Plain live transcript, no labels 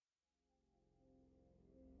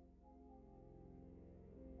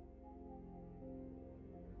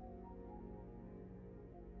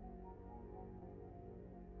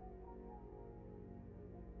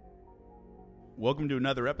Welcome to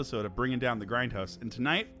another episode of Bringing Down the Grindhouse. And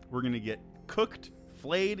tonight, we're going to get cooked,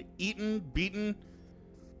 flayed, eaten, beaten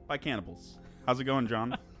by cannibals. How's it going,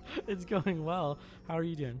 John? It's going well. How are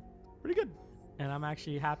you doing? Pretty good. And I'm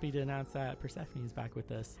actually happy to announce that Persephone is back with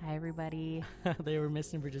us. Hi, everybody. They were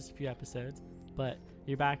missing for just a few episodes, but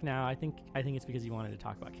you're back now. I think it's because you wanted to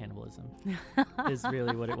talk about cannibalism. Is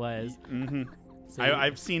really what it was. Mm-hmm. So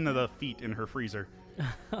I've seen the feet in her freezer.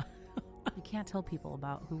 You can't tell people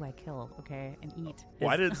about who I kill, okay, and eat.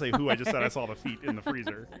 Well, I didn't say who. I just said I saw the feet in the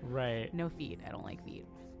freezer. Right. No feet. I don't like feet.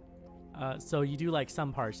 So you do like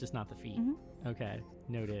some parts, just not the feet. Mm-hmm. Okay.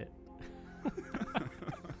 Note it.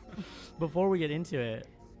 Before we get into it,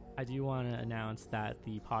 I do want to announce that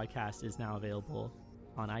the podcast is now available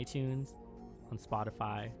on iTunes, on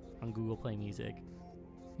Spotify, on Google Play Music,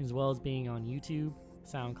 as well as being on YouTube,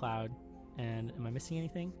 SoundCloud, and am I missing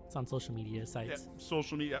anything? It's on social media sites. Yeah,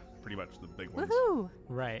 social media, pretty much the big ones. Woohoo!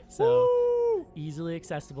 Right. So Woo! easily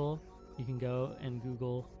accessible. You can go and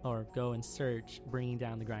Google or go and search Bringing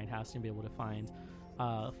Down the Grindhouse and be able to find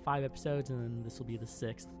 5 episodes, and then this will be the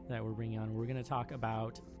 6th that we're bringing on. We're going to talk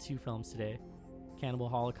about 2 films today, Cannibal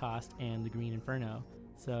Holocaust and The Green Inferno.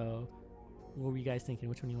 So what were you guys thinking?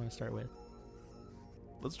 Which one do you want to start with?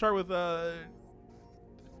 Let's start with The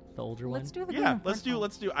older one? Let's do the yeah, Green let's do.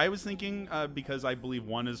 Inferno. I was thinking because I believe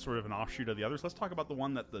one is sort of an offshoot of the others. Let's talk about the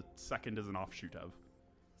one that the second is an offshoot of.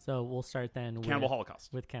 So we'll start then Cannibal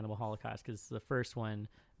Holocaust. with Cannibal Holocaust because the first one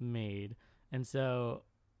made. And so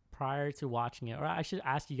prior to watching it, or I should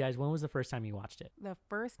ask you guys, when was the first time you watched it? The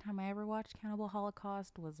first time I ever watched Cannibal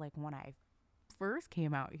Holocaust was like when I first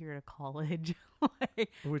came out here to college.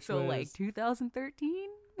 Which so was like 2013?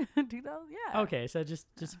 2000, yeah. Okay, so just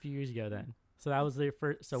a few years ago then. So that was the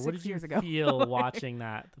first. So what 6 did you years ago. feel watching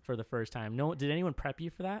that for the first time? No, did anyone prep you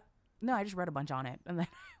for that? No, I just read a bunch on it and then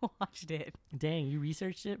I watched it. Dang, you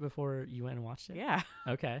researched it before you went and watched it? Yeah.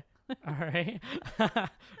 Okay. All right.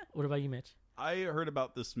 What about you, Mitch? I heard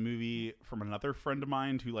about this movie from another friend of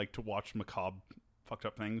mine who liked to watch macabre, fucked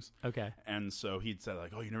up things. Okay. And so he'd said,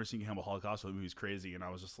 like, oh, you never seen Cannibal Holocaust? The movie's crazy. And I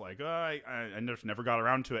was just like, oh, I just never got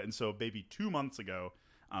around to it. And so maybe 2 months ago,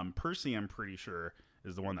 Percy, I'm pretty sure,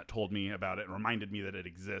 is the one that told me about it and reminded me that it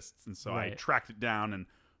exists. And so I Right. tracked it down and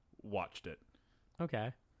watched it.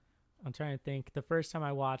 Okay. I'm trying to think. The first time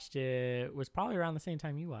I watched it was probably around the same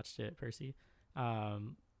time you watched it, Percy. I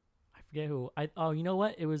forget who. Oh, you know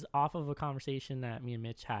what? It was off of a conversation that me and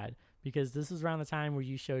Mitch had because this was around the time where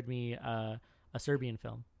you showed me a Serbian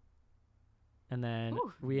film, and then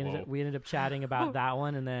Ooh. we ended up chatting about that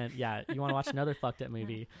one. And then you want to watch another fucked up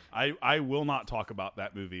movie? I will not talk about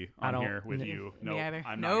that movie I on don't- here with n- you. Me No, either.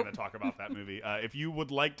 I'm not Nope. going to talk about that movie. If you would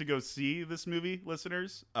like to go see this movie,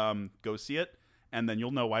 listeners, go see it, and then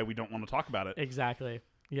you'll know why we don't want to talk about it. Exactly.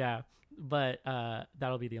 Yeah. But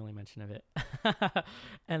that'll be the only mention of it.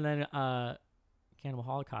 And then Cannibal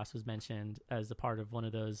Holocaust was mentioned as a part of one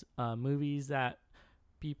of those movies that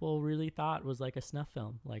people really thought was like a snuff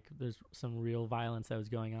film. Like there's some real violence that was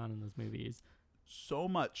going on in those movies. So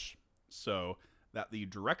much so that the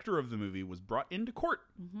director of the movie was brought into court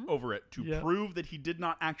over it to Yeah. prove that he did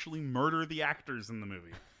not actually murder the actors in the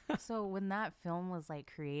movie. So when that film was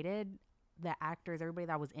like created, the actors, everybody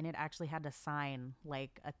that was in it actually had to sign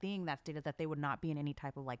like a thing that stated that they would not be in any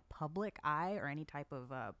type of like public eye or any type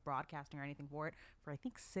of broadcasting or anything for it for I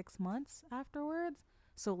think 6 months afterwards.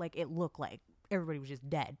 So like it looked like everybody was just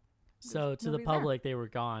dead. So to the Nobody's there. public, they were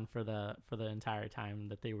gone for the entire time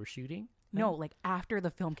that they were shooting. No, like after the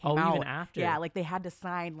film came Oh, out. even after. Yeah, like they had to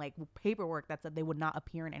sign like paperwork that said they would not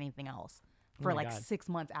appear in anything else Oh for my like God. 6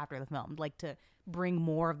 months after the film, like to bring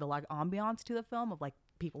more of the like ambiance to the film of like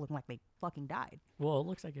people looking like they fucking died. Well, it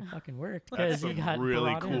looks like it fucking worked That's because you some got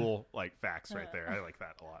really brought in. cool like facts right there. I like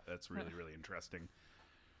that a lot. That's really, really interesting.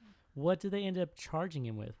 What did they end up charging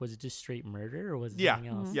him with? Was it just straight murder or was it Yeah.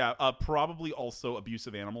 something else? Yeah, probably also abuse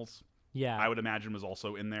of animals. Yeah. I would imagine was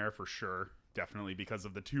also in there for sure. Definitely because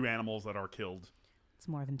of the 2 animals that are killed. It's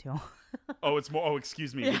more than 2. Oh, it's more. Oh,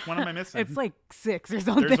 excuse me. Which one am I missing? It's like 6 or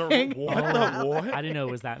something. There's a what the what? I didn't know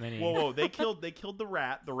it was that many. Whoa! They killed the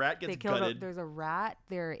rat. The rat gets They killed gutted. there's a rat,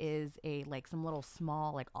 there is a like some little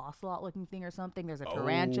small like ocelot looking thing or something, there's a Oh.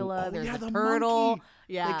 tarantula, Oh, there's yeah, a the turtle. monkey.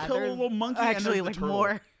 Yeah, They kill a there's little monkey and actually there's the like turtle.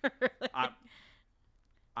 more.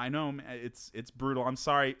 I know man, it's brutal. I'm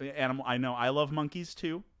sorry, animal. I know. I love monkeys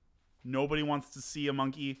too. Nobody wants to see a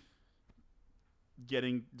monkey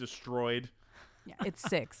getting destroyed. Yeah, it's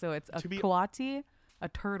 6. So it's a To be- coati, a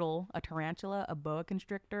turtle, a tarantula, a boa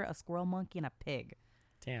constrictor, a squirrel monkey, and a pig.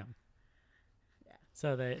 Damn.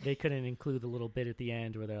 So they couldn't include the little bit at the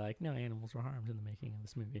end where they're like, no animals were harmed in the making of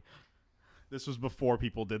this movie. This was before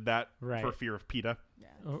people did that Right. for fear of PETA.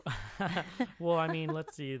 Well, I mean,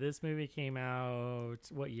 let's see. This movie came out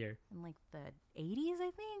what year? In like the 80s,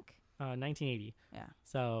 I think. 1980. Yeah.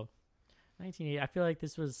 So, 1980. I feel like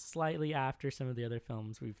this was slightly after some of the other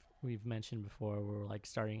films we've mentioned before. We're like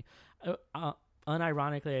starting.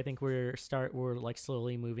 Unironically, I think we're like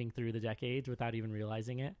slowly moving through the decades without even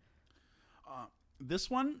realizing it.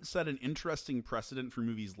 This one set an interesting precedent for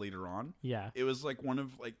movies later on. Yeah. It was like one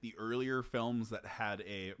of like the earlier films that had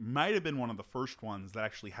might have been one of the first ones that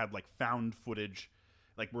actually had like found footage,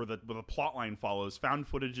 like where the plot line follows. Found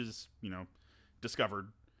footage is, discovered,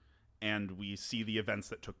 and we see the events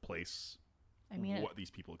that took place. I mean, what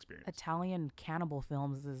these people experienced. Italian cannibal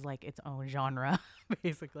films is like its own genre,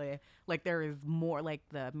 basically. Like there is more. Like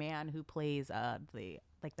the man who plays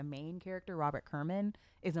the main character, Robert Kerman,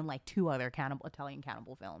 is in like 2 other Italian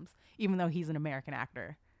cannibal films, even though he's an American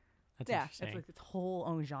actor. That's Yeah, interesting. it's like its whole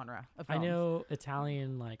own genre of I films. know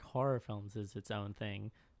Italian like horror films is its own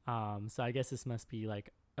thing. So I guess this must be like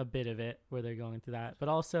a bit of it where they're going through that, but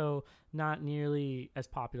also not nearly as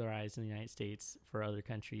popularized in the United States for other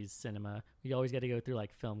countries' cinema. You always got to go through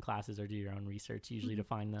like film classes or do your own research usually to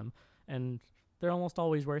find them, and they're almost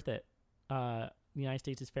always worth it. The United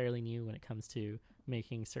States is fairly new when it comes to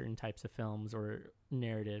making certain types of films or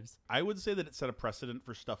narratives. I would say that it set a precedent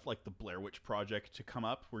for stuff like the Blair Witch Project to come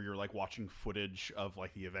up, where you're like watching footage of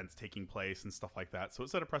like the events taking place and stuff like that. So it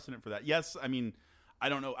set a precedent for that. Yes, I mean, I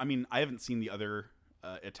don't know. I mean, I haven't seen the other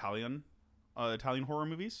Italian horror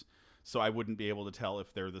movies, so I wouldn't be able to tell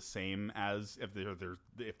if they're the same as if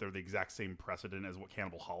they're the exact same precedent as what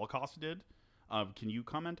Cannibal Holocaust did. Can you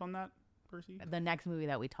comment on that, Percy? The next movie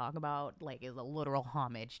that we talk about like is a literal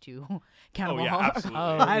homage to Cannibal yeah, Holocaust.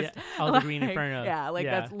 absolutely. The Green Inferno. Yeah, like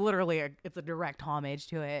that's literally it's a direct homage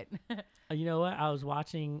to it. You know what? I was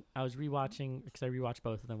rewatching because I rewatched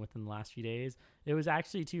both of them within the last few days. It was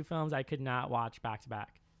actually 2 films I could not watch back to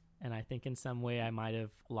back. And I think in some way I might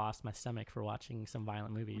have lost my stomach for watching some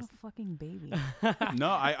violent movies. What a fucking baby. No,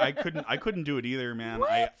 I couldn't do it either, man.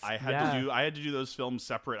 What? I had to do those films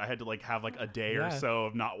separate. I had to like have like a day or Yeah. so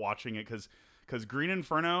of not watching it because Green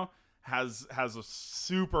Inferno has a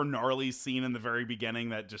super gnarly scene in the very beginning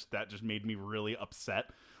that just made me really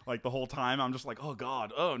upset. Like the whole time I'm just like, oh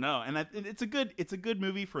god, oh no. And it's a good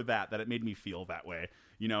movie for that it made me feel that way.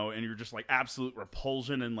 And you're just like absolute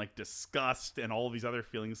repulsion and like disgust and all these other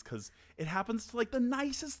feelings because it happens to like the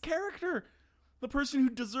nicest character. The person who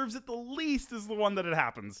deserves it the least is the one that it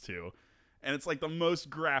happens to. And it's like the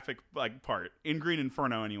most graphic like part in Green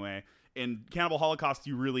Inferno anyway. In Cannibal Holocaust,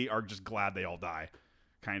 you really are just glad they all die.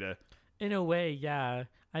 Kind of. In a way, yeah.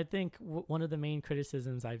 I think one of the main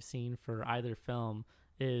criticisms I've seen for either film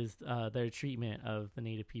is their treatment of the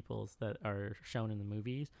native peoples that are shown in the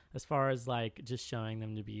movies, as far as like just showing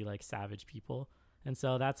them to be like savage people. And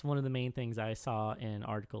so that's one of the main things I saw in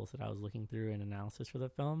articles that I was looking through in analysis for the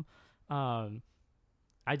film.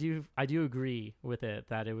 I do agree with it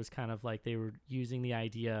that it was kind of like they were using the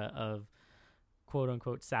idea of quote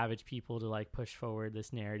unquote savage people to like push forward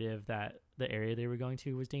this narrative that the area they were going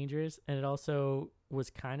to was dangerous. And it also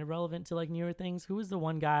was kind of relevant to like newer things. Who was the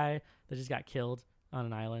one guy that just got killed on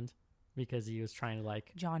an island because he was trying to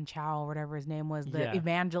like John Chow or whatever his name was, the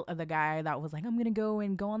Yeah. the guy that was like, I'm gonna go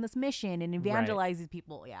on this mission and evangelize these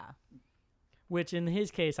people. Yeah. which in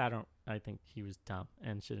his case I think he was dumb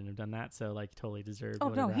and shouldn't have done that, so like totally deserved Oh no,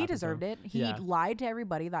 whatever he happened to deserved him. it. He Yeah. lied to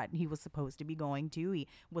everybody that he was supposed to be going to. He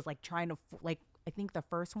was like trying to like I think the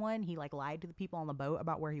first one he like lied to the people on the boat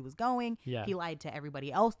about where he was going. Yeah. He lied to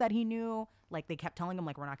everybody else that he knew. Like they kept telling him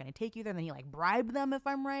like we're not going to take you there. And then he like bribed them if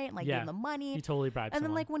I'm right, and, like Yeah. gave them money. He totally bribed And then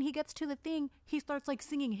someone. like when he gets to the thing, he starts like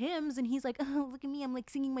singing hymns, and he's like, oh, look at me, I'm like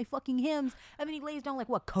singing my fucking hymns. And then he lays down like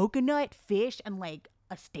what coconut, fish, and like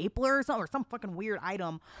a stapler or some fucking weird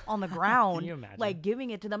item on the ground, you imagine? like giving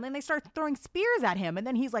it to them. And they start throwing spears at him, and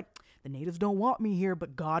then he's like, the natives don't want me here,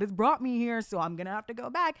 but God has brought me here, so I'm gonna have to go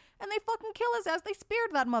back. And they fucking kill his ass. They speared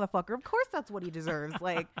that motherfucker. Of course, that's what he deserves.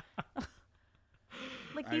 Like.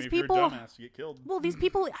 Like these if people, you're a dumbass, you get killed. well, these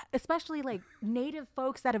people, especially like native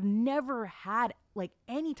folks that have never had like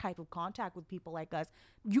any type of contact with people like us,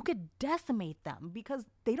 you could decimate them because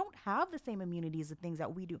they don't have the same immunities and things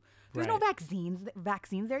that we do. There's no Right.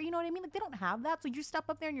 vaccines there. You know what I mean? Like they don't have that. So you step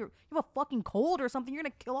up there and you have a fucking cold or something. You're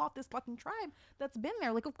gonna kill off this fucking tribe that's been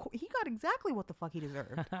there. Like of course he got exactly what the fuck he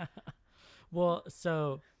deserved. Well,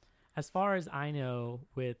 so as far as I know,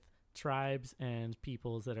 with tribes and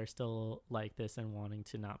peoples that are still like this and wanting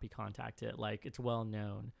to not be contacted, like it's well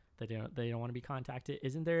known that they don't want to be contacted.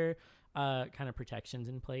 Isn't there kind of protections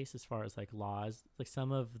in place as far as like laws? Like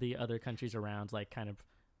some of the other countries around, like kind of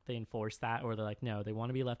they enforce that, or they're like, no, they want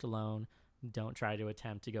to be left alone. don't try to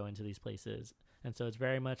attempt to go into these places. And so it's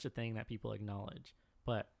very much a thing that people acknowledge,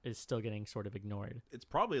 but is still getting sort of ignored. It's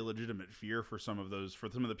probably a legitimate fear for some of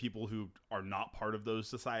the people who are not part of those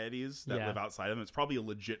societies that live outside of them. It's probably a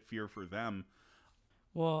legit fear for them.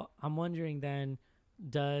 Well, I'm wondering then,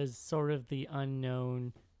 does sort of the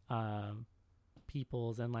unknown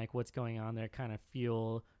peoples and like what's going on there kind of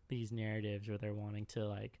fuel these narratives where they're wanting to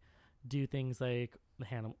like do things like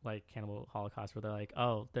Cannibal Holocaust, where they're like,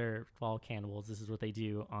 oh, they're all cannibals, this is what they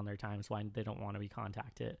do on their times, why they don't want to be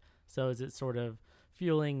contacted. So is it sort of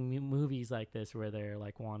fueling movies like this where they're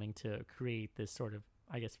like wanting to create this sort of,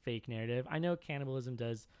 I guess, fake narrative? I know cannibalism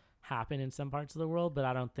does happen in some parts of the world, but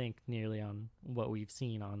I don't think nearly on what we've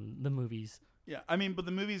seen on the movies. Yeah, I mean, but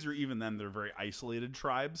the movies are, even then, they're very isolated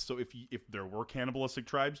tribes. So if there were cannibalistic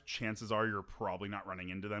tribes, chances are you're probably not running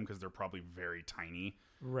into them because they're probably very tiny.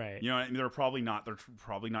 Right. You know, I mean, they're probably not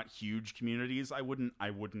huge communities. I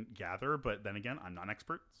wouldn't gather, but then again, I'm not an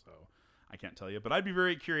expert, so I can't tell you. But I'd be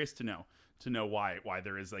very curious to know why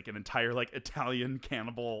there is like an entire like Italian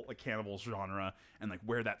cannibal genre and like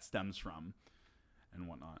where that stems from and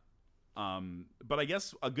whatnot. But I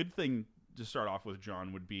guess a good thing to start off with,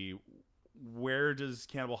 John, would be, where does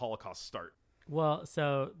Cannibal Holocaust start? Well,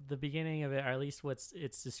 so the beginning of it, or at least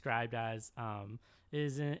it's described as,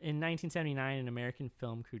 is in 1979, an American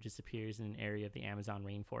film crew disappears in an area of the Amazon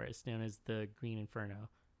rainforest known as the Green Inferno.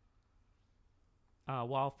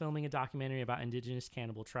 While filming a documentary about indigenous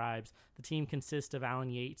cannibal tribes, the team consists of Alan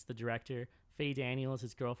Yates, the director, Faye Daniels,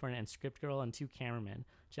 his girlfriend and script girl, and 2 cameramen,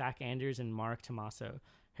 Jack Anders and Mark Tomaso.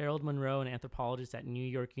 Harold Monroe, an anthropologist at New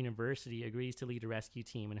York University, agrees to lead a rescue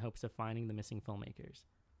team in hopes of finding the missing filmmakers.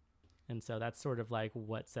 And so that's sort of like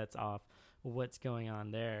what sets off what's going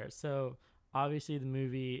on there. So obviously the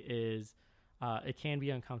movie is, it can be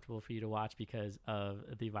uncomfortable for you to watch because of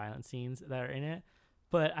the violent scenes that are in it.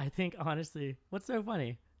 But I think, honestly, what's so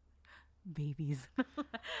funny? Babies.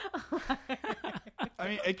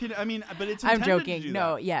 But it's. I'm intended joking. to do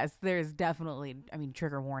No, that. yes, there's definitely. I mean,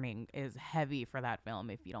 trigger warning is heavy for that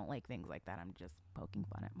film. If you don't like things like that, I'm just poking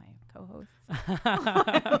fun at my co-hosts.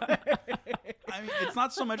 I mean, it's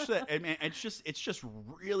not so much that. I mean, it's just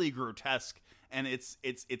really grotesque, and it's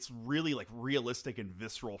really like realistic and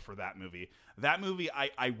visceral for that movie. That movie,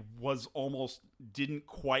 I was almost didn't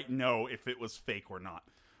quite know if it was fake or not.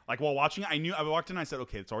 Like, while watching it, I walked in and I said,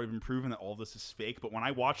 okay, it's already been proven that all this is fake. But when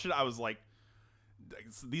I watched it, I was like,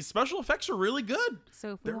 these special effects are really good.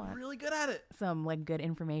 So if we They're want really good at it. some like good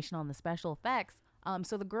information on the special effects,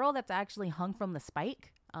 so the girl that's actually hung from the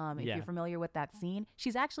spike, if Yeah. you're familiar with that scene,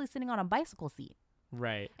 she's actually sitting on a bicycle seat,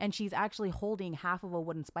 Right. and she's actually holding half of a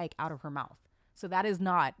wooden spike out of her mouth. So that is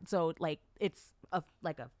not, so like it's a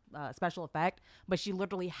special effect, but she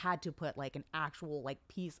literally had to put like an actual like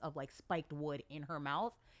piece of like spiked wood in her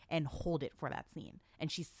mouth and hold it for that scene.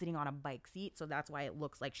 And she's sitting on a bike seat, so that's why it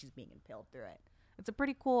looks like she's being impaled through it. It's a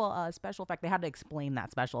pretty cool special effect. They had to explain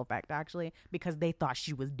that special effect actually because they thought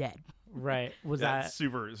she was dead. Right. Was That's that,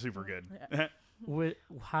 super, super good.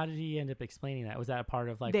 how did he end up explaining that? Was that a part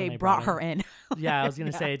of like, They when brought her in. Yeah, I was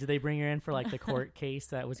gonna say, did they bring her in for like the court case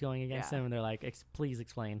that was going against Yeah. him? And they're like, please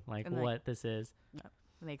explain like And, like, what this is.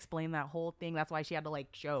 And they explained that whole thing. That's why she had to like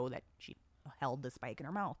show that she held the spike in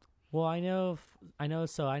her mouth. Well, I know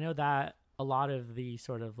that a lot of the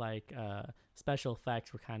sort of like special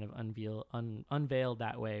effects were kind of unveiled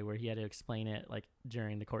that way, where he had to explain it like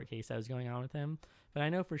during the court case that was going on with him. But I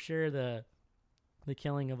know for sure the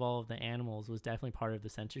killing of all of the animals was definitely part of the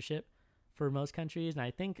censorship for most countries, and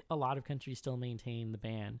I think a lot of countries still maintain the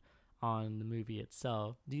ban on the movie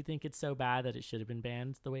itself. Do you think it's so bad that it should have been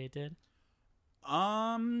banned the way it did?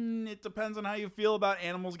 It depends on how you feel about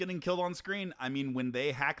animals getting killed on screen. I mean, when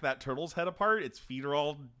they hack that turtle's head apart, its feet are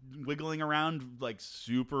all wiggling around like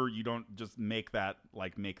super. You don't just make that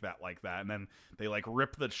like that. And then they like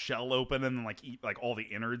rip the shell open and like eat like all the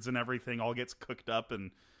innards and everything all gets cooked up, and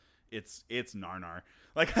it's nar.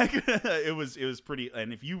 Like it was pretty.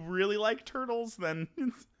 And if you really like turtles, then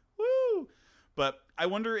it's woo. But I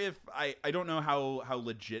wonder if I don't know how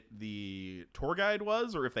legit the tour guide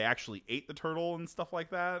was, or if they actually ate the turtle and stuff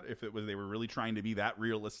like that. If it was they were really trying to be that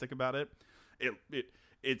realistic about it.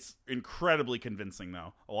 It's incredibly convincing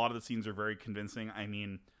though. A lot of the scenes are very convincing. I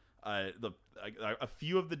mean, a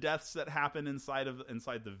few of the deaths that happen inside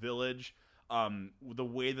the village. The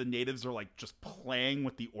way the natives are like just playing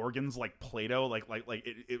with the organs like Play-Doh, like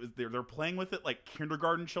it was they're playing with it like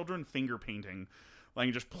kindergarten children finger painting.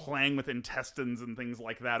 Like just playing with intestines and things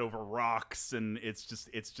like that over rocks, and it's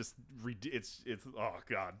oh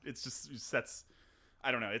god, it sets.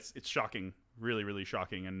 I don't know. It's shocking, really, really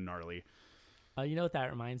shocking and gnarly. You know what that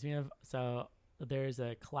reminds me of? So there's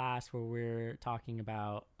a class where we're talking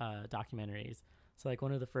about documentaries. So like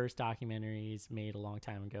one of the first documentaries made a long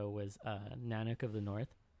time ago was Nanook of the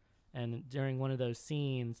North. And during one of those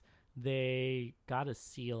scenes, they got a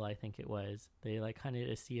seal, I think it was. They like hunted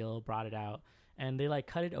a seal, brought it out, and they like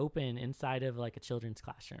cut it open inside of like a children's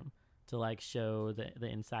classroom to like show the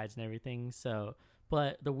insides and everything. So,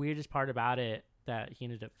 but the weirdest part about it that he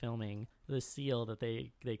ended up filming, the seal that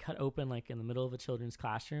they cut open like in the middle of a children's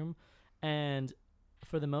classroom, and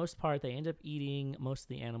for the most part they end up eating most of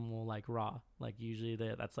the animal like raw. Like usually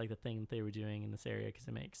that's like the thing that they were doing in this area because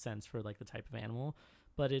it makes sense for like the type of animal.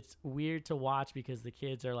 But it's weird to watch because the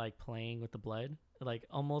kids are like playing with the blood, like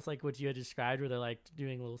almost like what you had described, where they're like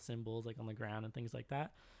doing little symbols like on the ground and things like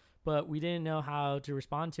that. But we didn't know how to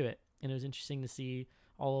respond to it. And it was interesting to see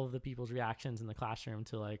all of the people's reactions in the classroom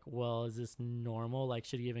to like, well, is this normal? Like,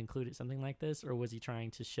 should he have included something like this? Or was he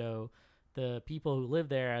trying to show the people who live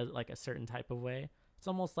there as like a certain type of way? It's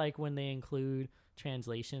almost like when they include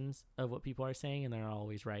translations of what people are saying and they're not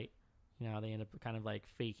always right. You know, they end up kind of like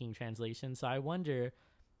faking translation. So I wonder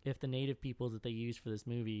if the native peoples that they used for this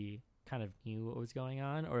movie kind of knew what was going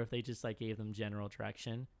on, or if they just like gave them general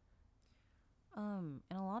direction. In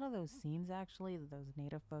a lot of those scenes, actually, those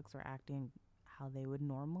native folks were acting how they would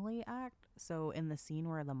normally act. So in the scene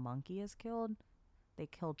where the monkey is killed, they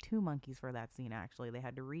killed 2 monkeys for that scene, actually. They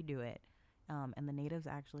had to redo it. And the natives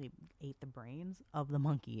actually ate the brains of the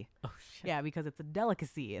monkey. Oh, shit. Yeah, because it's a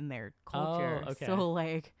delicacy in their culture. Oh, okay. So,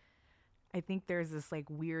 like, I think there's this, like,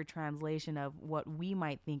 weird translation of what we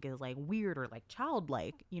might think is, like, weird or, like,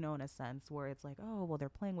 childlike, you know, in a sense, where it's like, oh, well, they're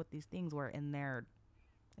playing with these things where in their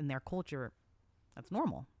culture, that's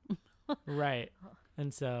normal. Right.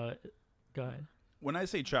 And so, go ahead. When I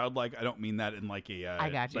say childlike, I don't mean that in like a. I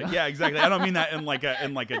got you. Like, yeah, exactly. I don't mean that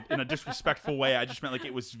in a disrespectful way. I just meant like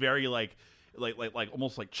it was very like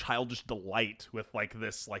almost like childish delight with like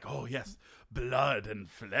this like, oh yes, blood and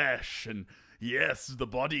flesh and yes, the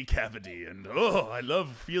body cavity and oh, I love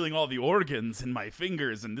feeling all the organs in my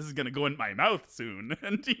fingers and this is gonna go in my mouth soon.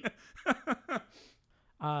 And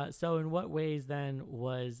So in what ways then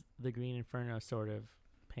was the Green Inferno sort of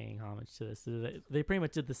paying homage to this? They pretty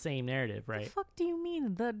much did the same narrative, right? The fuck do you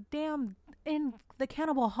mean? The damn, in the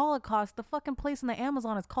Cannibal Holocaust, the fucking place in the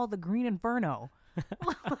Amazon is called the Green Inferno.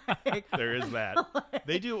 Like, there is that.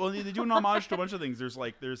 They do an homage to a bunch of things. There's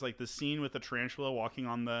like the scene with the tarantula walking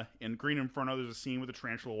in Green Inferno. There's a scene with the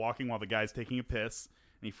tarantula walking while the guy's taking a piss,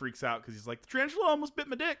 and he freaks out because he's like, the tarantula almost bit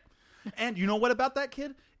my dick. And you know what about that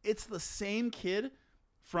kid? It's the same kid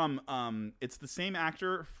from it's the same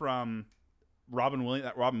actor from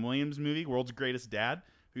that Robin Williams movie, World's Greatest Dad.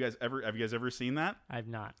 Have you guys ever seen that? I've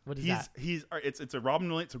not. What is that? It's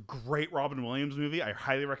a great Robin Williams movie. I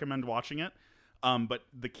highly recommend watching it. But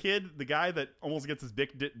the guy that almost gets his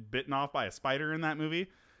bitten off by a spider in that movie,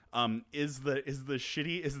 is the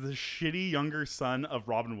shitty younger son of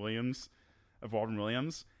Robin Williams,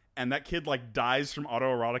 and that kid like dies from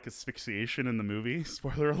autoerotic asphyxiation in the movie.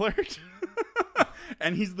 Spoiler alert.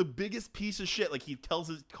 And he's the biggest piece of shit. Like he tells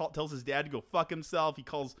his dad to go fuck himself. He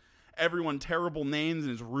calls everyone terrible names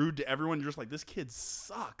and is rude to everyone. You're just like, this kid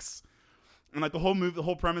sucks. And like the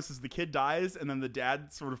whole premise is the kid dies, and then the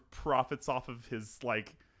dad sort of profits off of his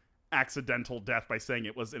like accidental death by saying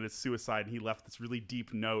it was in his suicide, and he left this really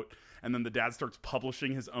deep note. And then the dad starts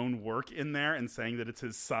publishing his own work in there and saying that it's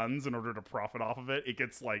his son's in order to profit off of it. It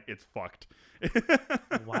gets like, it's fucked.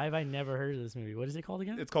 Why have I never heard of this movie? What is it called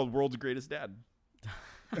again? It's called World's Greatest Dad.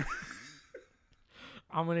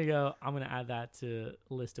 I'm gonna add that to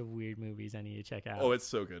a list of weird movies I need to check out. Oh, it's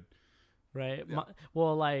so good. Right.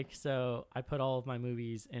 Yeah. So I put all of my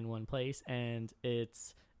movies in one place, and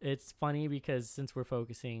it's funny because since we're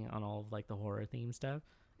focusing on all of like the horror theme stuff,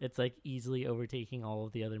 it's like easily overtaking all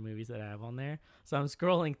of the other movies that I have on there. So I'm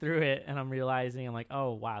scrolling through it and I'm realizing I'm like,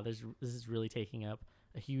 oh wow, this is really taking up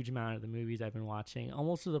a huge amount of the movies I've been watching,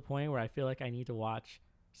 almost to the point where I feel like I need to watch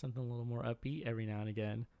something a little more upbeat every now and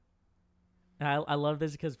again. And I love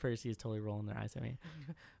this because Percy is totally rolling their eyes at me.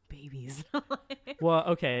 babies. Well,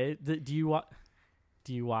 okay. Do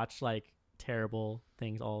you watch like terrible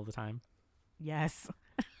things all the time? Yes.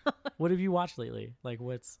 What have you watched lately? Like,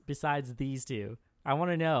 what's besides these two? I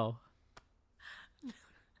want to know.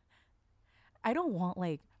 I don't want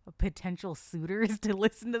like potential suitors to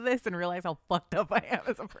listen to this and realize how fucked up I am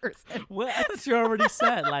as a person. Well, that's you already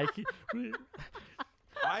said. Like,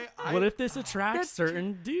 what if this attracts That's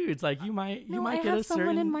certain dudes? Like, you might I get have a someone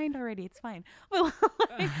certain. in mind already. It's fine. Well,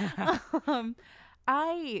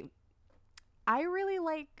 I really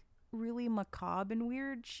like really macabre and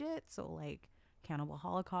weird shit. So like Cannibal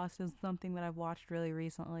Holocaust is something that I've watched really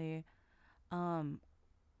recently.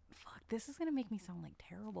 fuck, this is gonna make me sound like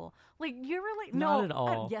terrible. Like you ever like Not no at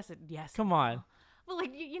all. yes. Come on. But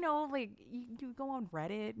like you know, like you go on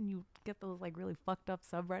Reddit and you get those like really fucked up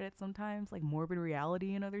subreddits sometimes, like Morbid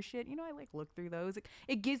Reality and other shit. You know, I like look through those.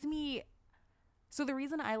 It gives me. So the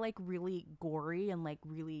reason I like really gory and like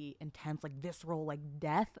really intense, like visceral, like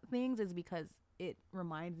death things is because it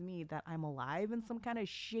reminds me that I'm alive in some kind of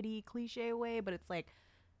shitty cliche way. But it's like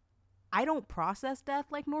I don't process death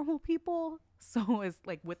like normal people. So it's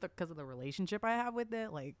like because of the relationship I have with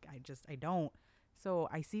it, like I don't. So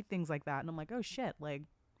I see things like that and I'm like, oh shit, like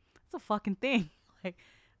it's a fucking thing. Like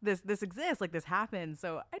this exists, like this happens.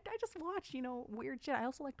 So I just watch, you know, weird shit. I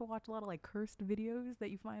also like to watch a lot of like cursed videos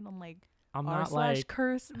that you find on like I'm not like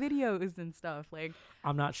curse videos and stuff. Like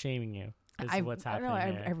I'm not shaming you. This is what's happening. I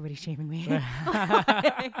know, here. everybody's shaming me.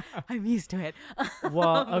 I'm used to it.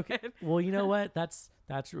 Well, okay. Well, you know what? That's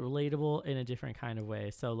relatable in a different kind of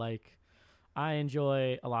way. So like I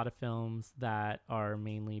enjoy a lot of films that are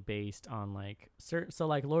mainly based on like so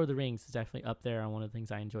like Lord of the Rings is definitely up there on one of the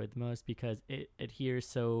things I enjoyed the most because it adheres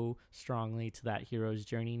so strongly to that hero's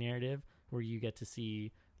journey narrative where you get to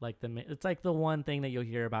see like it's like the one thing that you'll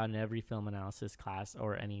hear about in every film analysis class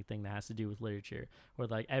or anything that has to do with literature where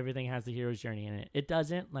like everything has the hero's journey in it. It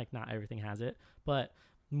doesn't, like not everything has it, but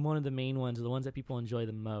one of the main ones or the ones that people enjoy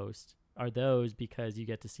the most are those because you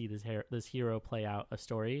get to see this hero play out a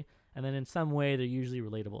story. And then in some way, they're usually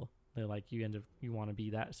relatable. They're like, you want to be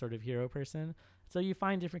that sort of hero person. So you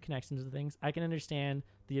find different connections with things. I can understand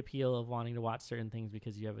the appeal of wanting to watch certain things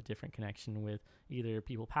because you have a different connection with either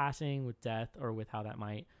people passing, with death, or with how that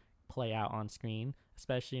might play out on screen,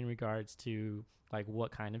 especially in regards to like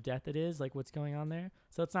what kind of death it is, like what's going on there.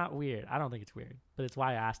 So it's not weird. I don't think it's weird, but it's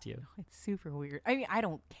why I asked you. It's super weird. I mean, I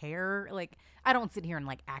don't care. Like, I don't sit here and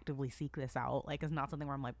like actively seek this out. Like, it's not something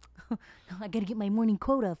where I'm like, I gotta get my morning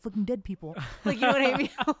quota of fucking dead people. Like, you know what I mean?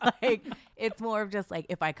 Like, it's more of just like,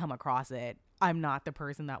 if I come across it, I'm not the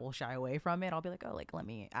person that will shy away from it. I'll be like, oh, like, let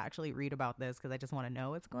me actually read about this because I just want to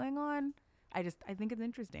know what's going on. I think it's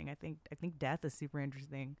interesting. I think death is super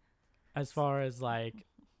interesting. As far as like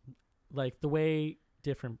the way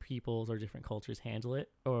different peoples or different cultures handle it,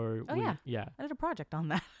 or yeah, I did a project on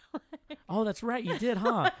that. Oh, that's right, you did,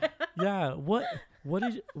 huh? Yeah. What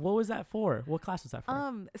was that for? What class was that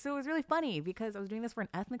for? So it was really funny because I was doing this for an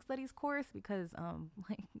ethnic studies course because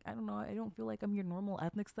like I don't know, I don't feel like I'm your normal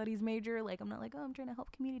ethnic studies major. Like I'm not like, oh, I'm trying to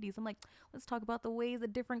help communities. I'm like, let's talk about the ways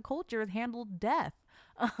that different cultures handle death.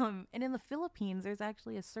 And in the Philippines, there's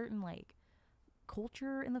actually a certain like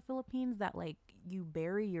culture in the Philippines that like you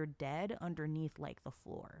bury your dead underneath like the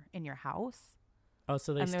floor in your house. Oh,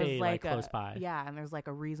 so they stay like close by. Yeah, and there's like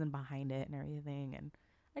a reason behind it and everything, and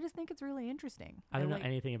I just think it's really interesting. I don't know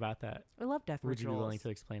anything about that. I love death rituals. Would you be willing to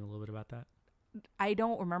explain a little bit about that? I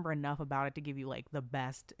don't remember enough about it to give you like the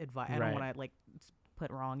best advice. I don't want to like put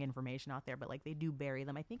wrong information out there, but like they do bury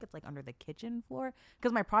them. I think it's like under the kitchen floor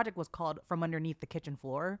because my project was called From Underneath the Kitchen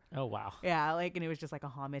Floor. Oh wow. Yeah, like, and it was just like a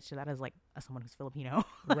homage to that as like someone who's Filipino,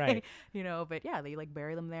 right? You know, but yeah, they like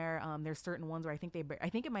bury them there. There's certain ones where I think I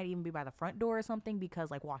think it might even be by the front door or something because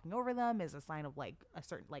like walking over them is a sign of like a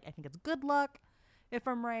certain like I think it's good luck, if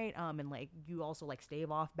I'm right. And like you also like stave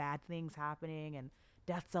off bad things happening and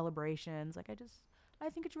death celebrations. Like I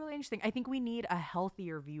think it's really interesting. I think we need a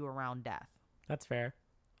healthier view around death. That's fair.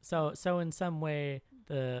 So in some way,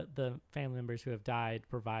 the family members who have died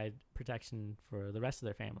provide protection for the rest of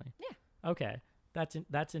their family. Yeah. Okay.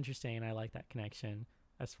 That's interesting, and I like that connection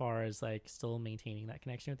as far as like still maintaining that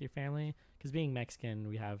connection with your family. Because being Mexican,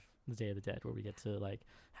 we have the Day of the Dead where we get to like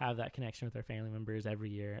have that connection with our family members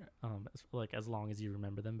every year, as long as you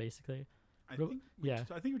remember them, basically. I think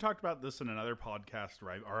we talked about this in another podcast,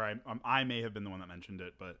 right? Or I may have been the one that mentioned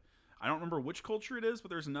it, but I don't remember which culture it is.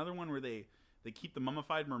 But there's another one where they keep the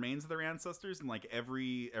mummified remains of their ancestors, and like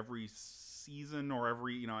every season or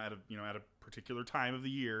every at a particular time of the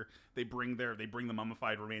year they bring the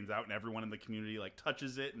mummified remains out, and everyone in the community like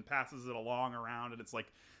touches it and passes it along around, and it's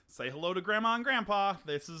like, say hello to grandma and grandpa.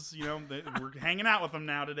 This is we're hanging out with them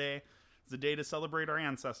now today. It's a day to celebrate our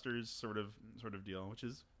ancestors, sort of deal, which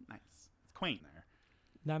is nice. It's quaint there.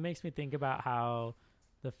 That makes me think about how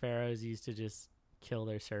the pharaohs used to just kill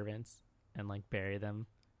their servants and like bury them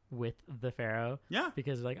with the pharaoh. Yeah.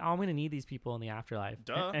 Because like, oh, I'm going to need these people in the afterlife.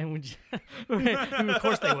 Duh. And of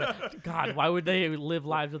course they would. God, why would they live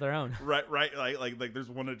lives of their own? Right. Like there's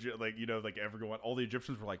one, like everyone, all the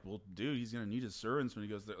Egyptians were like, well, dude, he's going to need his servants when he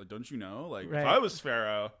goes there. Like, don't you know? Like, right. If I was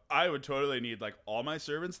pharaoh, I would totally need like all my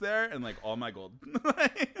servants there and like all my gold.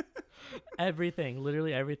 Everything,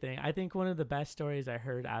 literally everything. I think one of the best stories I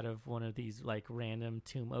heard out of one of these like random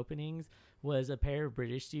tomb openings was a pair of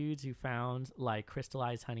British dudes who found like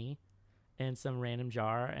crystallized honey in some random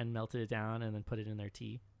jar and melted it down and then put it in their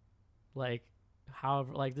tea. Like,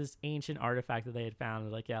 however, like this ancient artifact that they had found,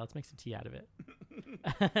 they're like, yeah, let's make some tea out of it.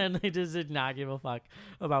 And they just did not give a fuck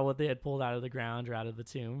about what they had pulled out of the ground or out of the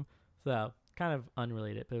tomb. So kind of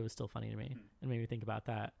unrelated, but it was still funny to me and made me think about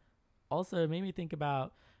that. Also, it made me think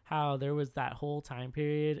about how there was that whole time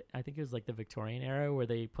period, I think it was like the Victorian era, where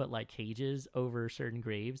they put like cages over certain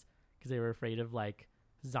graves because they were afraid of like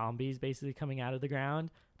zombies basically coming out of the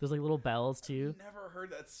ground. There's like little bells too. I've never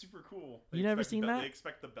heard that. It's super cool. You never seen that? They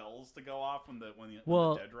expect the bells to go off when the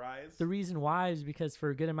dead rise. The reason why is because for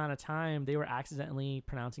a good amount of time they were accidentally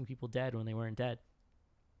pronouncing people dead when they weren't dead.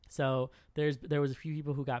 So there was a few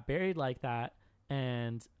people who got buried like that,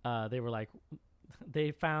 and they were like,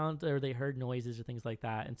 they found or they heard noises or things like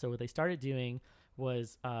that. And so what they started doing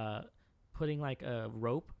was putting like a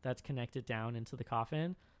rope that's connected down into the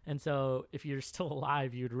coffin. And so if you're still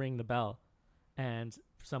alive, you'd ring the bell and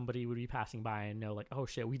somebody would be passing by and know like, oh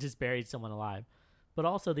shit, we just buried someone alive. But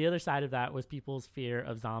also the other side of that was people's fear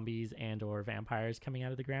of zombies and or vampires coming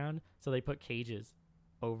out of the ground. So they put cages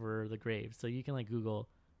over the graves. So you can like Google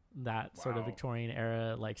that sort of Victorian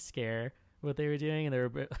era like scare, what they were doing,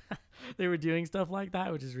 and they were doing stuff like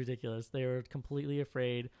that, which is ridiculous. They were completely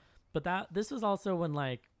afraid. But this was also when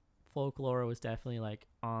like folklore was definitely like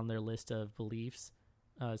on their list of beliefs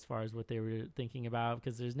as far as what they were thinking about,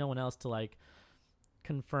 because there's no one else to like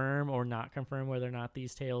confirm or not confirm whether or not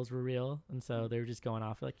these tales were real, and so they were just going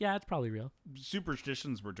off like, yeah, it's probably real.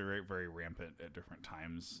 Superstitions were very, very rampant at different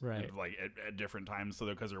times, right? And, like at different times, so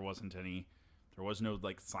because there was no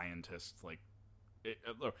like scientists like.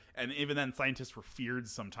 And even then, scientists were feared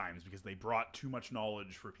sometimes because they brought too much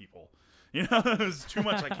knowledge for people. You know, it was too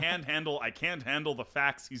much. I can't handle the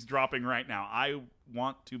facts he's dropping right now. I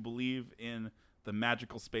want to believe in the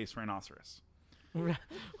magical space rhinoceros.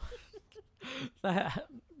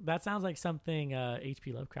 That sounds like something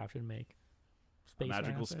H.P. Lovecraft would make. Space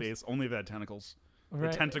magical space, only if it had tentacles.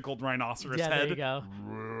 Right. The tentacled rhinoceros yeah, head. There you go.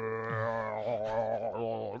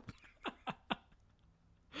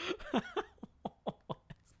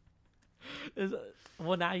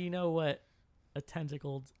 Well, now you know what a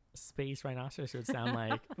tentacled space rhinoceros would sound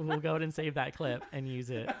like. We'll go ahead and save that clip and use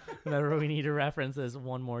it whenever we need to reference this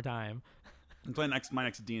one more time. My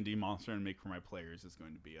next D&D monster and make for my players is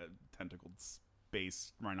going to be a tentacled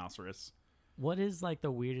space rhinoceros. What is like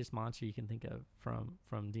the weirdest monster you can think of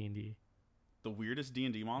from D&D? The weirdest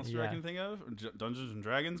D&D monster I can think of? Dungeons and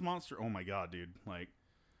Dragons monster? Oh my god, dude! Like,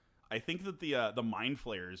 I think that the Mind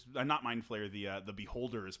Flayers, not Mind Flayer, the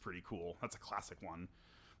Beholder is pretty cool. That's a classic one.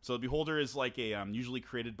 So the Beholder is like a usually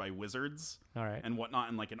created by wizards, all right, and whatnot,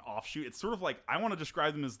 and like an offshoot. It's sort of like, I want to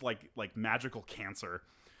describe them as like magical cancer.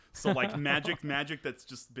 So like magic that's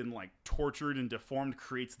just been like tortured and deformed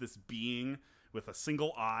creates this being with a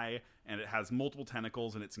single eye, and it has multiple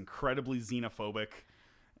tentacles, and it's incredibly xenophobic,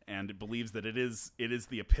 and it believes that it is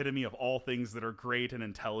the epitome of all things that are great and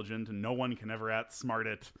intelligent, and no one can ever outsmart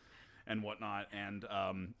it. And whatnot, and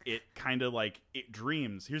it kind of like, it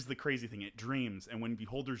dreams. Here's the crazy thing: it dreams, and when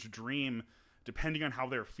beholders dream, depending on how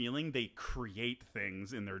they're feeling, they create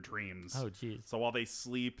things in their dreams. Oh, geez. So while they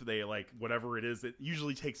sleep, they like whatever it is. It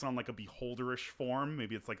usually takes on like a beholderish form.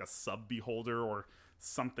 Maybe it's like a sub beholder or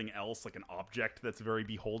something else, like an object that's very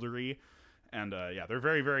beholdery. And yeah, they're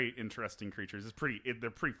very, very interesting creatures. They're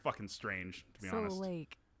pretty fucking strange, to be honest. So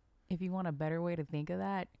like, if you want a better way to think of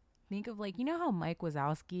that. Think of like, you know how Mike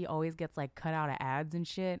Wazowski always gets like cut out of ads and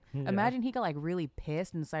shit? Yeah. Imagine he got like really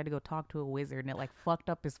pissed and decided to go talk to a wizard and it like fucked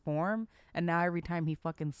up his form. And now every time he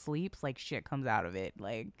fucking sleeps, like shit comes out of it.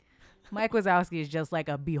 Like Mike Wazowski is just like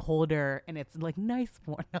a beholder and it's like nice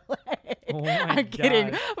form. I'm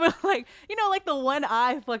kidding. But like, you know, like the one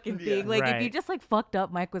eye fucking thing. Like if you just like fucked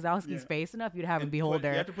up Mike Wazowski's face enough, you'd have a beholder.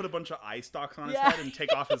 You have to put a bunch of eye stalks on his head and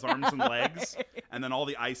take off his arms and legs. And then all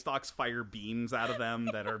the eye stalks fire beams out of them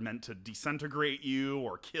that are meant to disintegrate you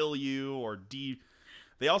or kill you or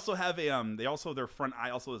They also have their front eye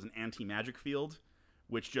also has an anti-magic field,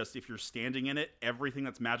 which just, if you're standing in it, everything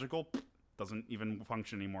that's magical doesn't even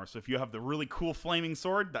function anymore. So if you have the really cool flaming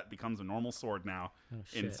sword, that becomes a normal sword now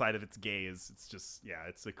inside of its gaze. It's just,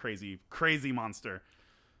 it's a crazy, crazy monster.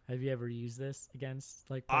 Have you ever used this against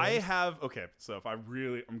like players? I have. Okay, so I'm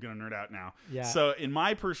going to nerd out now. Yeah. So in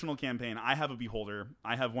my personal campaign, I have a beholder.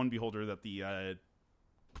 I have one beholder that the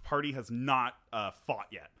party has not fought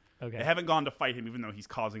yet. Okay. They haven't gone to fight him, even though he's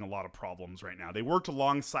causing a lot of problems right now. They worked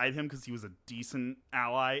alongside him because he was a decent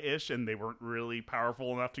ally-ish, and they weren't really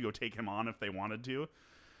powerful enough to go take him on if they wanted to.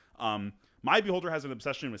 My beholder has an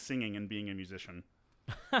obsession with singing and being a musician.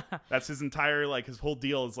 That's his entire, like, his whole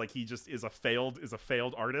deal is like he just is a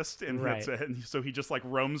failed artist, and Right. and so he just like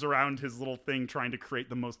roams around his little thing trying to create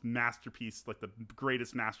the most masterpiece, like the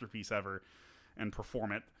greatest masterpiece ever, and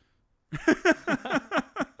perform it.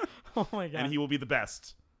 Oh my god. And he will be the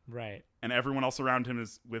best. Right. And everyone else around him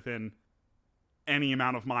is within any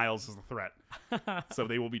amount of miles is a threat. So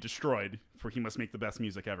they will be destroyed, for he must make the best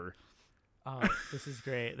music ever. Oh, this is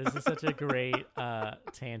great. This is such a great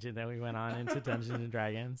tangent that we went on into Dungeons and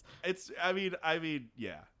Dragons. I mean,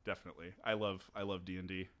 yeah, definitely. I love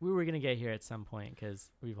D&D. We were gonna get here at some point because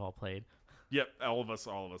we've all played. Yep, all of us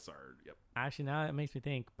are. Yep. Actually, now that makes me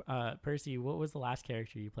think. Percy, what was the last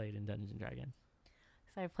character you played in Dungeons and Dragons?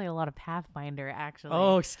 So I played a lot of Pathfinder, actually.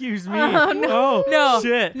 Oh, excuse me. Oh, no. No,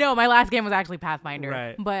 shit. No, my last game was actually Pathfinder.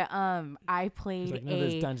 Right. But I It's played like, no,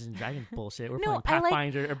 this Dungeons and Dragons bullshit. We're No, playing I like-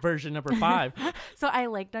 Pathfinder version number 5. So I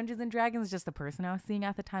like Dungeons and Dragons. Just the person I was seeing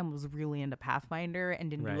at the time was really into Pathfinder and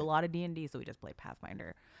didn't Right. do a lot of D&D, so we just played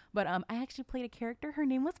Pathfinder. But I actually played a character. Her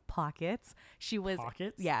name was Pockets. She was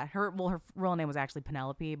Pockets? Yeah. Her real name was actually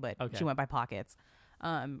Penelope, but Okay. she went by Pockets.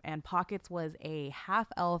 And Pockets was a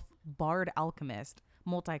half elf bard alchemist,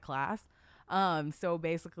 multi-class. So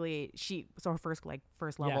basically her first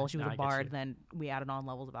level, Yeah, she was no, I a get you. bard. Then we added on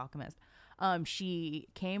levels of alchemist. She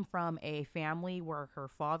came from a family where her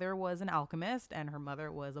father was an alchemist and her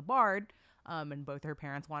mother was a bard. And both her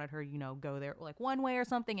parents wanted her, go there like one way or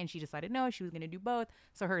something. And she decided no, she was going to do both.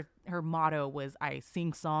 So her motto was, I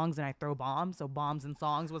sing songs and I throw bombs. So bombs and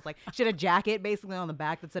songs was like, she had a jacket basically on the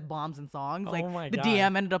back that said bombs and songs. Oh Like my the God.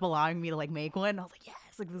 DM ended up allowing me to like make one. And I was like,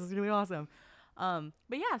 yes, like this is really awesome.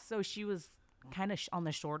 But yeah, so she was kind of on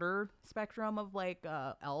the shorter spectrum of like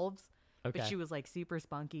elves. Okay. But she was like super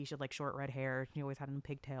spunky. She had like short red hair. She always had them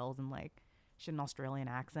pigtails and like she had an Australian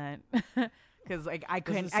accent. Because like I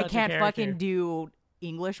This is can't such a character. fucking do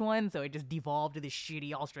English one, so it just devolved to this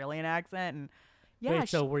shitty Australian accent. And yeah, Wait,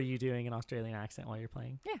 so were you doing an Australian accent while you're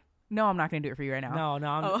playing? no, I'm not gonna do it for you right now.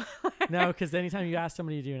 No, Oh. no, because anytime you ask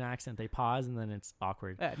somebody to do an accent, they pause and then it's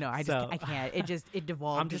awkward. No, I So- can't. It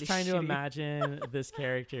devolved. I'm just to trying this to shitty- imagine this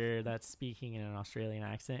character that's speaking in an Australian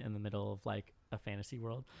accent in the middle of like a fantasy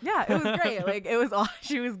world. Yeah, it was great. Like it was all.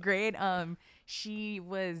 She was great. She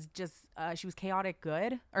was just she was chaotic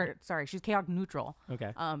good, or sorry, she was chaotic neutral.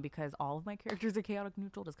 Okay. Because all of my characters are chaotic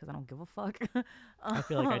neutral, just because I don't give a fuck. I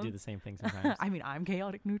feel like I do the same thing sometimes. I mean, I'm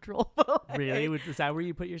chaotic neutral. but, like- Really? Is that where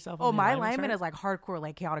you put yourself? Oh, in the my alignment alignment chart? is like hardcore,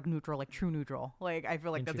 like chaotic neutral, like true neutral. Like I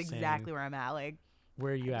feel like that's Interesting. exactly where I'm at. Like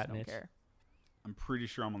Where are you I just at, don't Mitch? care. I'm pretty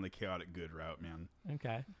sure I'm on the chaotic good route, man.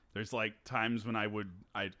 Okay. There's like times when I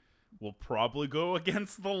will probably go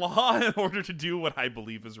against the law in order to do what I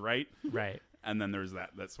believe is right. Right. And then there's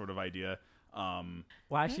that sort of idea.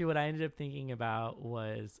 Well, actually, what I ended up thinking about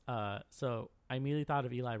was, so I immediately thought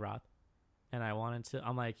of Eli Roth, and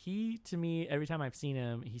I'm like, to me, every time I've seen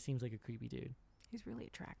him, he seems like a creepy dude. He's really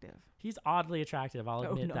attractive. He's oddly attractive. I'll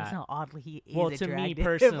Oh, admit no, that. it's not oddly. He is Well, attractive. to me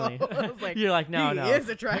personally, I was like, you're like, no, he no. is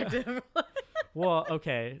attractive. Well,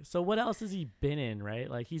 okay. So what else has he been in, right?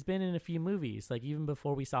 Like he's been in a few movies, like even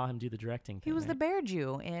before we saw him do the directing thing. He was the right? bear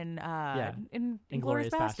Jew in Inglourious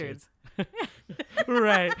Inglourious Bastards.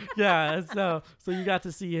 Right. Yeah. So you got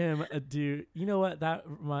to see him do. You know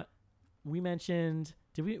what? We mentioned.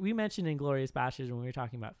 We mentioned Inglourious Bastards when we were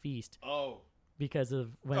talking about Feast Oh. because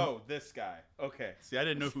of when This guy. Okay. See, I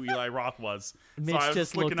didn't know who Eli Roth was. Mitch so I was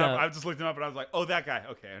just looking looked up. I just looked him up and I was like, oh, that guy.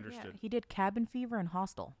 Okay, I Yeah, understood. he did Cabin Fever and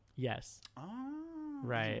Hostel. Yes. Oh.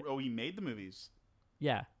 Right. Oh, he made the movies.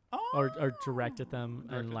 Yeah. Oh. Or directed them and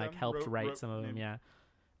Directed like them, helped write wrote, some of them. maybe.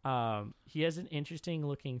 Yeah. He has an interesting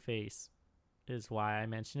looking face, is why I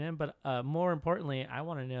mentioned him. But more importantly, I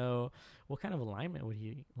want to know what kind of alignment would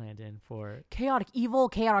he land in for? Chaotic evil,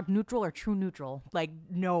 chaotic neutral, or true neutral. Like,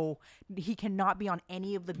 no, he cannot be on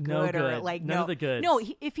any of the good, No or good. like None no of the goods. No,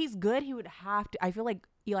 if he's good, he would have to. I feel like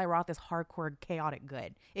Eli Roth is hardcore chaotic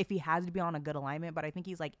good. If he has to be on a good alignment, but I think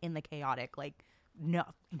he's like in the chaotic. Like, no,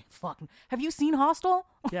 fuck. Have you seen Hostel?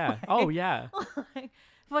 Yeah. Oh yeah. Like,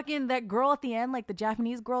 fucking that girl at the end, like the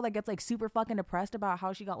Japanese girl that gets like super fucking depressed about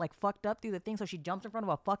how she got like fucked up through the thing, so she jumps in front of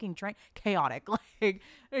a fucking train. Chaotic.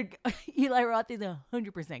 Like Eli Roth is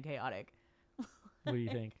 100% chaotic. What do you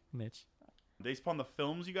think, Mitch? Based upon the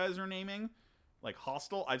films you guys are naming, like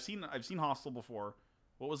Hostel. I've seen Hostel before.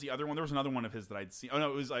 What was the other one? There was another one of his that I'd seen. Oh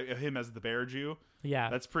no, it was him as the bear Jew.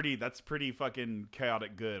 Yeah. That's pretty fucking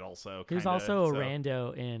chaotic good. Also, He was kinda, also a so-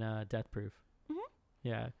 rando in Death Proof. Mhm.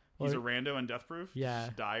 Yeah. He's Or- a rando in Death Proof. Yeah.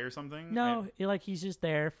 Just die or something. No, he's just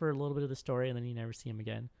there for a little bit of the story and then you never see him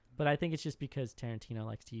again. But I think it's just because Tarantino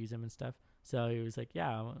likes to use him and stuff. So he was like, yeah,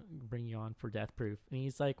 I'll bring you on for death proof. And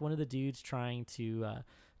he's like one of the dudes trying to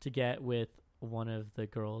get with one of the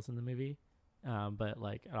girls in the movie. But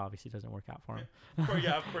like it obviously doesn't work out for him. Well,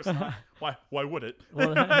 yeah, of course not. Why would it?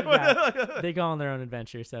 Well, yeah, they go on their own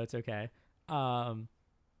adventure, so it's okay.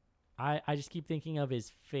 I just keep thinking of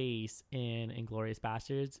his face in Inglourious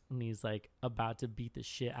Bastards when he's like about to beat the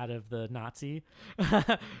shit out of the Nazi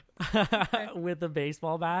with the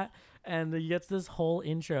baseball bat, and he gets this whole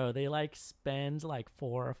intro. They like spend like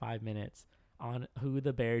 4 or 5 minutes on who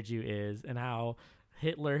the Bear Jew is and how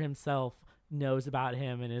Hitler himself knows about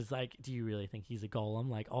him and is like, do you really think he's a golem?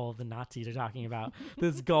 Like all of the Nazis are talking about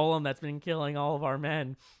this golem that's been killing all of our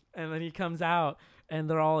men. And then he comes out and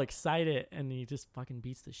they're all excited and he just fucking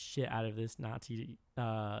beats the shit out of this Nazi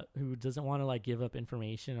who doesn't want to like give up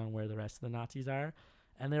information on where the rest of the Nazis are.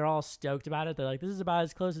 And they're all stoked about it. They're like, this is about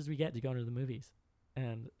as close as we get to going to the movies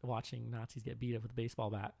and watching Nazis get beat up with a baseball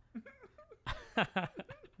bat.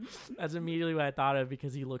 That's immediately what I thought of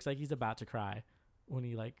because he looks like he's about to cry when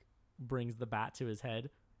he like brings the bat to his head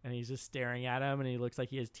and he's just staring at him and he looks like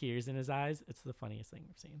he has tears in his eyes. It's the funniest thing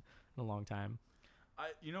I've seen in a long time.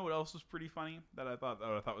 You know what else was pretty funny that I thought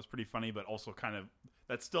was pretty funny, but also kind of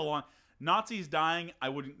that's still on Nazis dying. I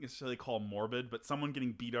wouldn't necessarily call morbid, but someone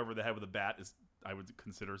getting beat over the head with a bat is I would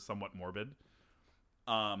consider somewhat morbid.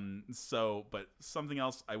 But something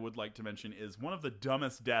else I would like to mention is one of the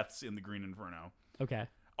dumbest deaths in the Green Inferno. Okay.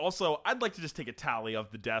 Also, I'd like to just take a tally of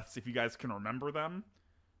the deaths if you guys can remember them.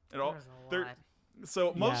 There's a lot.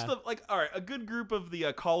 So most of all right, a good group of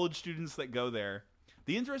the college students that go there.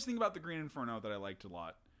 The interesting thing about the Green Inferno that I liked a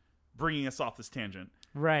lot, bringing us off this tangent,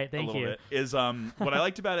 right? Thank you. Bit, is what I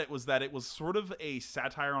liked about it was that it was sort of a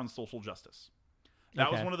satire on social justice.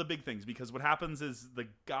 That was one of the big things because what happens is the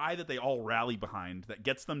guy that they all rally behind that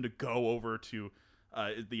gets them to go over to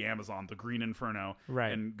the Amazon, the Green Inferno,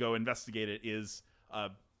 right, and go investigate it is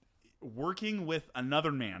working with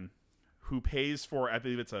another man who pays for, I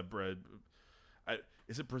believe it's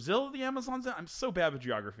is it Brazil, the Amazon's? I'm so bad with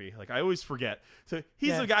geography. Like, I always forget. So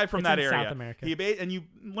he's a guy from that area. South America. And you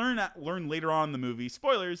learn later on in the movie,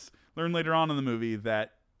 spoilers, learn later on in the movie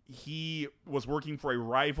that he was working for a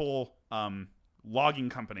rival logging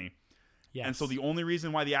company. Yes. And so the only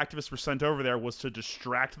reason why the activists were sent over there was to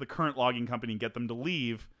distract the current logging company and get them to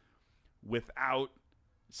leave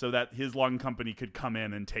so that his logging company could come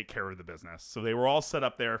in and take care of the business. So they were all set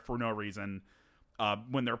up there for no reason.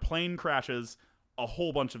 When their plane crashes, a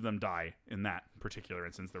whole bunch of them die in that particular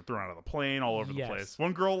instance. They're thrown out of the plane all over the place.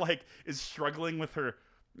 One girl like is struggling with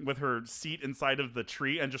her seat inside of the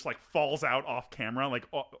tree and just like falls out off camera, like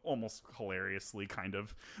almost hilariously, kind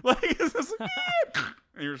of like it's just like,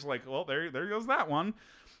 and you're just like, well, there goes that one.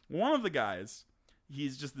 One of the guys,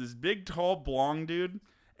 he's just this big, tall, blonde dude,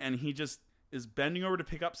 and he just is bending over to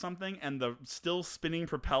pick up something, and the still spinning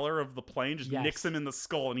propeller of the plane just nicks him in the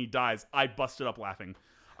skull, and he dies. I busted up laughing.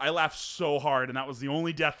 I laughed so hard, and that was the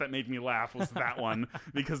only death that made me laugh was that one,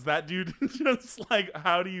 because that dude just like,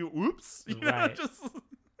 how do you, oops, you know, just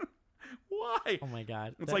why? Oh my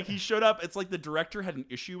god! It's like he showed up. It's like the director had an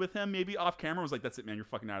issue with him, maybe off camera. Was like, that's it, man. You're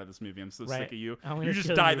fucking out of this movie. I'm so sick of you. You just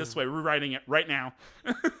die this way. We're writing it right now.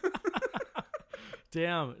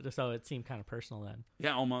 Damn. So it seemed kind of personal then.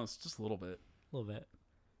 Yeah, almost, just a little bit. A little bit.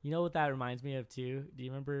 You know what that reminds me of too? Do you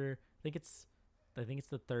remember? I think it's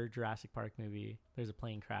the third Jurassic Park movie. There's a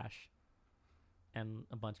plane crash, and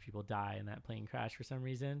a bunch of people die in that plane crash for some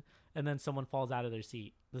reason, and then someone falls out of their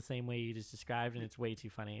seat the same way you just described, and it's way too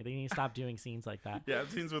funny. They need to stop doing scenes like that. Yeah,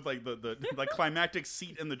 scenes with like the like climactic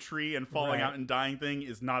seat in the tree and falling out and dying thing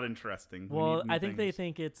is not interesting. Well, I think they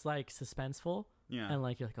think it's like suspenseful. Yeah. And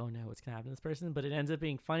like you're like, oh no, what's gonna happen to this person? But it ends up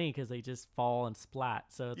being funny because they just fall and splat.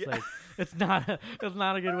 So it's like it's not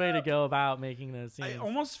a good way to go about making those scenes. I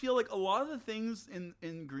almost feel like a lot of the things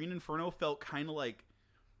in Green Inferno felt kind of like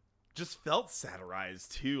just felt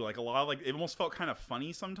satirized too. Like a lot of like it almost felt kind of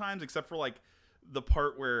funny sometimes, except for like the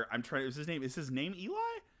part where is his name Eli?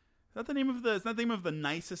 Is that the name of the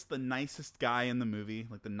nicest guy in the movie?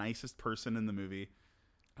 Like the nicest person in the movie?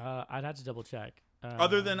 I'd have to double check.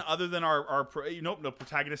 Other than our the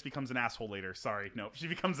protagonist becomes an asshole later. Sorry, nope, she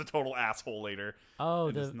becomes a total asshole later.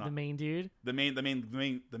 Oh, the main dude, the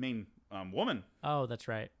main woman. Oh, that's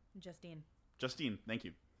right, Justine. Thank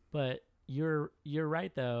you. But you're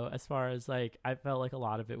right though, as far as like I felt like a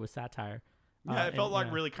lot of it was satire. Yeah, it felt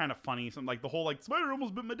like really kind of funny. Something like the whole like spider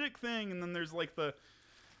almost bit my dick thing, and then there's like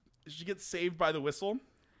she gets saved by the whistle.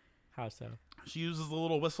 How so? She uses the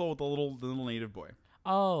little whistle with the little native boy.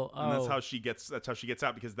 Oh, and that's how she gets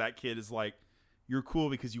out because that kid is like, you're cool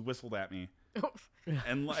because you whistled at me.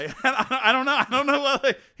 And like, I don't know.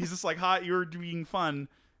 Like, he's just like, hi, you're being fun.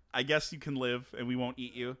 I guess you can live and we won't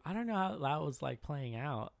eat you. I don't know how that was like playing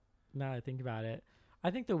out. Now that I think about it,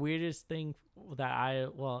 I think the weirdest thing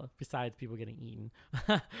besides people getting eaten,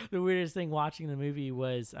 the weirdest thing watching the movie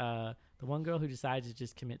was the one girl who decides to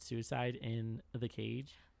just commit suicide in the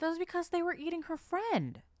cage. That was because they were eating her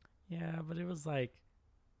friend. Yeah, but it was like,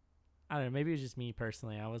 I don't know. Maybe it was just me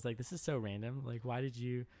personally. I was like, this is so random. Like, why did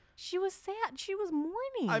you? She was sad. She was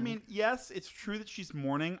mourning. I mean, yes, it's true that she's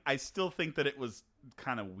mourning. I still think that it was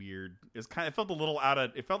kind of weird. It felt a little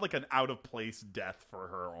it felt like an out of place death for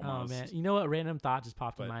her almost. Oh man, you know what? Random thought just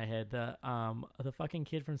popped in my head. The fucking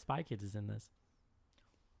kid from Spy Kids is in this.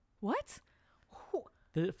 What?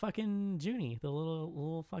 The fucking Junie, the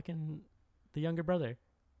little fucking, the younger brother.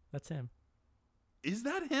 That's him. Is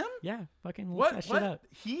that him? Yeah, fucking look that shit up.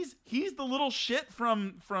 He's the little shit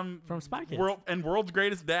from Spy Kids. World's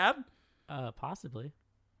Greatest Dad? Possibly.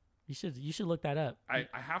 You should look that up. I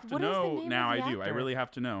have to What is the know name now. of the I do. I actor? really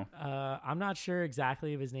have to know. I'm not sure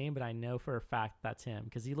exactly of his name, but I know for a fact that's him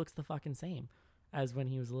because he looks the fucking same as when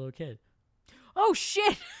he was a little kid. Oh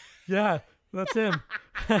shit! Yeah, that's him.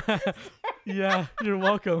 Yeah, you're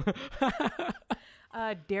welcome.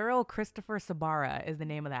 Daryl Christopher Sabara is the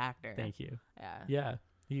name of the actor. Thank you. Yeah. Yeah,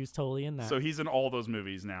 he was totally in that. So he's in all those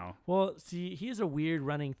movies now. Well, see, he has a weird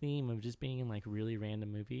running theme of just being in like really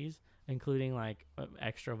random movies, including like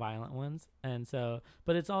extra violent ones. And so,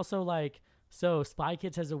 but it's also like, so Spy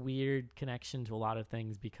Kids has a weird connection to a lot of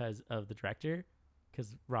things because of the director,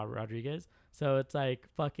 because Robert Rodriguez. So it's like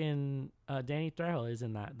fucking Danny Trejo is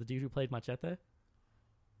in that. The dude who played Machete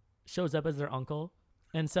shows up as their uncle.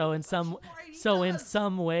 And so in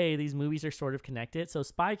some way, these movies are sort of connected. So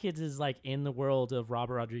Spy Kids is like in the world of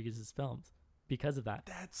Robert Rodriguez's films because of that.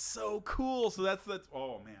 That's so cool. So that's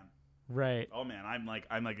oh man. Right. Oh man, I'm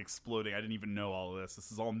like exploding. I didn't even know all of this.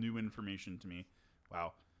 This is all new information to me.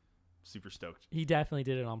 Wow. Super stoked. He definitely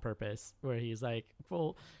did it on purpose, where he's like,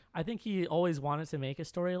 well, I think he always wanted to make a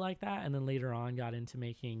story like that, and then later on got into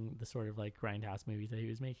making the sort of like grindhouse movies that he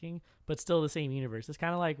was making, but still the same universe. It's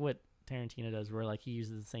kind of like what Tarantino does, where like he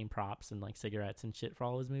uses the same props and like cigarettes and shit for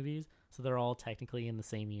all his movies, so they're all technically in the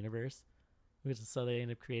same universe, so they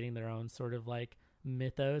end up creating their own sort of like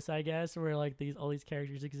mythos, I guess, where like all these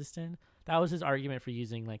characters exist in. That was his argument for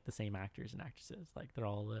using like the same actors and actresses, like they're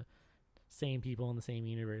all the same people in the same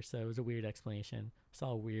universe. So it was a weird explanation. I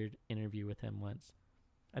saw a weird interview with him once.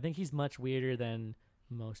 I think he's much weirder than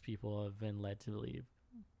most people have been led to believe.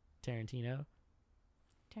 Tarantino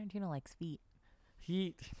likes feet.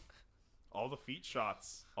 All the feet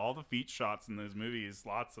shots in those movies.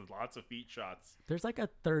 Lots of feet shots. There's like a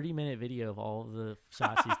 30-minute video of all of the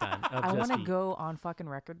shots he's done. I want to go on fucking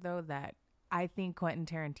record though that I think Quentin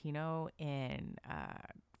Tarantino in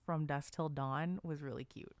From Dusk Till Dawn was really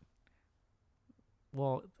cute.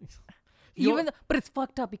 Well, but it's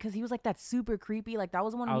fucked up because he was like that super creepy. Like that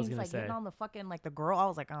was one I of was these gonna like say. hitting on the fucking like the girl. I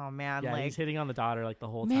was like, oh man, yeah, like he's hitting on the daughter like the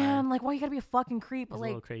whole man, time. like why you gotta be a fucking creep? He's a Like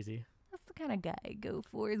little crazy. that's the kind of guy I go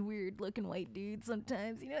for is weird looking white dudes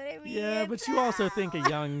sometimes. You know what I mean? Yeah, but you also think a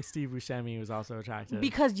young Steve Buscemi was also attractive.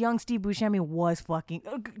 Because young Steve Buscemi was fucking.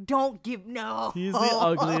 Don't give no. He's the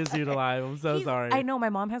ugliest dude alive. I'm so sorry. I know my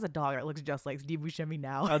mom has a dog that looks just like Steve Buscemi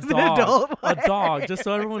now. A as an dog. adult. A dog. Just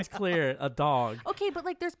so everyone's clear, a dog. Okay, but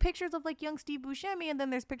like there's pictures of like young Steve Buscemi, and then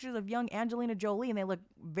there's pictures of young Angelina Jolie, and they look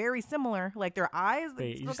very similar. Like their eyes.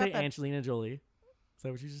 Wait, you say Angelina Jolie? Is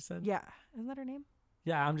that what you just said? Yeah, isn't that her name?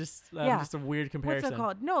 Yeah, I'm just a weird comparison. What's it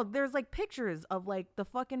called? No, there's like pictures of like the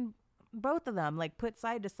fucking both of them like put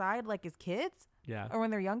side to side like as kids. Yeah. Or when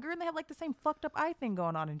they're younger and they have like the same fucked up eye thing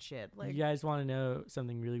going on and shit. Like, you guys want to know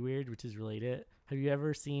something really weird, which is related? Have you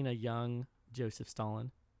ever seen a young Joseph Stalin?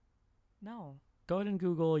 No. Go ahead and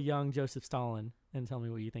Google young Joseph Stalin and tell me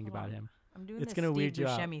what you think Hold about on. him. I'm doing It's this gonna Steve weird you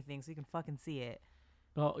out. Buscemi thing so you can fucking see it.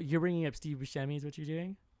 Oh, you're bringing up Steve Buscemi is what you're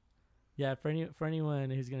doing? Yeah, for anyone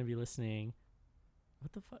who's going to be listening.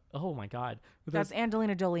 What the fuck? Oh my God. That's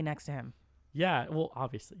Angelina Jolie next to him. Yeah, well,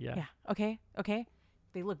 obviously, yeah. Yeah. Okay.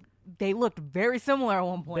 They looked very similar at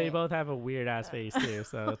one point. They both have a weird ass face too,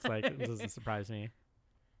 so it's like it doesn't surprise me.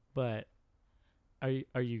 But are you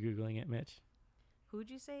Googling it, Mitch? Who'd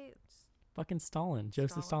you say? Fucking Stalin,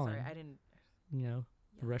 Joseph Stalin. Sorry, I didn't. You know,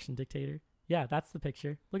 the Russian dictator. Yeah, that's the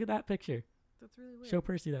picture. Look at that picture. That's really weird. Show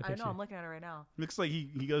Percy that I picture. know, I'm looking at it right now. Looks like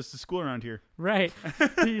he goes to school around here. Right.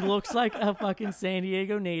 He looks like a fucking San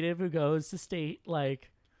Diego native who goes to state,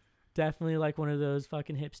 like, definitely like one of those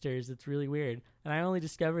fucking hipsters. It's really weird. And I only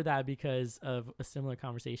discovered that because of a similar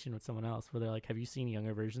conversation with someone else where they're like, have you seen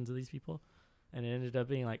younger versions of these people? And it ended up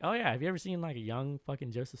being like, oh yeah, have you ever seen like a young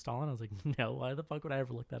fucking Joseph Stalin? I was like, no, why the fuck would I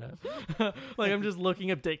ever look that up? Like, I'm just looking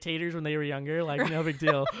up dictators when they were younger, like no big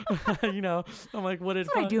deal. You know, I'm like, what did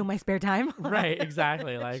That's what I do in my spare time. Right,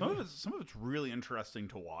 exactly. Like some of it's really interesting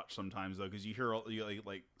to watch sometimes though, because you hear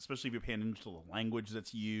like especially if you're paying attention to the language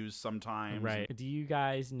that's used sometimes. Right. Do you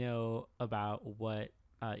guys know about what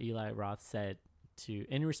Eli Roth said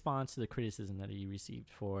in response to the criticism that he received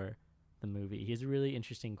for the movie? He has a really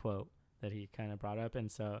interesting quote that he kind of brought up,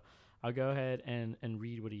 and so I'll go ahead and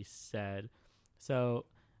read what he said. So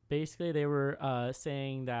basically they were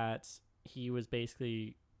saying that he was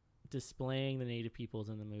basically displaying the native peoples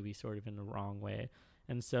in the movie sort of in the wrong way.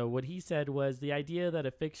 And so what he said was the idea that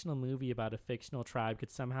a fictional movie about a fictional tribe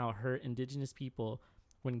could somehow hurt indigenous people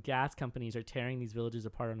when gas companies are tearing these villages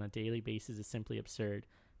apart on a daily basis is simply absurd.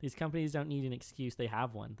 These companies don't need an excuse, they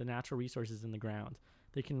have one. The natural resources in the ground.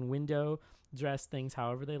 They can window dress things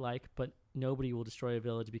however they like, but nobody will destroy a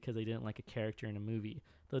village because they didn't like a character in a movie.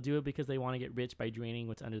 They'll do it because they want to get rich by draining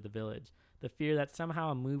what's under the village. The fear that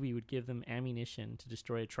somehow a movie would give them ammunition to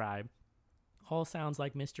destroy a tribe all sounds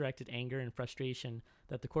like misdirected anger and frustration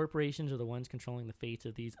that the corporations are the ones controlling the fates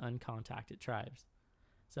of these uncontacted tribes.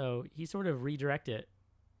 So he sort of redirected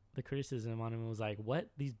the criticism on him and was like, what?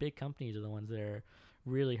 These big companies are the ones that are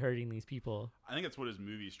really hurting these people. I think that's what his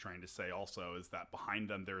movie's trying to say also, is that behind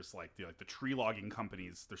them there's like the tree logging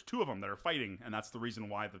companies. There's two of them that are fighting, and that's the reason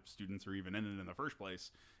why the students are even in it in the first place,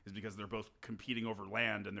 is because they're both competing over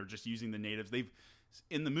land and they're just using the natives.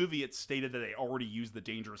 In the movie it's stated that they already use the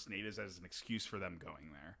dangerous natives as an excuse for them going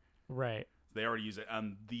there. Right. They already use it.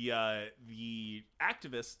 The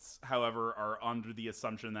activists, however, are under the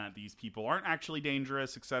assumption that these people aren't actually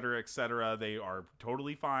dangerous, et cetera, et cetera. They are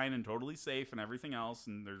totally fine and totally safe and everything else,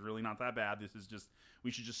 and they're really not that bad.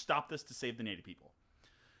 We should just stop this to save the native people.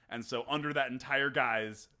 And so under that entire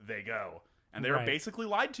guise, they go. And they are basically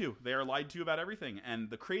lied to. They are lied to about everything. And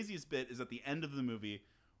the craziest bit is at the end of the movie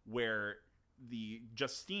where the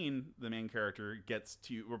Justine, the main character,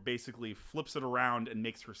 basically flips it around and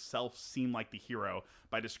makes herself seem like the hero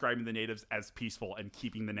by describing the natives as peaceful and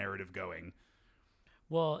keeping the narrative going.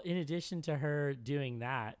 Well, in addition to her doing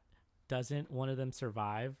that, doesn't one of them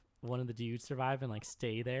survive? One of the dudes survive and like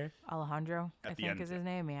stay there? Alejandro, I think is his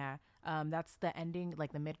name. Yeah. That's the ending,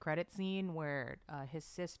 like the mid-credit scene where his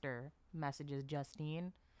sister messages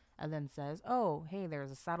Justine and then says, oh, hey,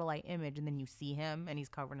 there's a satellite image. And then you see him and he's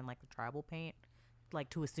covered in like the tribal paint,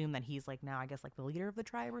 like to assume that he's like now, I guess, like the leader of the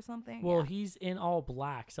tribe or something. Well, he's in all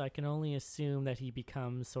black. So I can only assume that he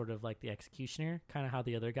becomes sort of like the executioner, kind of how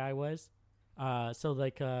the other guy was. So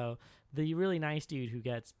like the really nice dude who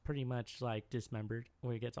gets pretty much like dismembered,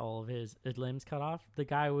 where he gets all of his limbs cut off. The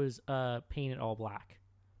guy was painted all black.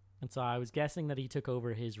 And so I was guessing that he took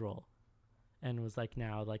over his role and was like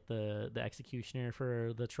now like the executioner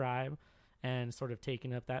for the tribe and sort of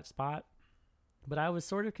taking up that spot. But I was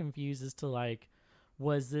sort of confused as to like,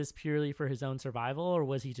 was this purely for his own survival, or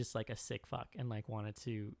was he just like a sick fuck and like wanted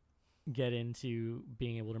to get into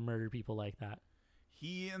being able to murder people like that?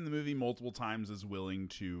 He in the movie multiple times is willing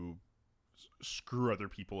to screw other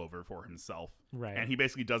people over for himself. Right. And he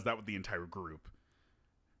basically does that with the entire group.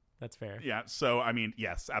 That's fair. Yeah. So, I mean,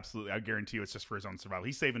 yes, absolutely. I guarantee you it's just for his own survival.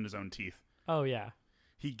 He's saving his own teeth. Oh, yeah.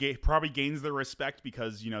 He probably gains their respect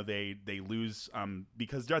because, you know, they lose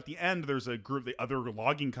because at the end there's a group, the other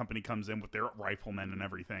logging company comes in with their riflemen and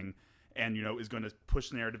everything and, you know, is going to push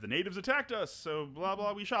the narrative. The natives attacked us, so blah,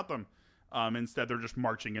 blah, we shot them. Instead, they're just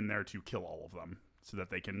marching in there to kill all of them so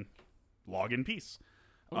that they can log in peace.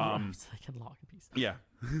 So they can log in peace. Yeah.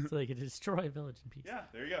 So they can destroy a village in peace. Yeah,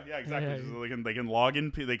 there you go. Yeah, exactly. Yeah. So they can log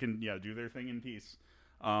in. They can do their thing in peace.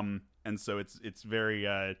 And so it's very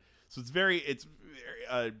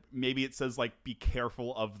maybe it says like be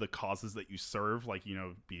careful of the causes that you serve, like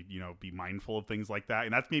be mindful of things like that.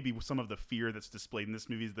 And that's maybe some of the fear that's displayed in this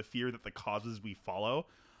movie, is the fear that the causes we follow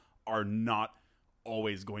are not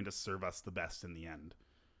always going to serve us the best in the end.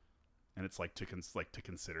 And it's like to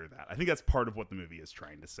consider that. I think that's part of what the movie is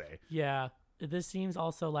trying to say. Yeah, this seems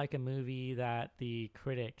also like a movie that the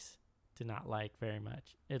critics did not like very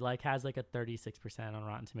much. It like has like a 36% on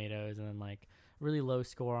Rotten Tomatoes and then like really low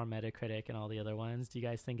score on Metacritic and all the other ones. Do you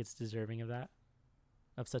guys think it's deserving of that?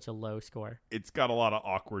 Of such a low score? It's got a lot of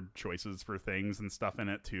awkward choices for things and stuff in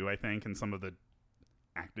it too, I think, and some of the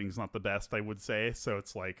acting's not the best, I would say. So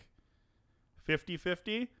it's like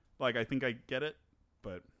 50-50. Like, I think I get it,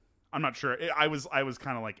 but I'm not sure. I was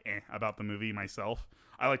kind of like about the movie myself.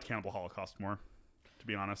 I liked Cannibal Holocaust more, to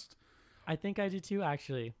be honest. I think I did too,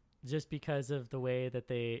 actually, just because of the way that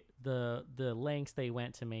the lengths they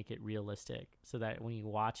went to make it realistic, so that when you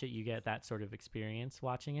watch it, you get that sort of experience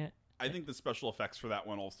watching it. I think the special effects for that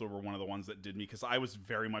one also were one of the ones that did me, because I was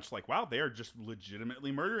very much like, wow, they are just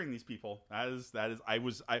legitimately murdering these people.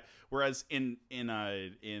 Whereas in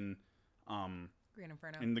Green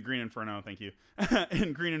Inferno. In the Green Inferno, thank you.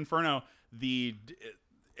 In Green Inferno,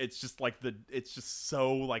 it's just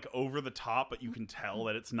so like over the top, but you can tell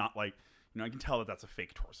that it's not like, I can tell that that's a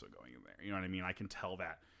fake torso going in there. You know what I mean? I can tell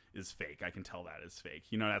that is fake. I can tell that is fake.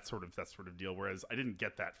 That sort of deal. Whereas I didn't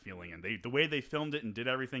get that feeling, and the way they filmed it and did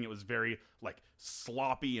everything, it was very like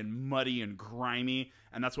sloppy and muddy and grimy,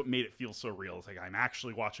 and that's what made it feel so real. It's like I'm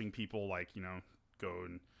actually watching people like go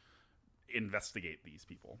and investigate these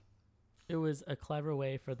people. It was a clever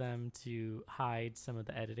way for them to hide some of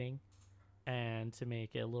the editing and to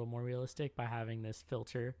make it a little more realistic by having this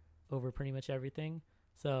filter over pretty much everything.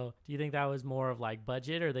 So do you think that was more of like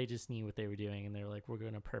budget, or they just knew what they were doing and they were like, we're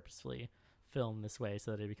going to purposefully film this way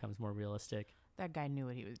so that it becomes more realistic? That guy knew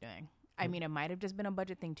what he was doing. I mean, it might have just been a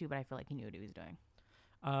budget thing too, but I feel like he knew what he was doing.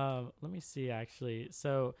 Let me see, actually.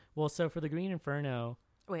 So for the Green Inferno.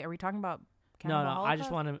 Wait, are we talking about Cannibal No, Holocaust? I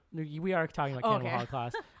just want to. We are talking about Cannibal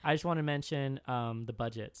Holocaust. I just want to mention the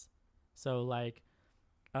budgets. So like,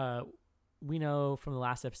 we know from the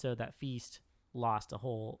last episode that Feast lost a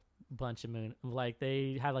whole bunch of like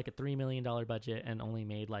they had like a $3 million budget and only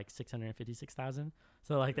made like 656,000.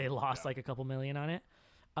 So like they lost like a couple million on it.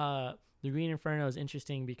 The Green Inferno is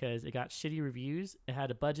interesting because it got shitty reviews. It had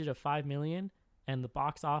a budget of $5 million, and the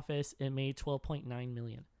box office it made $12.9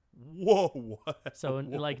 million. Whoa! So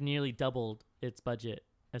like nearly doubled its budget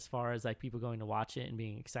as far as like people going to watch it and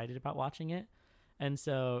being excited about watching it. And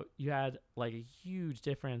so you had like a huge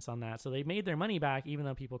difference on that. So they made their money back, even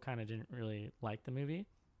though people kind of didn't really like the movie.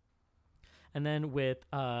 And then with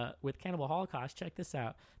Cannibal Holocaust, check this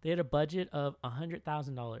out. They had a budget of $100,000.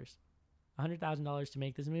 $100,000 to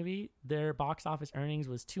make this movie. Their box office earnings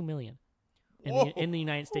was $2 million in the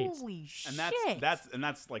United States. Holy shit! And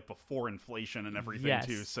that's like before inflation and everything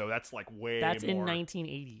too. So that's like way. That's more. in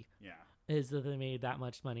 1980. Yeah. Is that they made that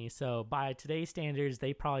much money. So by today's standards,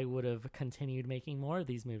 they probably would have continued making more of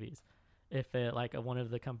these movies. If one of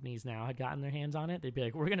the companies now had gotten their hands on it, they'd be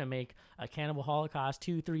like, we're going to make a Cannibal Holocaust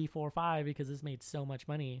 2, 3, 4, 5 because this made so much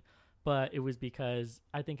money. But it was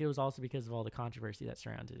I think it was also because of all the controversy that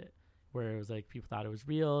surrounded it, where it was like people thought it was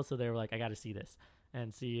real. So they were like, I got to see this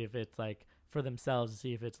and see if it's like for themselves to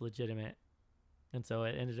see if it's legitimate. And so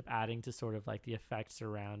it ended up adding to sort of like the effect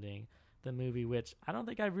surrounding the movie, which I don't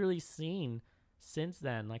think I've really seen since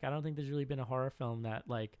then. Like, I don't think there's really been a horror film that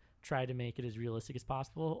like tried to make it as realistic as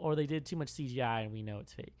possible, or they did too much CGI and we know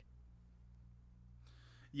it's fake.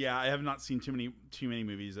 Yeah, I have not seen too many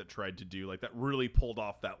movies that tried to do like that, really pulled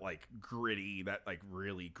off that like gritty, that like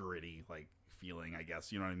really gritty like feeling, I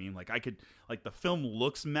guess. You know what I mean? Like the film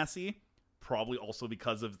looks messy, probably also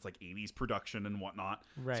because of it's like 80s production and whatnot.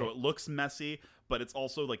 Right. So it looks messy, but it's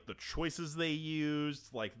also like the choices they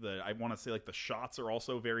used, like I want to say like the shots are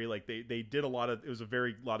also very like they did a lot of, it was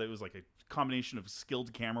like a combination of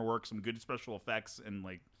skilled camera work, some good special effects, and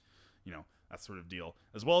like, that sort of deal,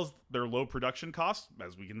 as well as their low production costs,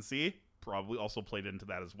 as we can see, probably also played into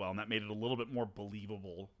that as well. And that made it a little bit more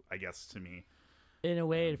believable, I guess, to me. In a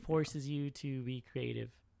way, it forces you to be creative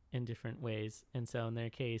in different ways. And so in their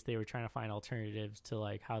case, they were trying to find alternatives to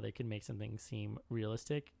like how they could make something seem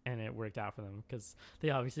realistic, and it worked out for them because they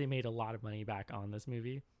obviously made a lot of money back on this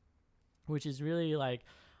movie, which is really like,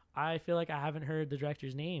 I feel like I haven't heard the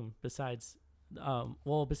director's name besides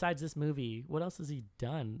this movie. What else has he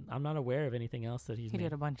done? I'm not aware of anything else that he's made. He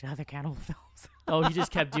did a bunch of other cannibal films. Oh, he just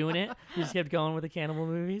kept doing it? He just kept going with the cannibal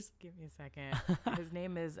movies? Give me a second. His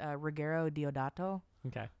name is Ruggero Deodato.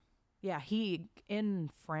 Okay. Yeah, in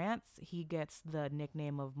France, he gets the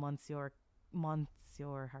nickname of Monsieur, how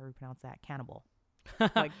do you pronounce that? Cannibal.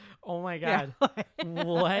 Like, oh my God. Yeah.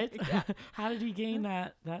 What? Yeah. How did he gain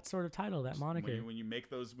that sort of title, that moniker? When you make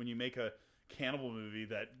a cannibal movie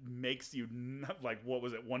that makes you like, what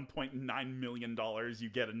was it, $1.9 million, you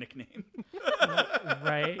get a nickname.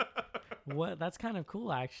 Right. What? That's kind of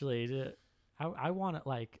cool, actually. I want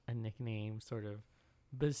like a nickname sort of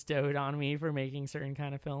bestowed on me for making certain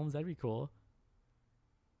kind of films. That'd be cool.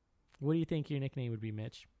 What do you think your nickname would be,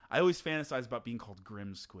 Mitch? I always fantasize about being called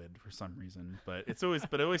Grim Squid for some reason, but it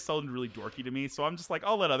always sounded really dorky to me. So I'm just like,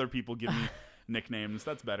 I'll let other people give me nicknames.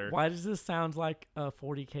 That's better. Why does this sound like a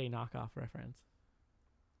 40K knockoff reference?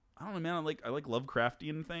 I don't know, man. I like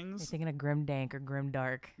Lovecraftian things. You're thinking of Grim Dank or Grim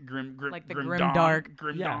Dark. Grim like the Grim Grim Dawn, Dark.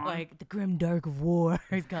 Grim Yeah. Dawn. Like the Grim Dark of War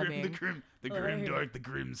is coming. The Grim Dark, the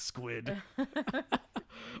Grim Squid.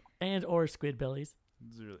 And or Squidbillies.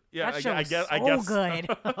 Yeah, That I show's guess. so good.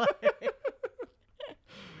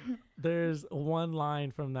 There's one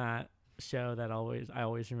line from that show that I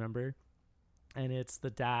always remember, and it's the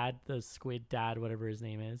dad, the squid dad, whatever his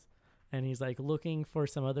name is, and he's like looking for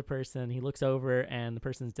some other person. He looks over and the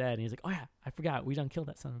person's dead, and he's like, "Oh yeah, I forgot, we done killed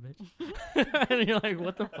that son of a bitch." And you're like,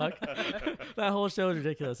 "What the fuck?" That whole show is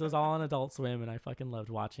ridiculous. It was all on Adult Swim, and I fucking loved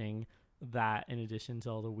watching that. In addition to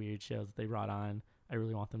all the weird shows that they brought on, I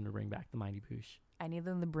really want them to bring back the Mighty Boosh. I need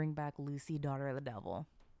them to bring back Lucy, Daughter of the Devil.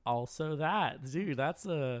 Also, that dude, that's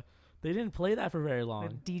a. They didn't play that for very long.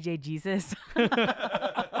 With DJ Jesus.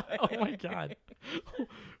 Oh my god.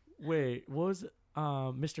 Wait, what was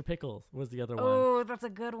Mr. Pickles was the other one. Oh, that's a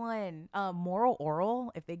good one. Moral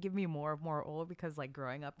Oral. If they give me more of Moral Oral, because like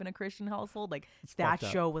growing up in a Christian household, like It's that fucked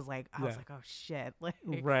up. show was like I was like, oh shit. Like,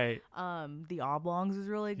 Right. The Oblongs was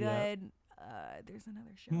really good. Yeah. There's another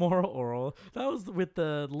show. Moral Oral. That was with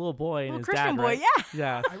the little boy and Little his Christian dad, boy, right? yeah.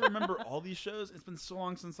 Yeah. I remember all these shows. It's been so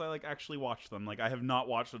long since I like actually watched them. Like I have not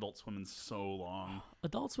watched Adult Swim in so long.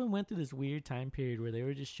 Adult Swim went through this weird time period where they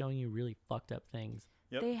were just showing you really fucked up things.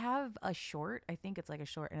 Yep. They have a short, I think it's like a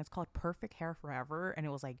short, and it's called Perfect Hair Forever, and it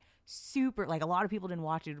was like super, like a lot of people didn't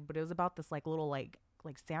watch it, but it was about this like little like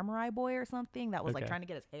samurai boy or something that was like Okay. trying to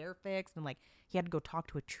get his hair fixed, and like he had to go talk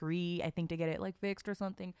to a tree, I think, to get it like fixed or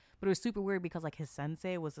something. But it was super weird because like his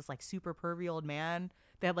sensei was this like super pervy old man.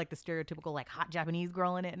 They had like the stereotypical like hot Japanese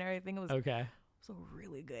girl in it and everything. It was Okay. a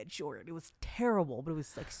really good short. It was terrible, but it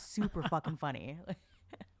was like super fucking funny.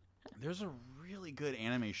 There's a really good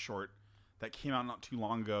anime short that came out not too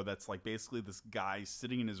long ago that's like basically this guy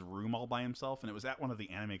sitting in his room all by himself, and it was at one of the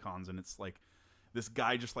anime cons, and it's like this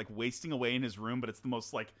guy just like wasting away in his room, but it's the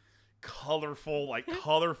most like colorful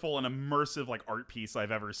and immersive like art piece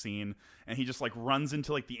I've ever seen. And he just like runs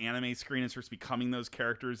into like the anime screen and starts becoming those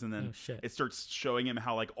characters, and then Oh, shit. it starts showing him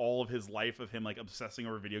how like all of his life of him like obsessing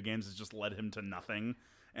over video games has just led him to nothing.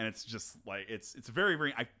 And it's just like it's very,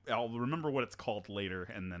 very I'll remember what it's called later,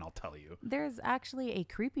 and then I'll tell you. There's actually a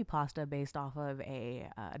creepypasta based off of a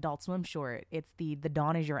Adult Swim short. It's the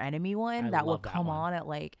Dawn is Your Enemy one I that will love that come one. on at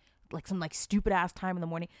like some like stupid ass time in the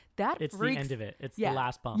morning. That It's freaks, the end of it. It's yeah, the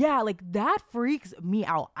last bump. Yeah, like that freaks me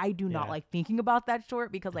out. I do not Yeah. like thinking about that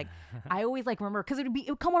short because like I always like remember because it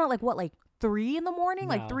would come on at like what, like 3 in the morning,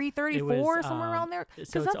 like No, 3:34 it was, somewhere around there. So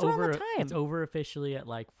Because that's over, around the time. It's over officially at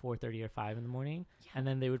like 4:30 or 5 in the morning, and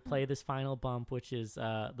then they would play this final bump, which is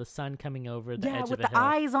the sun coming over the edge with of a the hill.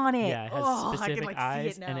 eyes on it. Yeah, it has oh, I specific can, like,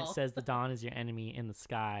 eyes, see it and it now. says the dawn is your enemy in the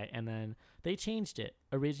sky. And then they changed it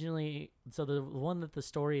originally. So the one that the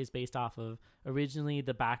story is based off of, originally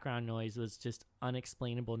the background noise was just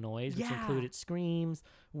unexplainable noise, which Yeah. included screams,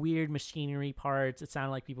 weird machinery parts. It sounded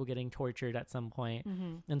like people getting tortured at some point.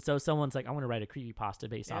 Mm-hmm. And so someone's like, I want to write a creepypasta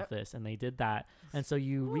based off this. And they did that. And so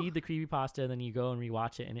you read the creepypasta, then you go and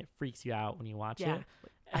rewatch it, and it freaks you out when you watch Yeah. it.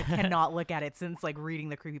 I cannot look at it since like reading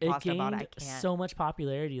the It creepypasta about it. I gained can't. so much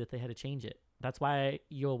popularity that they had to change it. That's why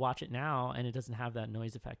you'll watch it now, and it doesn't have that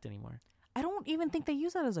noise effect anymore. I don't even think they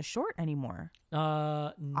use that as a short anymore.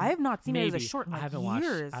 I I have not seen it as a short in I like haven't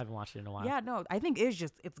years. watched. I haven't watched it in a while. Yeah, no, I think it's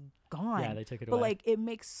gone. Yeah, they took it But away. like it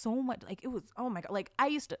makes so much, like it was, oh my god, like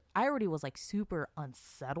I already was like super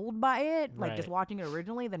unsettled by it, like just Right. watching it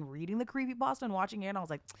originally, then reading the creepypasta and watching it, and I was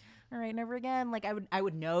like, all right, never again. Like I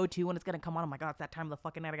would know too when it's gonna come on. I'm like, oh, it's that time of the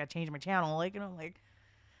fucking night. I gotta change my channel. Like, and I'm like,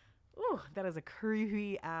 ooh, that is a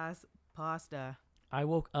creepy ass pasta. I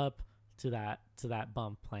woke up to that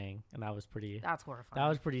bump playing, and that was pretty. That's horrifying. That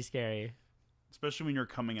was pretty scary. Especially when you're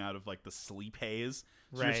coming out of like the sleep haze.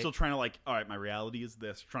 So Right. you're still trying to like, all right, my reality is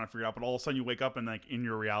this. You're trying to figure it out, but all of a sudden you wake up and like in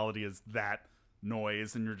your reality is that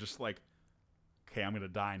noise, and you're just like, okay, I'm gonna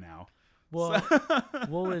die now. Well,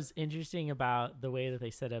 what was interesting about the way that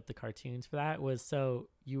they set up the cartoons for that was, so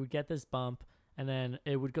you would get this bump, and then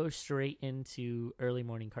it would go straight into early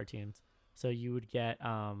morning cartoons. So you would get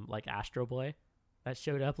like Astro Boy that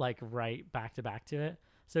showed up like right back to it.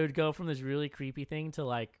 So it would go from this really creepy thing to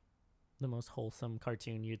like the most wholesome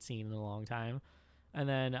cartoon you'd seen in a long time. And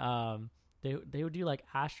then they would do like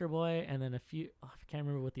Astro Boy, and then I can't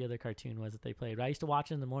remember what the other cartoon was that they played, but I used to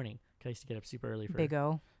watch it in the morning because I used to get up super early for Big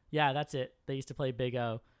O. Yeah, that's it. They used to play Big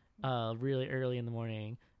O really early in the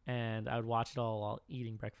morning, and I would watch it all while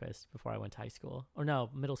eating breakfast before I went to high school. Or no,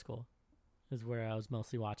 middle school is where I was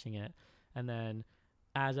mostly watching it. And then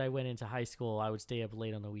as I went into high school, I would stay up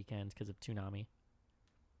late on the weekends because of Toonami.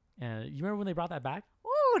 And you remember when they brought that back?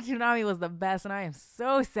 Ooh, Toonami was the best, and I am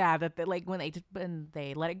so sad that when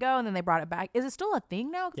they let it go and then they brought it back. Is it still a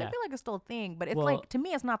thing now? Because Yeah. I feel like it's still a thing, but it's Well- like, to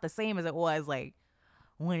me, it's not the same as it was like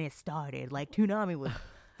when it started. Like Toonami was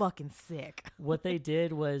fucking sick. What they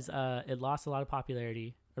did was it lost a lot of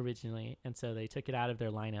popularity originally, and so they took it out of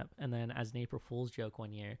their lineup. And then as an April Fool's joke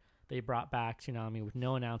one year, they brought back Toonami with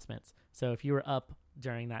no announcements. So if you were up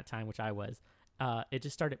during that time, which I was, it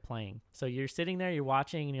just started playing. So you're sitting there, you're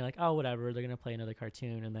watching, and you're like, oh, whatever, they're going to play another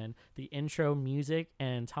cartoon. And then the intro music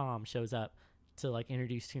and Tom shows up to like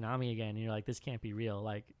introduce Toonami again. And you're like, this can't be real.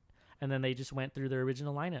 Like, and then they just went through their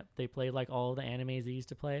original lineup. They played like all the animes they used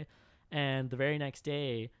to play. And the very next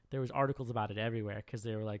day, there was articles about it everywhere because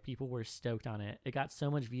they were like, people were stoked on it. It got so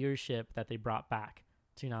much viewership that they brought back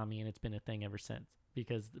Toonami, and it's been a thing ever since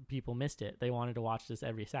because people missed it. They wanted to watch this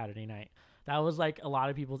every Saturday night. That was like a lot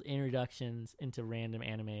of people's introductions into random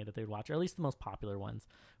anime that they'd watch, or at least the most popular ones,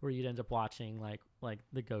 where you'd end up watching like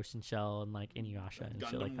the Ghost in Shell and like Inuyasha and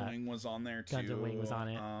shit like that. Gundam Wing was on there too. Gundam Wing was on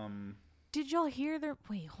it. Did y'all hear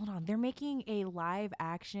wait, hold on. They're making a live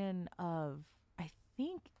action of, I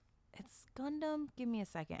think it's Gundam. Give me a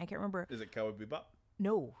second. I can't remember. Is it Cowboy Bebop?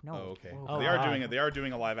 No. Oh, okay. Whoa. They are doing it. They are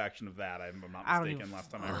doing a live action of that. I'm not mistaken. Last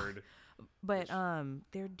time I heard. But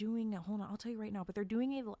they're doing. Hold on, I'll tell you right now. But they're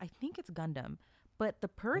doing I think it's Gundam. But the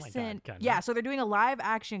person, Gundam. yeah. So they're doing a live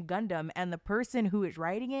action Gundam, and the person who is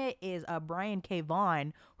writing it is Brian K.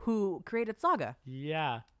 Vaughan, who created Saga.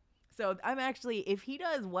 Yeah. So I'm actually, if he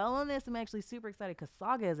does well on this, I'm actually super excited because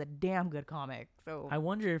Saga is a damn good comic. So I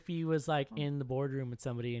wonder if he was like in the boardroom with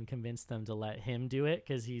somebody and convinced them to let him do it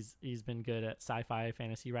because he's been good at sci-fi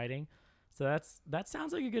fantasy writing. So that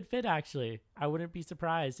sounds like a good fit, actually. I wouldn't be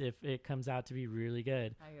surprised if it comes out to be really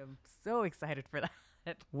good. I am so excited for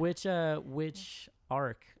that. Which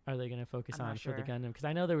arc are they going to focus I'm on not for the sure. Gundam? Because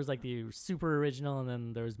I know there was like the super original, and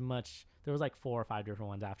then there was like 4 or 5 different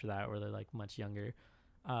ones after that where they're like much younger.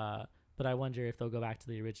 But I wonder if they'll go back to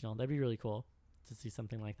the original. That'd be really cool to see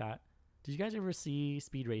something like that. Did you guys ever see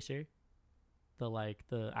Speed Racer?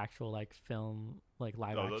 The actual like film, like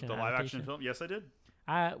live action. The live action film. Yes, I did.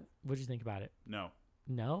 What did you think about it?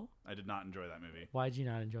 No? I did not enjoy that movie. Why did you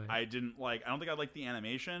not enjoy it? I don't think I liked the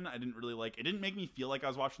animation. I didn't really like. It didn't make me feel like I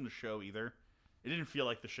was watching the show either. It didn't feel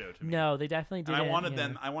like the show to me. No, they definitely did. And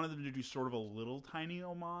I wanted them to do sort of a little tiny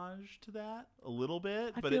homage to that, a little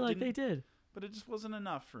bit. I feel like they did. But it just wasn't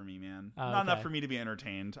enough for me, man. Oh, not enough for me to be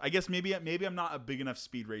entertained. I guess maybe I'm not a big enough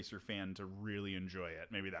Speed Racer fan to really enjoy it.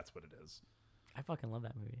 Maybe that's what it is. I fucking love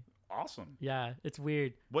that movie. Awesome. Yeah, it's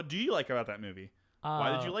weird. What do you like about that movie?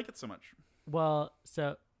 Why did you like it so much? Well,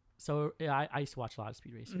 so yeah, I used to watch a lot of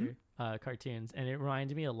Speed Racer cartoons, and it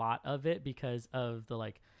reminded me a lot of it because of the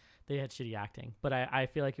like they had shitty acting, but I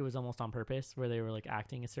feel like it was almost on purpose where they were like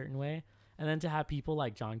acting a certain way, and then to have people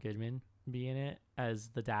like John Goodman be in it as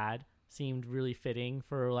the dad seemed really fitting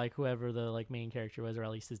for like whoever the like main character was, or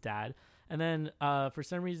at least his dad. And then for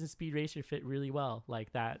some reason Speed Racer fit really well,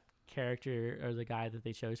 like that character or the guy that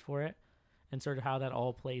they chose for it, and sort of how that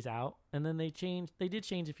all plays out. And then they did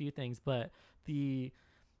change a few things, but the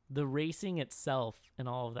racing itself and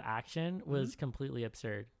all of the action was completely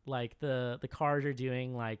absurd. Like the cars are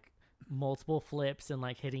doing like multiple flips and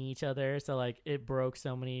like hitting each other, so like it broke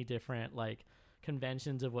so many different like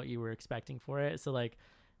conventions of what you were expecting for it. So like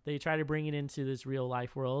they try to bring it into this real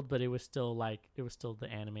life world, but it was still the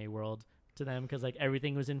anime world to them because like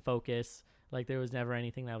everything was in focus. Like there was never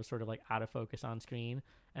anything that was sort of like out of focus on screen,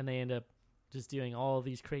 and they end up just doing all of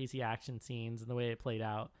these crazy action scenes and the way it played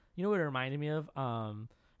out. You know what it reminded me of?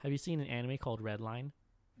 Have you seen an anime called Redline?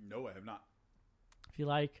 No, I have not. If you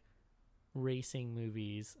like racing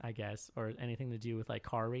movies, I guess, or anything to do with like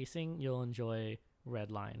car racing, you'll enjoy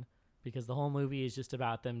Redline because the whole movie is just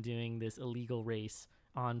about them doing this illegal race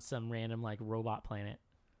on some random like robot planet.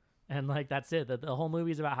 And like that's it. The whole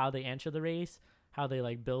movie is about how they enter the race, how they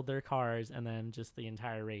like build their cars, and then just the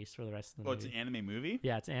entire race for the rest of the movie. Oh, it's an anime movie?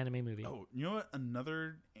 Yeah, it's an anime movie. Oh, you know what?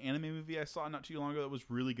 Another anime movie I saw not too long ago that was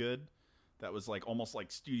really good. That was like almost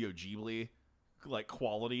like Studio Ghibli like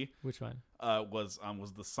quality. Which one? Was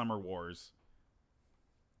the Summer Wars.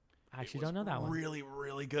 I actually don't know that one. Really,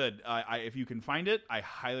 really good. If you can find it, I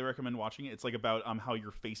highly recommend watching it. It's like about how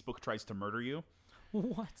your Facebook tries to murder you.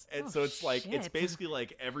 What? And so it's like it's basically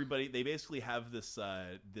like everybody. They basically have this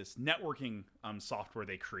this networking software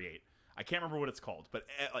they create. I can't remember what it's called, but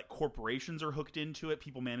like corporations are hooked into it.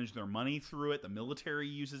 People manage their money through it. The military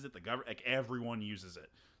uses it. The government, like everyone uses it.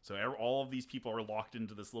 So all of these people are locked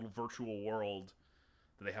into this little virtual world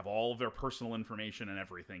that they have all of their personal information and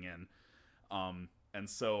everything in. And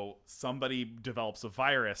so somebody develops a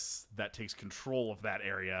virus that takes control of that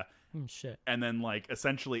area. Shit. And then like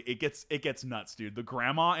essentially it gets nuts, dude. The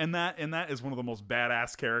grandma in that is one of the most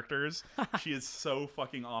badass characters. She is so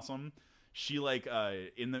fucking awesome. She like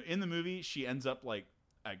in the movie she ends up like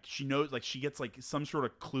she knows, like she gets like some sort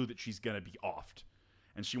of clue that she's gonna be offed,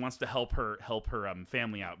 and she wants to help her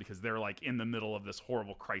family out because they're like in the middle of this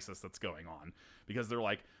horrible crisis that's going on, because they're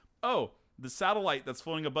like, oh, the satellite that's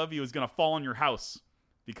floating above you is going to fall on your house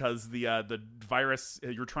because the virus,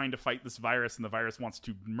 you're trying to fight this virus, and the virus wants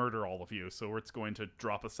to murder all of you, so it's going to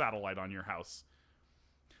drop a satellite on your house.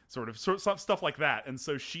 Sort of stuff like that. And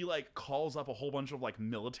so she like calls up a whole bunch of like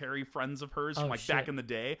military friends of hers from like back in the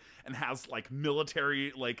day, and has like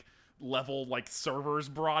military like level like servers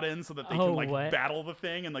brought in so that they can like battle the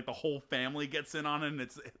thing, and like the whole family gets in on it, and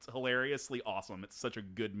it's hilariously awesome. It's such a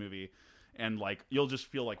good movie. And like you'll just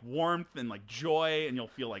feel like warmth and like joy, and you'll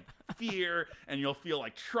feel like fear, and you'll feel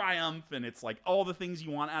like triumph, and it's like all the things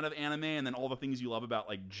you want out of anime, and then all the things you love about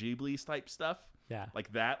like Ghibli type stuff. Yeah.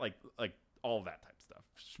 Like that, like all of that type stuff.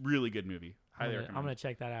 It's a really good movie. Highly recommend. I'm gonna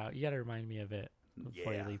check that out. You gotta remind me of it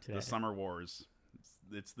before you leave today. The Summer Wars.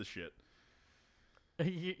 It's the shit.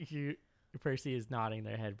 Percy is nodding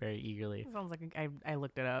their head very eagerly. It sounds like I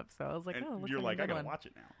looked it up, so I was like, and oh, looks you're like like, a good I gotta one. watch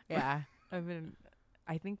it now. Yeah,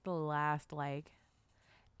 I think the last like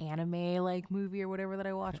anime like movie or whatever that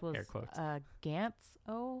I watched was Air quotes. Gantz.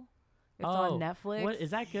 Oh, it's on Netflix. What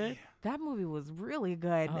is that good? That movie was really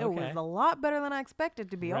good. Oh, It was a lot better than I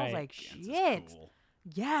expected to be. I was Right. like, Gantz is shit. cool.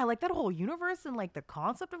 Yeah, like that whole universe and like the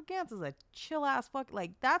concept of Gantz is a chill ass fuck.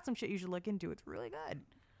 Like that's some shit you should look into. It's really good.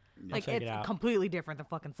 Like check it's it out. completely different than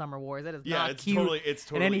fucking Summer Wars. It is Yeah, not it's cute totally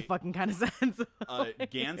in any fucking kind of sense.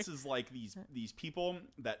 Gantz is like these people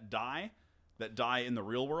that die in the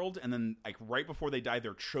real world, and then like right before they die,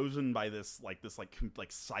 they're chosen by this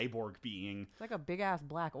cyborg being. It's like a big ass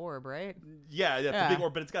black orb, right? Yeah, that's a big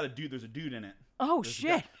orb, but it's got a dude. There's a dude in it. Oh There's a shit!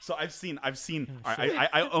 guy. So I've seen.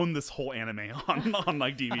 I own this whole anime on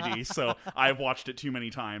like DVD, so I've watched it too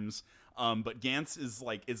many times. But Gantz is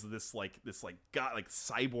this god, like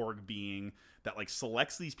cyborg being that like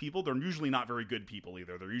selects these people. They're usually not very good people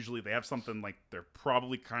either. They have something like they're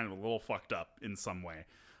probably kind of a little fucked up in some way.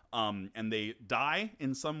 And they die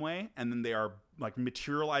in some way, and then they are like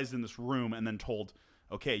materialized in this room, and then told,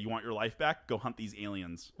 okay, you want your life back? Go hunt these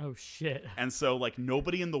aliens. Oh shit! And so like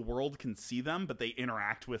nobody in the world can see them, but they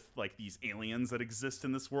interact with like these aliens that exist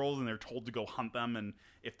in this world, and they're told to go hunt them. And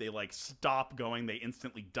if they like stop going, they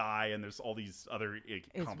instantly die. And there's all these other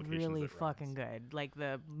complications. It's really that fucking good. Like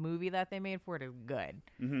the movie that they made for it is good.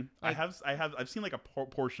 Mm-hmm. Like, I've seen like a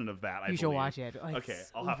portion of that. You should watch it. Oh, Okay,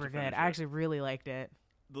 it's I'll have to super finish good. it. I actually really liked it.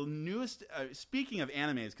 The newest, speaking of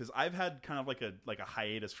animes, because I've had kind of like a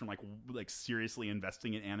hiatus from like seriously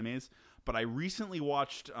investing in animes, but I recently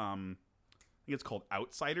watched I think it's called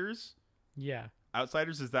Outsiders. Yeah,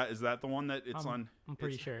 Outsiders, is that the one that it's on? I'm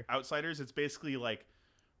pretty sure. Outsiders. It's basically like,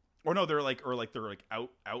 they're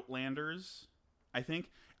Outlanders. I think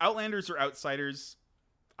Outlanders or Outsiders.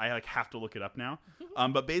 I like have to look it up now.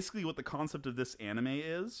 But basically, what the concept of this anime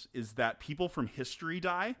is that people from history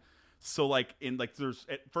die. So like there's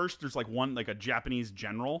like one like a Japanese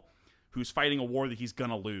general who's fighting a war that he's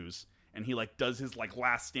gonna lose, and he like does his like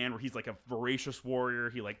last stand where he's like a voracious warrior.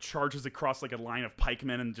 He like charges across like a line of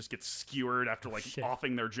pikemen and just gets skewered after like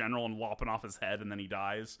offing their general and lopping off his head, and then he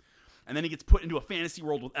dies. And then he gets put into a fantasy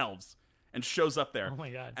world with elves and shows up there. Oh my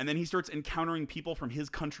god! And then he starts encountering people from his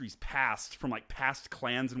country's past, from like past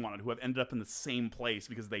clans and whatnot, who have ended up in the same place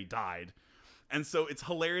because they died. And so it's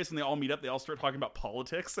hilarious, and they all meet up. They all start talking about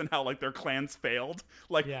politics and how like their clans failed.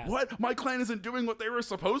 Like, what? My clan isn't doing what they were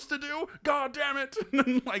supposed to do? God damn it!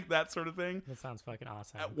 And like that sort of thing. That sounds fucking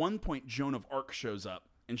awesome. At one point, Joan of Arc shows up,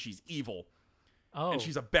 and she's evil. Oh, and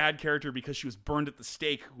she's a bad character because she was burned at the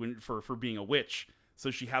stake for being a witch. So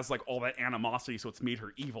she has like all that animosity, so it's made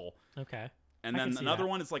her evil. Okay. And then another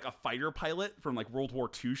one is like a fighter pilot from like World War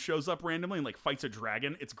II shows up randomly and like fights a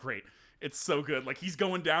dragon. It's great. It's so good. Like he's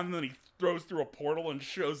going down and then he throws through a portal and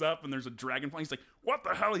shows up and there's a dragon flying. He's like, what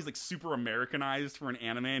the hell? He's like super Americanized for an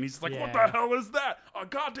anime. And he's like, what the hell is that? A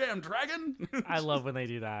goddamn dragon? I love when they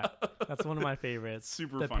do that. That's one of my favorites.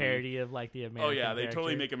 Super the funny. parody of like the American. Oh yeah, they character.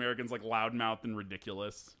 totally make Americans like loudmouth and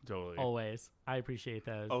ridiculous. Totally. Always. I appreciate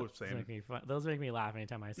those. Oh, Those same. make me fun. Those make me laugh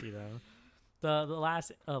anytime I see them. The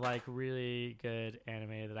last like really good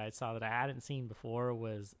anime that I saw that I hadn't seen before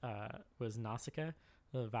was Nausicaa,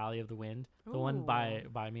 the Valley of the Wind, the one by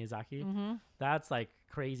Miyazaki. Mm-hmm. That's like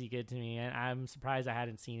crazy good to me, and I'm surprised I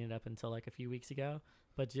hadn't seen it up until like a few weeks ago.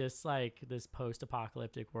 But just like this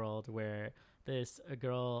post-apocalyptic world where a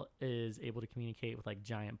girl is able to communicate with like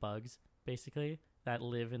giant bugs, basically, that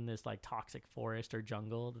live in this like toxic forest or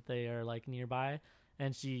jungle that they are like nearby.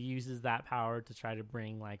 And she uses that power to try to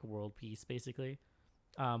bring like world peace, basically.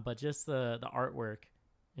 But just the artwork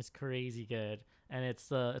is crazy good, and it's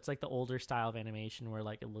like the older style of animation where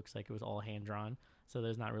like it looks like it was all hand drawn. So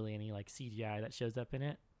there's not really any like CGI that shows up in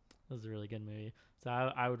it. It was a really good movie. So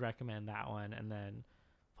I would recommend that one. And then,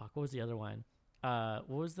 what was the other one? what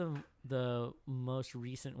was the most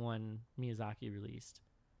recent one Miyazaki released?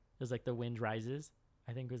 It was like The Wind Rises,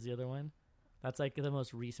 I think was the other one. That's like the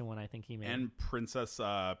most recent one I think he made. And Princess,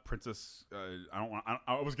 I was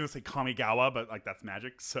gonna say Kamigawa, but like that's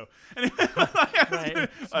magic. So anyway, right.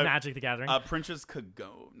 Magic the Gathering. Princess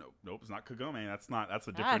Kagome. Nope, it's not Kagome. That's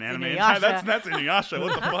a different That's anime. Inuyasha. That's Inuyasha.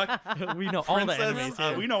 What the fuck? We know all the Princess,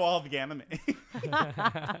 animes. we know all the anime.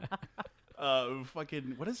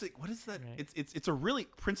 Fucking what is it? What is that? Right. It's a really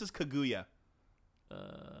Princess Kaguya.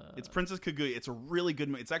 It's Princess Kaguya. It's a really good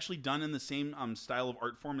movie. It's actually done in the same style of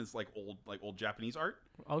art form as like old Japanese art.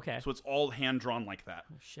 Okay. So it's all hand drawn like that.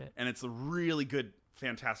 Oh, shit. And it's a really good,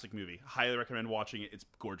 fantastic movie. Highly recommend watching it. It's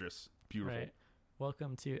gorgeous, beautiful. Right.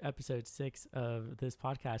 Welcome to episode 6 of this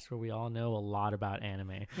podcast where we all know a lot about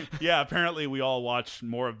anime. Yeah, apparently we all watch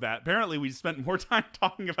more of that. Apparently we spent more time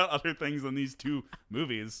talking about other things than these 2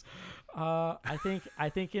 movies. I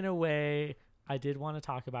think in a way I did want to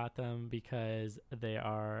talk about them because they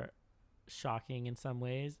are shocking in some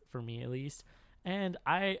ways, for me at least. And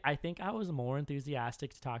I think I was more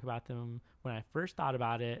enthusiastic to talk about them when I first thought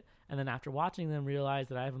about it, and then after watching them realized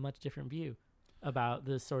that I have a much different view about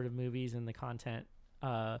this sort of movies and the content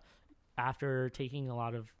after taking a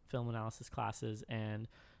lot of film analysis classes and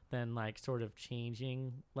then like sort of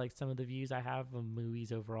changing like some of the views I have of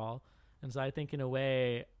movies overall. And so I think in a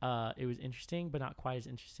way it was interesting, but not quite as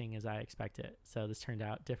interesting as I expected. So this turned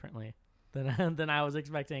out differently than I was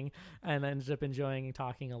expecting, and I ended up enjoying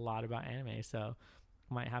talking a lot about anime. So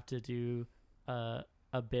might have to do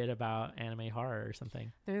a bit about anime horror or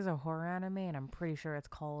something. There's a horror anime, and I'm pretty sure it's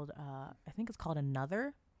called, I think it's called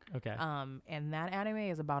Another. Okay. And that anime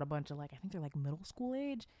is about a bunch of like, I think they're like middle school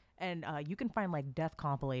age. And you can find like death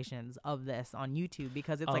compilations of this on YouTube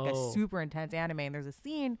because it's like a super intense anime. And there's a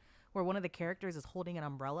scene where one of the characters is holding an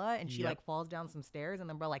umbrella and she like falls down some stairs and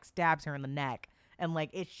the umbrella like stabs her in the neck. And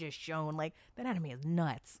like it's just shown like that anime is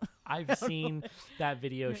nuts. I've seen that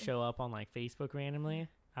video show up on like Facebook randomly.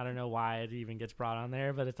 I don't know why it even gets brought on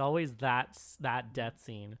there, but it's always that death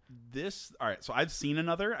scene. All right, so I've seen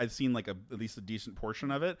Another. I've seen like at least a decent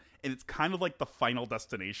portion of it, and it's kind of like the Final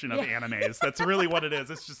Destination of animes. That's really what it is.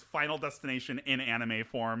 It's just Final Destination in anime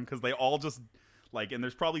form because they all just like, and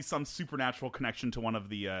there's probably some supernatural connection to one of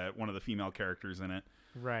the female characters in it.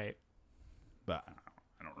 Right. But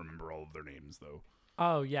I don't remember all of their names though.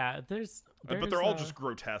 Oh yeah, there's but they're all just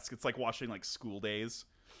grotesque. It's like watching like School Days.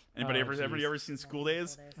 Anybody ever seen School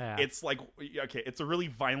Days? Yeah. It's like, okay, it's a really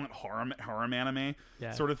violent harem anime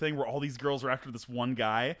sort of thing where all these girls are after this one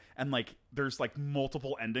guy, and like there's like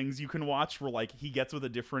multiple endings you can watch where like he gets with a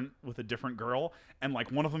different girl, and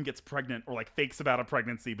like one of them gets pregnant or like fakes about a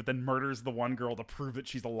pregnancy, but then murders the one girl to prove that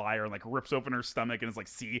she's a liar, and like rips open her stomach and is like,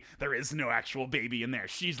 see, there is no actual baby in there.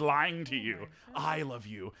 She's lying to you. I love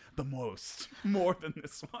you the most, more than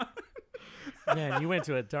this one. Man, you went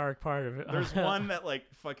to a dark part of it. There's one that like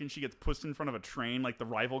fucking she gets pushed in front of a train, like the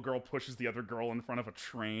rival girl pushes the other girl in front of a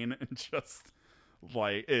train, and just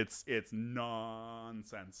like it's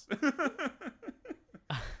nonsense.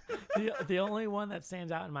 The only one that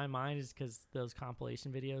stands out in my mind is because those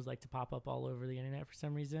compilation videos like to pop up all over the internet for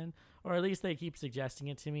some reason, or at least they keep suggesting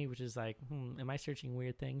it to me, which is like, am I searching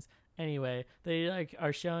weird things? Anyway, they like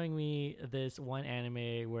are showing me this one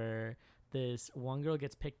anime where this one girl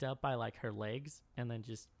gets picked up by like her legs and then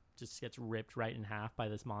just gets ripped right in half by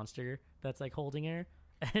this monster that's like holding her,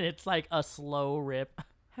 and it's like a slow rip.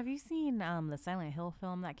 Have you seen the Silent Hill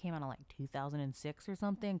film that came out in like 2006 or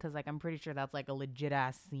something? Because like I'm pretty sure that's like a legit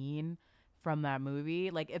ass scene from that movie.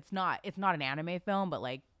 Like it's not an anime film, but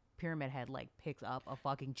like Pyramid Head like picks up a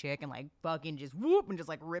fucking chick and like fucking just whoop and just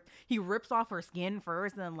like rips off her skin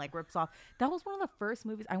first and then like rips off. That was one of the first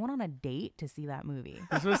movies I went on a date to see that movie.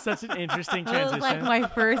 This was such an interesting It transition. was like my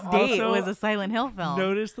first date Also, was a Silent Hill film.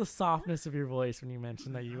 Notice the softness of your voice when you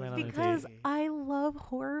mentioned that you went on a Because date. I love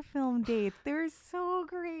horror film dates. They're so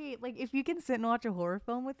great. Like if you can sit and watch a horror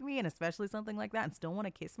film with me, and especially something like that, and still want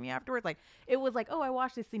to kiss me afterwards. Like it was like, oh, I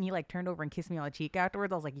watched this scene. He like turned over and kissed me on the cheek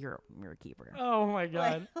afterwards. I was like, you're a keeper. Oh my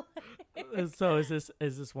god. So is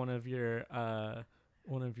this one of your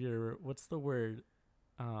what's the word,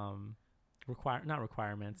 not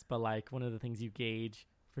requirements, but like one of the things you gauge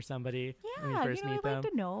for somebody when you Yeah, first meet I'd them?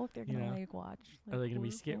 like to know if they're gonna know? like watch. Are they like, gonna be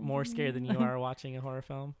horror films more with scared than me. you are watching a horror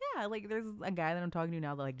film? Yeah, like there's a guy that I'm talking to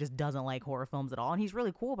now that like just doesn't like horror films at all, and he's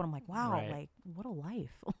really cool. But I'm like, wow, Right. like what a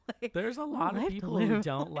life. Like, There's a what lot of life to people who live.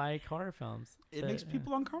 don't like horror films. It makes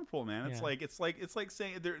people uncomfortable, man. It's Yeah. like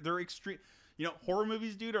saying they're extreme. You know, horror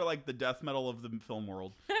movies, dude, are like the death metal of the film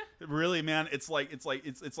world. Really, man. It's like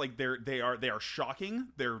they are shocking.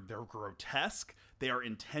 They're grotesque. they are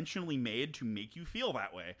intentionally made to make you feel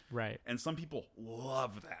that way. Right. And some people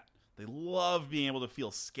love that. They love being able to feel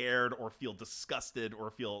scared or feel disgusted or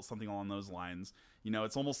feel something along those lines. You know,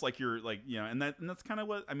 it's almost like you're like, you know, and that's kind of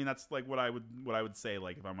what I mean. That's like what I would say.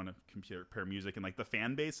 Like if I'm going to compare music, and like the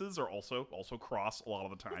fan bases are also cross a lot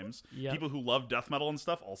of the times. Yep. People who love death metal and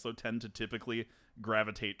stuff also tend to typically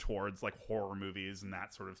gravitate towards like horror movies and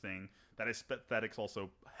that sort of thing. That aesthetics also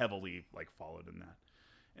heavily like followed in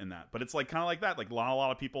that. But it's like kind of like that. Like a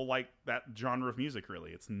lot of people like that genre of music.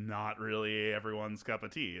 Really, it's not really everyone's cup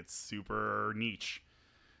of tea. It's super niche.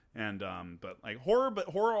 And but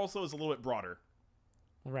horror also is a little bit broader.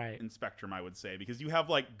 Right. In spectrum, I would say, because you have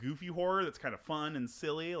like goofy horror that's kind of fun and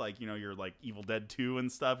silly, like, you know, you're like Evil Dead 2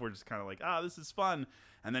 and stuff, where just kind of like, this is fun.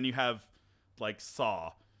 And then you have like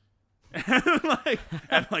Saw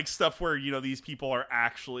and like stuff where, you know, these people are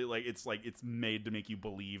actually like it's made to make you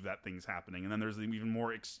believe that thing's happening. And then there's even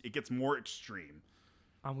more it gets more extreme.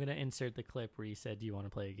 I'm gonna insert the clip where you said, "Do you want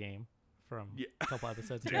to play a game?" from a couple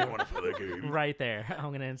episodes Do ago. you want to play the game? Right there.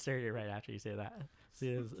 I'm gonna insert it right after you say that.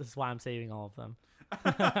 See, this is why I'm saving all of them.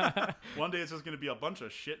 One day it's just going to be a bunch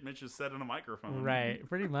of shit Mitch has said in a microphone. Right,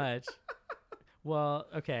 pretty much. Well,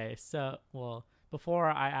 okay, so, before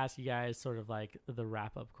I ask you guys sort of like the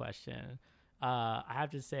wrap-up question, I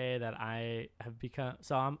have to say that I have become,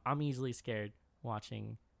 so I'm easily scared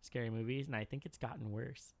watching scary movies, and I think it's gotten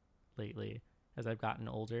worse lately as I've gotten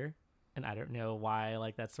older, and I don't know why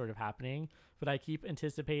like that's sort of happening, but I keep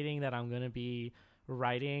anticipating that I'm going to be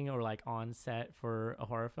writing or like on set for a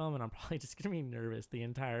horror film, and I'm probably just gonna be nervous the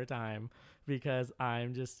entire time because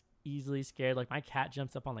I'm just easily scared. Like my cat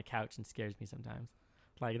jumps up on the couch and scares me sometimes.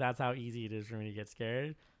 Like that's how easy it is for me to get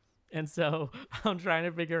scared. And so I'm trying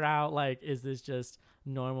to figure out, like, is this just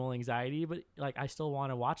normal anxiety? But like I still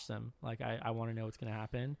want to watch them. Like I want to know what's gonna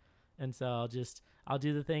happen. And so I'll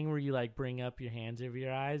do the thing where you like bring up your hands over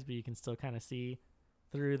your eyes, but you can still kind of see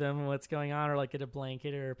through them what's going on, or like get a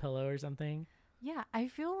blanket or a pillow or something. Yeah, I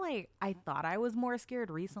feel like I thought I was more scared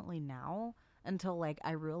recently now until like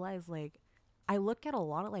I realized like I look at a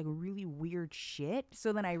lot of like really weird shit.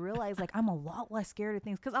 So then I realized like I'm a lot less scared of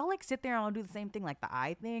things, because I'll like sit there and I'll do the same thing, like the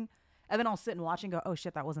eye thing, and then I'll sit and watch and go, oh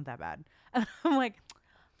shit, that wasn't that bad. And I'm like,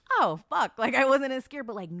 oh fuck, like I wasn't as scared.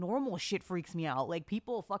 But like normal shit freaks me out. Like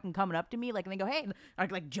people fucking coming up to me like and they go, hey, and I'm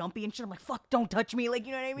like jumpy and shit. I'm like, fuck, don't touch me, like,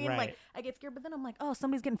 you know what I mean? Right. Like I get scared, but then I'm like, oh,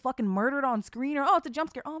 somebody's getting fucking murdered on screen, or oh, it's a jump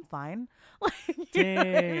scare. Oh, I'm fine. Like, you know what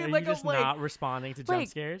I Dang, mean? are Like, you just I'm like, not responding to jump like,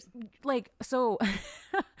 scares? like so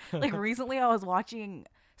like recently I was watching,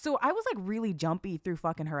 so I was like really jumpy through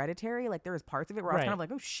fucking Hereditary. Like there was parts of it where I was Right. kind of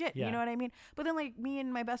like, oh shit, Yeah. you know what I mean? But then like me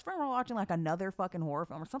and my best friend were watching like another fucking horror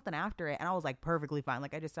film or something after it, and I was like perfectly fine.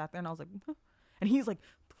 Like I just sat there and I was like, and he's like,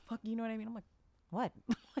 fuck, you know what I mean? I'm like, what?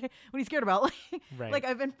 What are you scared about? Like, Right. like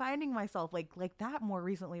I've been finding myself like that more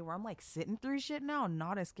recently, where I'm like sitting through shit now and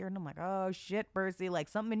not as scared. And I'm like, oh shit, Percy, like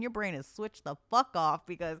something in your brain has switched the fuck off,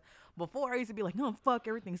 because before I used to be like, no, fuck,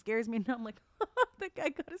 everything scares me. And now I'm like, that guy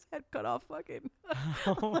got his head cut off fucking.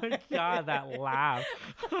 Oh my god, that laugh.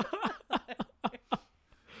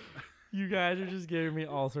 You guys are just giving me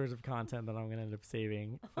all sorts of content that I'm going to end up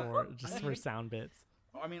saving for sound bits.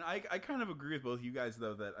 I mean, I kind of agree with both you guys,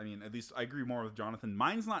 though, that, I mean, at least I agree more with Jonathan.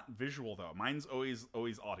 Mine's not visual, though. Mine's always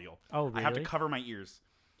audio. Oh, really? I have to cover my ears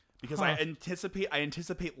because I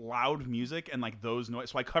anticipate loud music and like those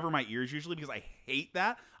noise. So I cover my ears usually because I hate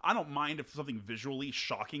that. I don't mind if something visually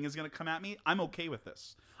shocking is going to come at me. I'm okay with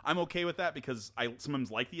this. I'm okay with that because I sometimes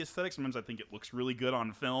like the aesthetic. Sometimes I think it looks really good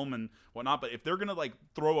on film and whatnot. But if they're going to like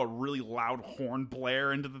throw a really loud horn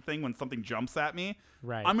blare into the thing when something jumps at me,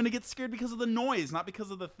 Right. I'm going to get scared because of the noise, not because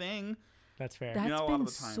of the thing. That's fair. That's You know, a lot been of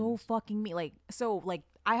the times. so fucking me. Like, so, like,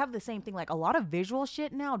 I have the same thing. Like, a lot of visual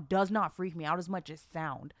shit now does not freak me out as much as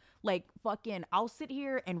sound. Like, fucking, I'll sit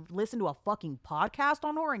here and listen to a fucking podcast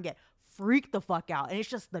on horror and get freaked the fuck out. And it's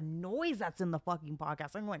just the noise that's in the fucking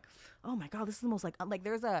podcast. I'm like, oh my God, this is the most, like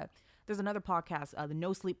there's another podcast, the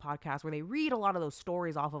No Sleep podcast, where they read a lot of those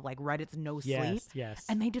stories off of, like, Reddit's No Sleep. Yes.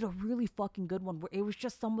 And they did a really fucking good one where it was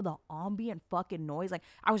just some of the ambient fucking noise. Like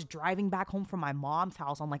I was driving back home from my mom's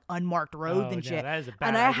house on like unmarked roads Oh, and yeah, shit. that is a bad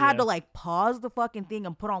And I had idea. to like pause the fucking thing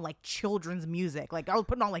and put on like children's music. Like I was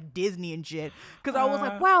putting on like Disney and shit. Cause I was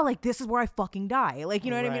like, wow, like this is where I fucking die. Like, you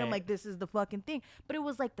know what I mean? I'm Right. like, this is the fucking thing. But it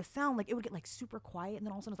was like the sound, like it would get like super quiet. And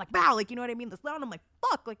then all of a sudden it's like, bow, like, you know what I mean? The sound, I'm like,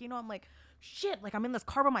 fuck. Like, you know, I'm like, shit. Like I'm in this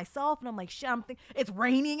car by myself and I'm like, shit, it's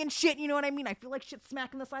raining and shit. You know what I mean? I feel like shit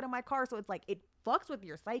smacking the side of my car. So it's like, it fucks with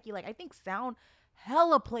your psyche. Like I think sound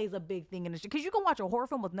hella plays a big thing in this shit. Cause you can watch a horror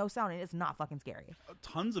film with no sound and it's not fucking scary.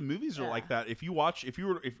 Tons of movies are Yeah. like that. If you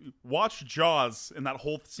watch Jaws and that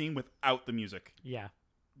whole scene without the music, Yeah.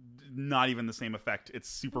 not even the same effect. It's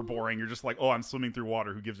super boring. You're just like, oh, I'm swimming through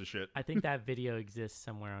water. Who gives a shit? I think that video exists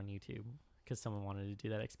somewhere on YouTube because someone wanted to do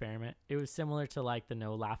that experiment. It was similar to like the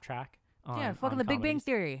no laugh track. Yeah, fucking The Big Bang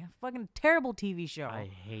Theory. Fucking terrible TV show. I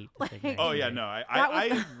hate the Like- Big Bang Oh yeah, Theory. no,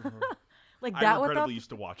 I Like I that regrettably without used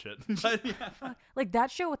to watch it. But yeah. like that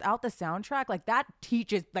show without the soundtrack, like that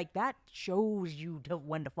teaches, like that shows you to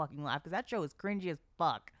when to fucking laugh, because that show is cringy as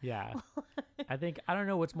fuck. Yeah. I don't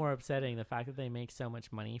know what's more upsetting, the fact that they make so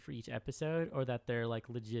much money for each episode, or that they're like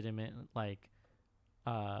legitimate like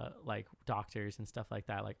doctors and stuff like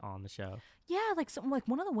that, like on the show. Yeah, like some, like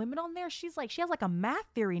one of the women on there, she has like a math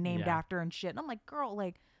theory named Yeah. after and shit. And I'm like, girl,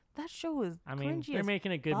 like that show is I mean, cringy they're as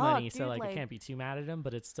making a good fuck, money, so dude, like like- it can't be too mad at them,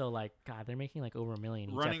 but it's still like, God, they're making like over $1 million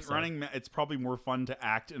each episode. It's probably more fun to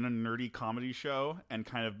act in a nerdy comedy show and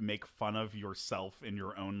kind of make fun of yourself in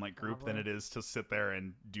your own like group than it is to sit there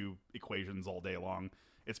and do equations all day long.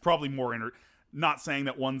 It's probably more not saying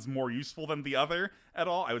that one's more useful than the other at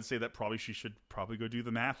all. I would say that probably she should probably go do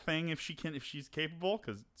the math thing if she's capable,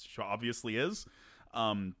 because she obviously is.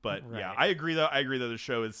 But yeah, Right. I agree that the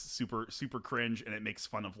show is super, super cringe, and it makes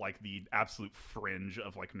fun of like the absolute fringe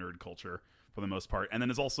of like nerd culture for the most part. And then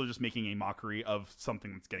is also just making a mockery of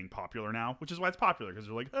something that's getting popular now, which is why it's popular, because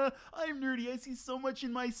they're like, I'm nerdy. I see so much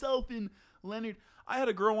in myself in Leonard. I had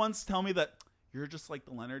a girl once tell me that you're just like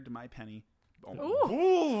the Leonard to my Penny.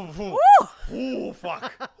 Oh, ooh,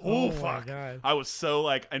 fuck. Oh, Oh my fuck. God. I was so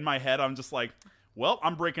like, in my head, I'm just like, well,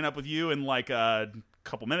 I'm breaking up with you in like a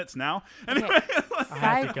couple minutes now. Anyway, I have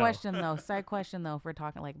Side to go. question though, if we're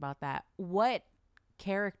talking like about that, what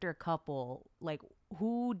character couple, like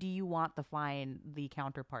who do you want to find the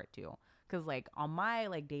counterpart to? Because like on my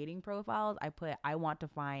like dating profiles, I want to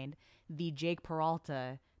find the Jake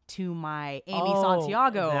Peralta to my Amy Oh,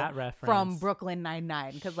 Santiago that reference. from Brooklyn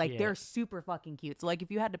Nine-Nine, because like Shit. they're super fucking cute. So like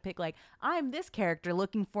if you had to pick like, I'm this character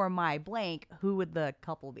looking for my blank, who would the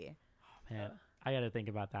couple be? Man, I got to think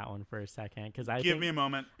about that one for a second, because give me a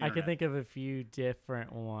moment. I could Internet. think of a few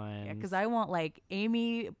different ones. Yeah, because I want like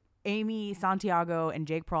Amy Santiago and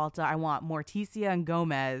Jake Peralta. I want Morticia and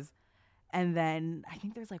Gomez. And then I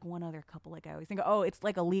think there's like one other couple, like I always think, oh, it's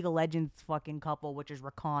like a League of Legends fucking couple, which is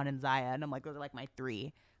Rakan and Zaya. And I'm like, those are like my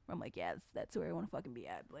three. I'm like, yeah, that's where I want to fucking be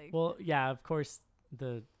at. Like, Well, yeah, of course,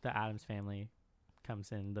 the Addams family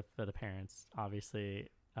comes in for the parents. Obviously,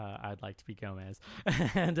 I'd like to be Gomez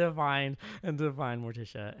and to find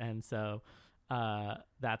Morticia, and so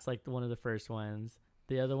that's like one of the first ones.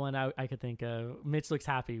 The other one I could think of, Mitch looks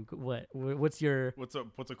happy. What's your? What's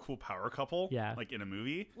a cool power couple? Yeah. like in a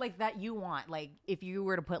movie. like that you want, like if you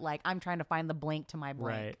were to put like, I'm trying to find the blank to my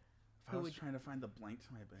blank. Right. If I was trying to find the blank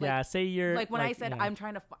to my blank. Yeah. Say you're Like when I said yeah. I'm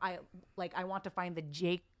trying to, I want to find the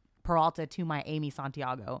Jake Peralta to my Amy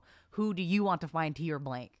Santiago. Who do you want to find to your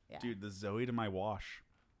blank? Yeah. Dude, the Zoe to my Wash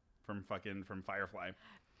from Firefly.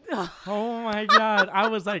 Oh my God! I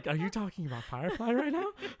was like, are you talking about Firefly right now?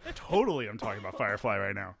 Totally, I'm talking about Firefly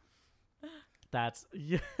right now. That's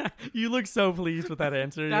yeah. You look so pleased with that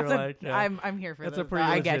answer. That's You're a, like, yeah. I'm here for That's this. a pretty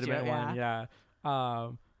I get legitimate you. one. Yeah.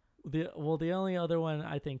 The only other one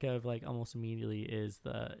I think of like almost immediately is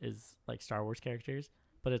like Star Wars characters,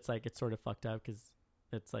 but it's sort of fucked up because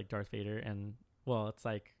it's like Darth Vader and it's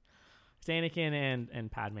like it's Anakin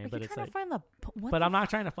and Padme, Are but you it's trying like. to find the? What But the I'm not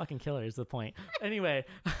trying to fucking kill her. Is the point? Anyway,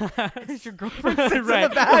 Is your girlfriend sits in Right.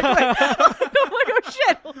 the back? Like, I'm like,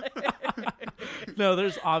 oh shit. no,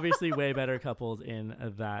 there's obviously way better couples in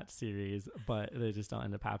that series, but they just don't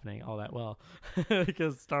end up happening all that well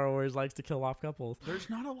because Star Wars likes to kill off couples. There's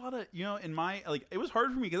not a lot of, in my, like, it was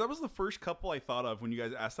hard for me because that was the first couple I thought of when you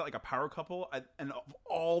guys asked that, like a power couple. And of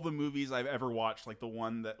all the movies I've ever watched, like the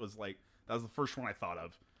one that was like, that was the first one I thought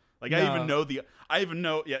of. Like, I even know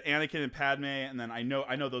Anakin and Padme, and then I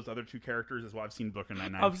know those other two characters as well. I've seen Brooklyn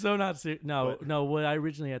Nine-Nine. I'm so not no. What I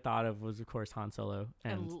originally had thought of was, of course, Han Solo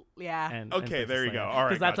and Yeah. Okay, there you go. All right,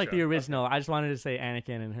 because that's like gotcha. the original. I just wanted to say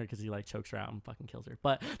Anakin and her because he like chokes her out and fucking kills her.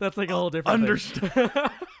 But that's like a whole different. Understood. Thing.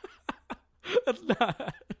 That's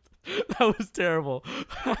not. That was terrible.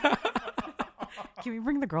 Can we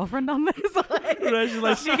bring the girlfriend on this? Like, Right, she's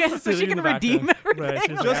like so she sitting in can the redeem background. everything. Right,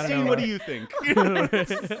 she's like, I don't Justine, know what do you think?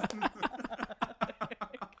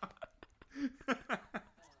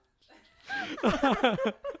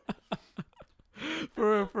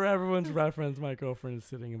 For everyone's reference, my girlfriend is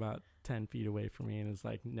sitting about 10 feet away from me and is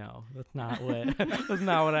like, no, that's not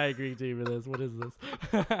what I agreed to for this. What is this?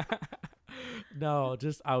 No,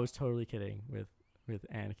 just I was totally kidding with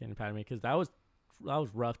Anakin and Padme because that was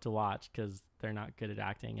rough to watch because they're not good at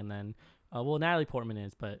acting. And then, Natalie Portman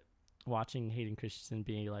is, but watching Hayden Christensen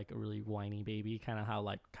being like a really whiny baby, kind of how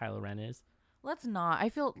like Kylo Ren is, Let's not. I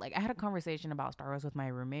feel like I had a conversation about Star Wars with my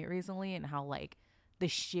roommate recently, and how like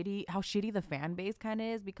how shitty the fan base kind of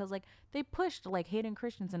is, because like they pushed like Hayden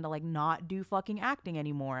Christensen to like not do fucking acting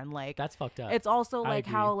anymore, and like That's fucked up. it's also I like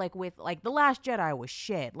agree. how like with like The Last Jedi was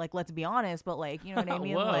shit. Like, let's be honest, but like, you know what I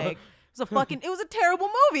mean? Whoa. Like it was a terrible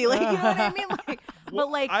movie. Like, you know what I mean? Like, Well,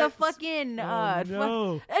 but like I- the fucking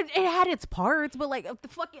no. it had its parts, but like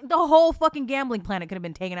the whole fucking gambling planet could have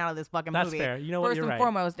been taken out of this fucking That's movie. fair. You know what? First You're and right.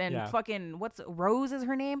 foremost, and Yeah. fucking what's Rose is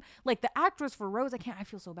her name? Like the actress for Rose, I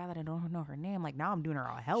feel so bad that I don't know her name. Like now I'm doing her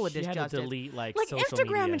a hell of She had to disjustice. delete like social Instagram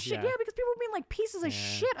media. and shit, yeah, because people were being like pieces of Yeah.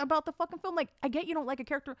 shit about the fucking film. Like, I get you don't like a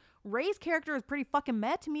character. Ray's character is pretty fucking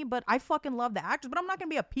meh to me, but I fucking love the actress. But I'm not gonna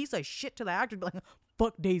be a piece of shit to the actress, be like,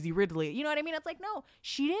 fuck Daisy Ridley. You know what I mean? It's like, no,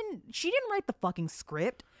 she didn't write the fucking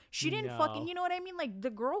script. She didn't No. fucking, you know what I mean? Like the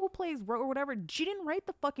girl who plays Rose or whatever, she didn't write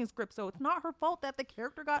the fucking script, so it's not her fault that the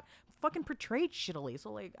character got fucking portrayed shittily.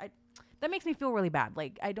 So like, that makes me feel really bad.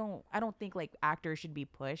 Like I don't think like actors should be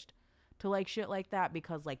pushed to like shit like that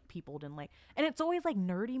because like people didn't like, and it's always like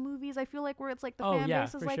nerdy movies. I feel like where it's like the Oh, fan yeah,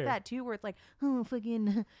 base is for like sure. that too, where it's like, oh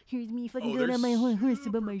fucking here's me fucking Oh, going they're on my horse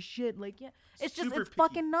about my shit. Like, yeah, it's just super it's picky.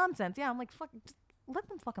 fucking nonsense. Yeah, I'm like, fuck, just let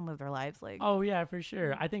them fucking live their lives. Like, Oh yeah, for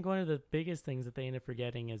sure. I think one of the biggest things that they end up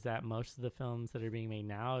forgetting is that most of the films that are being made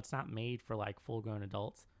now, it's not made for like full grown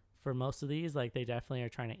adults. For most of these, like they definitely are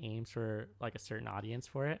trying to aim for like a certain audience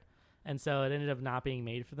for it. And so it ended up not being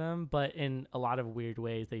made for them, but in a lot of weird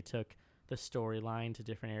ways they took the storyline to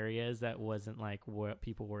different areas that wasn't like what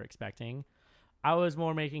people were expecting. I was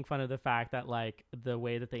more making fun of the fact that like the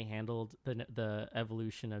way that they handled the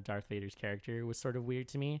evolution of Darth Vader's character was sort of weird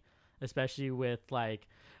to me, especially with like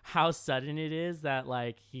how sudden it is that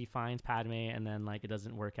like he finds Padme and then like it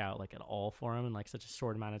doesn't work out like at all for him in like such a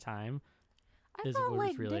short amount of time. I is thought what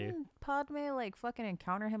it's like really- didn't Padme like fucking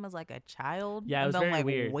encounter him as like a child? Yeah, it and was then very like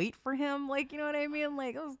weird. wait for him, like, you know what I mean?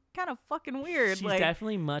 Like it was kind of fucking weird. She's like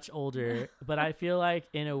definitely much older, but I feel like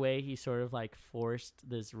in a way he sort of like forced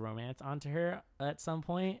this romance onto her at some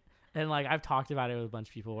point. And like I've talked about it with a bunch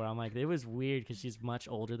of people where I'm like, it was weird because she's much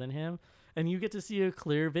older than him, and you get to see a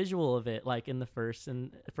clear visual of it, like in the first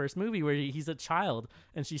movie where he's a child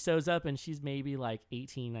and she shows up and she's maybe like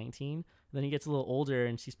 18, 19. Then he gets a little older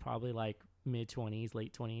and she's probably like mid-20s,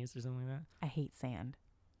 late 20s or something like that. I hate sand.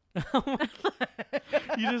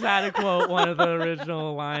 You just had to quote one of the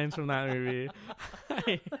original lines from that movie.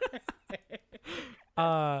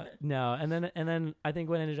 No, and then I think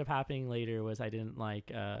what ended up happening later was I didn't like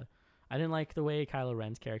the way Kylo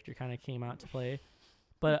Ren's character kind of came out to play,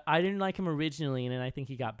 but I didn't like him originally, and then I think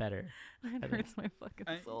he got better. It hurts my fucking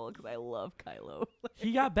soul because I love Kylo.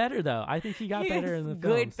 He got better though. I think he got better in the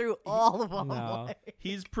good films. through all of them. No. Like,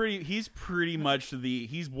 He's pretty much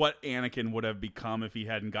he's what Anakin would have become if he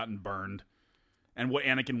hadn't gotten burned. And what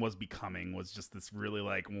Anakin was becoming was just this really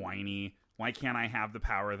like whiny, why can't I have the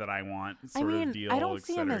power that I want sort of deal. I don't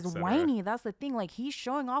see him et as cetera. whiny. That's the thing. Like, he's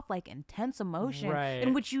showing off like intense emotion, Right.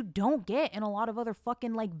 in which you don't get in a lot of other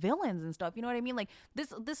fucking like villains and stuff. You know what I mean? Like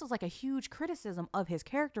this was like a huge criticism of his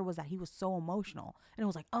character, was that he was so emotional, and it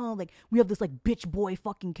was like, oh, like we have this like bitch boy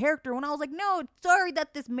fucking character. When I was like, no, sorry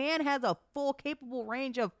that this man has a full capable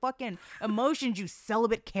range of fucking emotions. You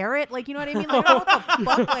celibate carrot, like, you know what I mean? Like, what the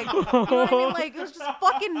fuck, like, you know what I mean? Like, it was just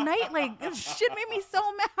fucking night. Like, this shit made me so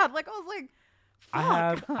mad. Like, I was like,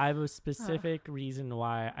 I fuck. have a specific reason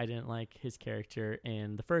why I didn't like his character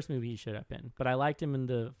in the first movie he showed up in, but I liked him in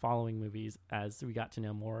the following movies as we got to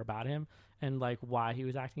know more about him and like why he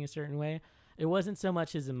was acting a certain way. It wasn't so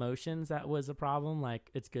much his emotions that was a problem. Like,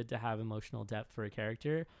 it's good to have emotional depth for a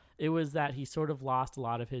character. It was that he sort of lost a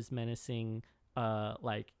lot of his menacing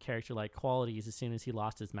like character like qualities as soon as he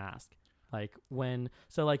lost his mask. Like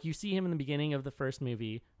you see him in the beginning of the first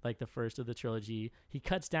movie, like the first of the trilogy, he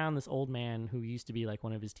cuts down this old man who used to be like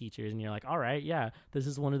one of his teachers, and you're like, all right, yeah, this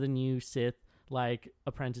is one of the new Sith like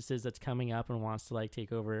apprentices that's coming up and wants to like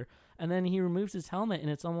take over. And then he removes his helmet, and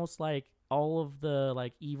it's almost like all of the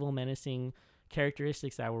like evil menacing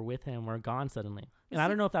characteristics that were with him were gone suddenly. And I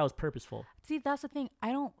don't know if that was purposeful. See, that's the thing.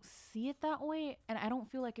 I don't see it that way, and I don't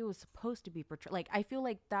feel like it was supposed to be portrayed. Like, I feel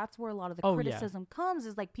like that's where a lot of the Oh, yeah. criticism comes,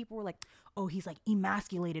 is like people were like, "Oh, he's like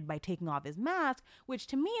emasculated by taking off his mask," which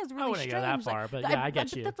to me is really wouldn't strange. go that far, like, but yeah, I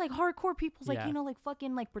get but you. That's like hardcore people's like, Yeah. you know, like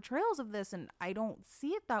fucking like portrayals of this, and I don't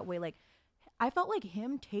see it that way. Like, I felt like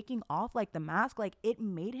him taking off like the mask, like it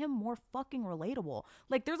made him more fucking relatable.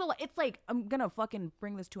 Like, there's a lot. It's like, I'm gonna fucking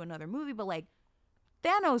bring this to another movie, but like,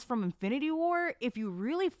 Thanos from Infinity War, if you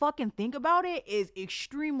really fucking think about it, is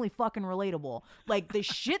extremely fucking relatable. Like, the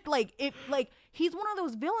shit, like, he's one of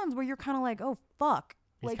those villains where you're kind of like, oh, fuck.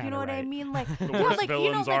 He's Like, you kinda know what I right. mean? Like, The yeah, worst like,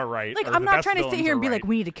 villains like, are right. Like, or I'm the not best trying to sit villains here are and be right. like,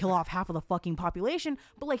 we need to kill off half of the fucking population.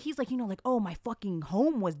 But like, he's like, like, oh, my fucking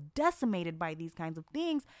home was decimated by these kinds of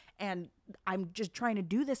things. And I'm just trying to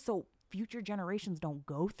do this so future generations don't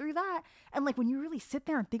go through that. And like, when you really sit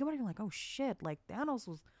there and think about it, you're like, oh shit, like Thanos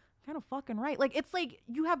was kind of fucking right. Like, it's like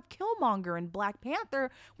you have Killmonger and Black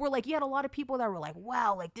Panther, where like you had a lot of people that were like,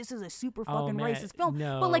 wow, like this is a super fucking man, racist film.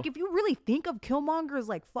 no. But like, if you really think of Killmonger as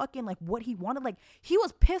like fucking like what he wanted, like he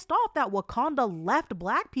was pissed off that Wakanda left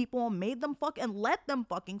black people and made them and let them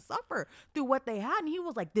fucking suffer through what they had. And he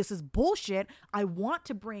was like, this is bullshit. I want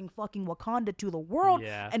to bring fucking Wakanda to the world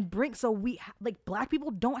Yeah. and bring, so we like black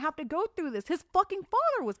people don't have to go through this. His fucking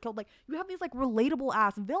father was killed. Like, you have these like relatable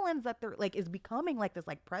ass villains that they're like is becoming like this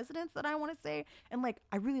like presidents that I want to say. And like,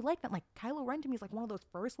 I really like that. Like, Kylo Ren to me is like one of those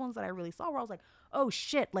first ones that I really saw where I was like, oh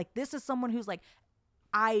shit, like this is someone who's like,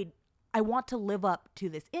 I want to live up to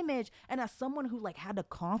this image. And as someone who like had to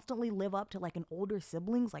constantly live up to like an older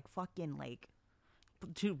siblings, like fucking like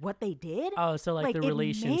to what they did. Oh, so like the it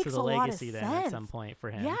relation to makes the a lot of legacy then at some sense. point for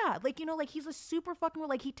him. Yeah, like, like he's a super fucking,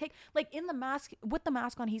 like he take, like in the mask, with the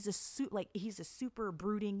mask on, he's a like he's a super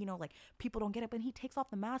brooding, like people don't get it, but he takes off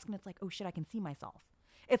the mask and it's like, oh shit, I can see myself.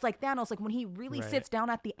 It's like Thanos, like when he really Right. sits down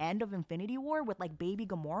at the end of Infinity War with like baby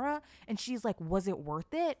Gamora and she's like, was it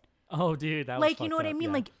worth it? Oh, dude, that was Like, you know fucked what I up, mean?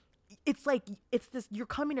 yeah. Like it's this, you're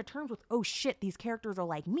coming to terms with, oh shit, these characters are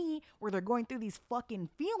like me, where they're going through these fucking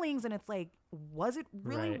feelings, and it's like, was it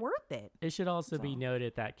really Right. worth it? It should also be So-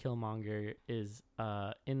 noted that Killmonger is,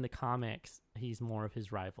 in the comics, he's more of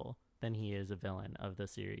his rival than he is a villain of the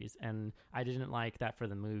series. And I didn't like that for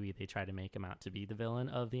the movie. They tried to make him out to be the villain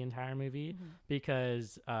of the entire movie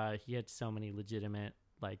because he had so many legitimate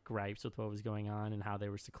like gripes with what was going on and how they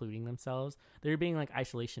were secluding themselves. They were being like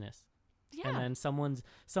isolationists. Yeah. And then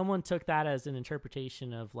someone took that as an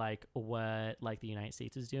interpretation of like what like the United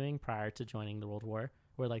States was doing prior to joining the World War,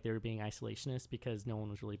 where like they were being isolationists because no one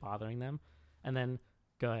was really bothering them. And then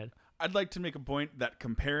go ahead. I'd like to make a point that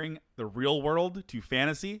comparing the real world to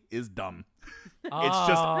fantasy is dumb. It's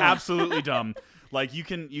just Oh. absolutely dumb. Like you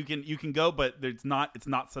can go, but it's not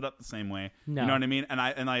set up the same way. No. You know what I mean? And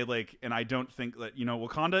I don't think that,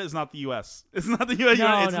 Wakanda is not the US. It's not the US.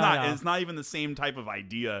 No, it's no, not. no. It's not even the same type of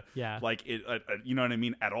idea. Yeah. Like it. You know what I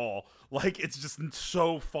mean? At all. Like it's just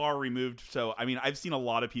so far removed. So I mean, I've seen a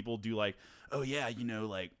lot of people do like, oh yeah,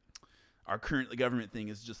 like. Our current government thing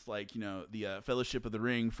is just like the Fellowship of the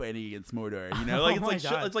Ring fighting against Mordor. Like Oh my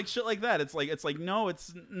God. it's like shit like that. It's like no,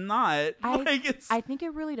 it's not. I think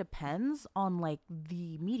it really depends on like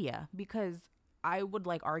the media, because I would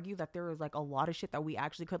like argue that there is like a lot of shit that we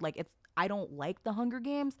actually could like. I don't like the Hunger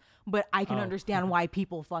Games, but I can Oh. understand why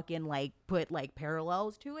people fucking like put like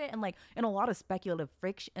parallels to it, and like in a lot of speculative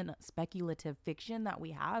fiction that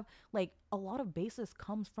we have, like a lot of basis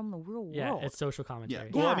comes from the real Yeah, world. it's social commentary.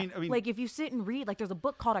 Well, I mean, like if you sit and read, like there's a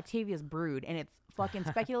book called Octavia's Brood, and it's fucking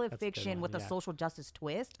speculative That's a good fiction one, with a yeah. social justice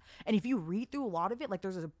twist. And if you read through a lot of it, like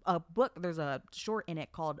there's a book, there's a short in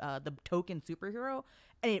it called The Token Superhero,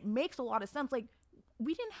 and it makes a lot of sense. Like,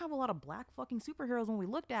 we didn't have a lot of black fucking superheroes when we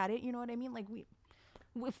looked at it, you know what I mean? Like we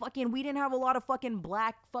didn't have a lot of fucking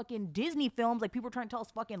black fucking Disney films. Like people were trying to tell us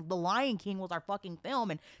fucking The Lion King was our fucking film,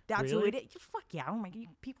 and that's who Really? it is. Fuck yeah! Oh my god,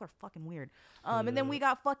 people are fucking weird. And then we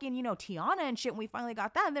got fucking Tiana and shit. And we finally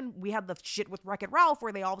got that, and then we had the shit with Wreck-It Ralph,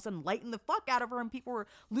 where they all of a sudden lightened the fuck out of her, and people were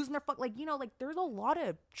losing their fuck. Like like there's a lot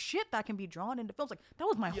of shit that can be drawn into films. Like that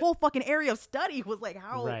was my whole fucking area of study, was like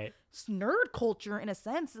how Right. nerd culture in a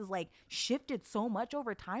sense is like shifted so much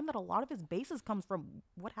over time that a lot of its basis comes from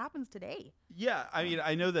what happens today. Yeah, I mean,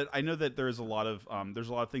 I know that there's a lot of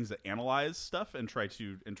things that analyze stuff and try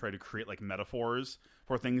to create like metaphors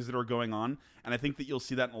for things that are going on, and I think that you'll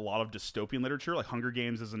see that in a lot of dystopian literature. Like Hunger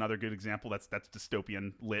Games is another good example. That's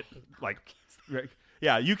dystopian lit. Like,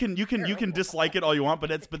 yeah, you can dislike it all you want,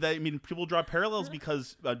 I mean, people draw parallels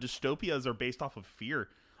because dystopias are based off of fear.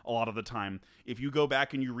 A lot of the time, if you go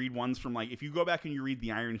back and you read ones from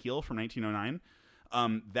The Iron Heel from 1909.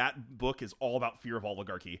 That book is all about fear of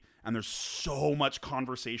oligarchy, and there's so much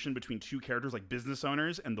conversation between two characters, like business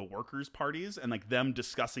owners and the workers' parties, and like them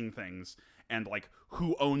discussing things and like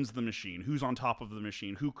who owns the machine, who's on top of the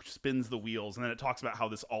machine, who spins the wheels, and then it talks about how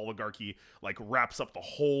this oligarchy like wraps up the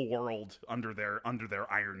whole world under their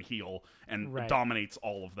iron heel and Right. dominates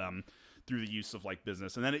all of them through the use of like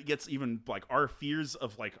business. And then it gets even like our fears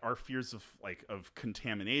of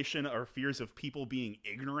contamination, our fears of people being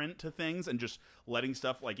ignorant to things and just letting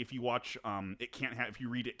stuff, like if you watch if you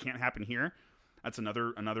read It Can't Happen Here, that's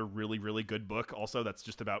another really, really good book also, that's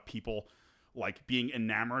just about people like being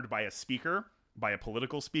enamored by a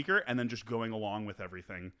political speaker, and then just going along with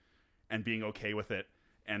everything and being okay with it.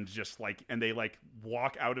 and just like, and they like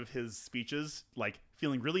walk out of his speeches like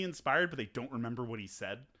feeling really inspired, but they don't remember what he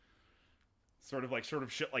said. Sort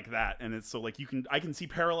of shit like that. And it's so like I can see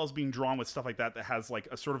parallels being drawn with stuff like that has like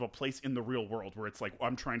a sort of a place in the real world where it's like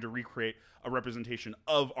I'm trying to recreate a representation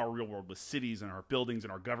of our real world with cities and our buildings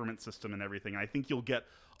and our government system and everything. And I think you'll get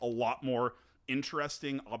a lot more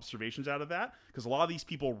interesting observations out of that, because a lot of these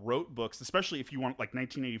people wrote books, especially if you want like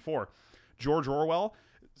 1984. George Orwell,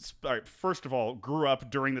 first of all, grew up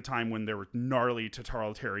during the time when there were gnarly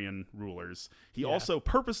totalitarian rulers. He also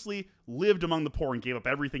purposely lived among the poor and gave up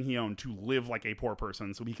everything he owned to live like a poor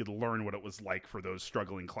person so he could learn what it was like for those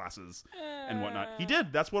struggling classes and whatnot. He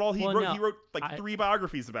did. That's what all he wrote. No, he wrote like 3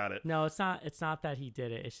 biographies about it. No, it's not that he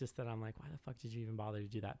did it. It's just that I'm like, why the fuck did you even bother to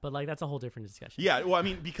do that? But like, that's a whole different discussion. Yeah, well, I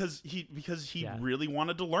mean, because he really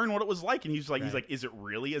wanted to learn what it was like, and he's like, is it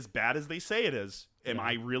really as bad as they say it is? Am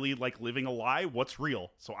I really like living a lie? What's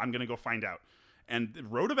real? So I'm gonna go find out. And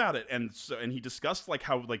wrote about it, and he discussed like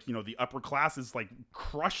how like the upper class is like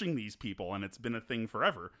crushing these people, and it's been a thing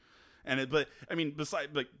forever. But I mean, besides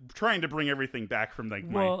like trying to bring everything back from like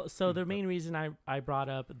so the main reason I brought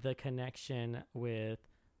up the connection with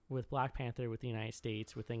Black Panther with the United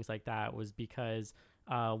States with things like that was because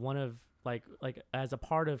one of like as a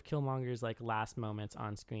part of Killmonger's like last moments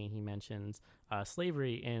on screen, he mentions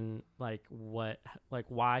slavery in like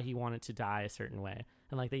why he wanted to die a certain way.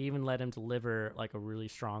 And like they even let him deliver like a really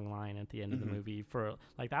strong line at the end of the movie for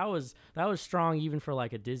like that was strong even for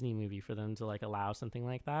like a Disney movie for them to like allow something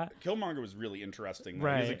like that. Killmonger was really interesting.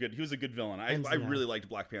 Right. He was a good villain. I really liked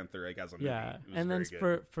Black Panther like as a movie. Yeah. And then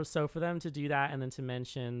for them to do that and then to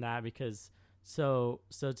mention that because so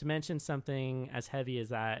to mention something as heavy as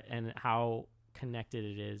that and how connected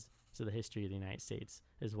it is to the history of the United States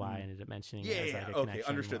is why I ended up mentioning it as like a connection. Okay,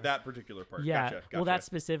 understood that particular part. Yeah, gotcha. Well, that's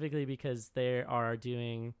specifically because they are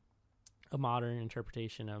doing a modern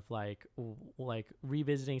interpretation of like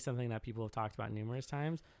revisiting something that people have talked about numerous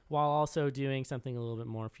times, while also doing something a little bit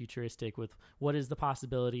more futuristic with what is the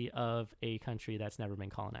possibility of a country that's never been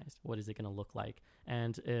colonized. What is it going to look like,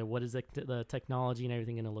 and what is the technology and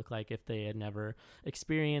everything going to look like if they had never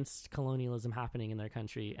experienced colonialism happening in their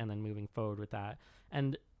country, and then moving forward with that.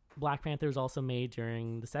 And Black Panther was also made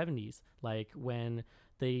during the 70s, like when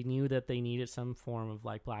they knew that they needed some form of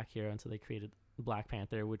like black hero, and so they created Black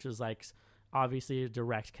Panther, which was like obviously a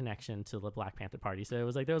direct connection to the Black Panther Party. So it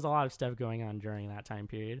was like there was a lot of stuff going on during that time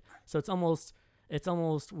period. So it's almost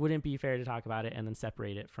wouldn't be fair to talk about it and then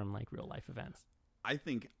separate it from like real life events. I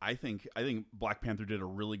think Black Panther did a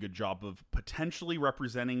really good job of potentially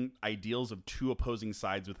representing ideals of two opposing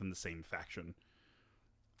sides within the same faction.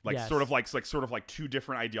 Like yes. sort of like two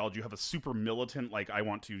different ideology. You have a super militant, like I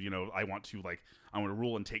want to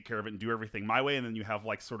rule and take care of it and do everything my way, and then you have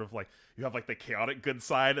like the chaotic good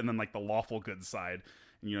side and then like the lawful good side.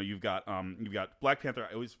 And, you've got Black Panther.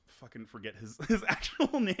 I always fucking forget his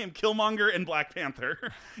actual name. Killmonger and Black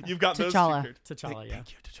Panther. You've got T'Challa. those two. T'Challa, yeah.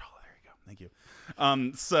 Thank you, T'Challa. There you go. Thank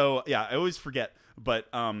you. So yeah, I always forget.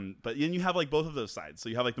 But then you have like both of those sides. So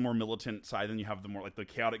you have like the more militant side, then you have the more like the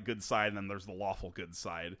chaotic good side, and then there's the lawful good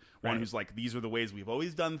side. One who's like, these are the ways we've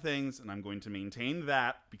always done things, and I'm going to maintain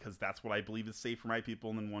that because that's what I believe is safe for my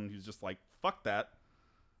people. And then one who's just like, fuck that.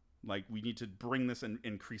 Like, we need to bring this and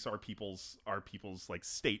increase our people's like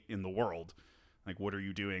state in the world. Like, what are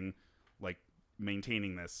you doing? Like,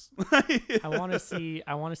 maintaining this. I want to see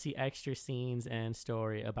extra scenes and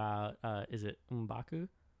story about is it M'Baku?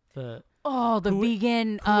 The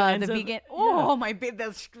vegan. Oh, my baby,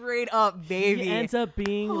 that's straight up baby. He ends up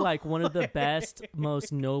being like one of the best,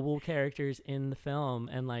 most noble characters in the film,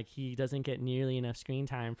 and like he doesn't get nearly enough screen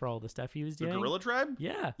time for all the stuff he was doing. The Gorilla Tribe?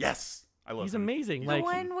 Yeah. Yes. I love He's him. amazing. The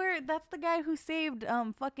one where that's the guy who saved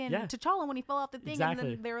T'Challa when he fell off the thing,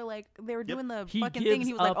 Exactly. and then they were doing the He fucking thing, and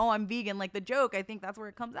he was like, gives "Oh, I'm vegan." Like the joke, I think that's where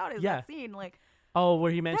it comes out is that scene. Like,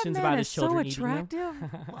 where he mentions that man about his is children so eating them.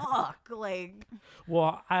 attractive. Fuck, like.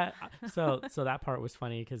 Well, so that part was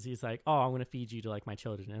funny because he's like, "Oh, I'm gonna feed you to like my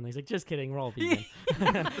children," and he's like, "Just kidding, we're all vegan."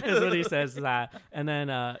 Is what he says to that. And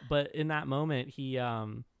then, but in that moment, he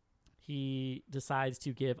decides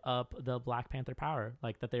to give up the Black Panther power,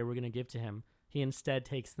 like that they were gonna give to him. He instead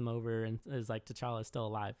takes them over and is like, T'Challa is still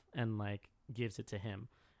alive, and like gives it to him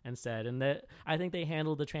instead. And that I think they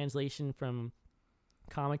handled the translation from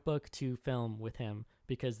comic book to film with him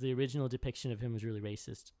because the original depiction of him was really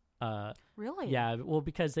racist. Really? Yeah. Well,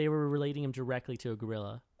 because they were relating him directly to a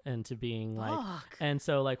gorilla and to being like, and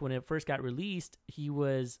so like when it first got released, he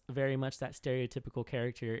was very much that stereotypical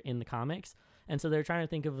character in the comics. And so they're trying to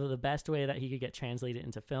think of the best way that he could get translated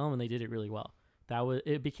into film, and they did it really well.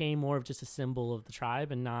 It became more of just a symbol of the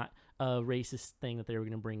tribe and not racist thing that they were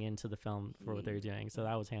going to bring into the film for what they were doing. So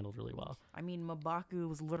that was handled really well. I mean, M'Baku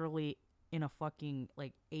was literally in a fucking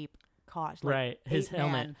like ape costume. Right, his ape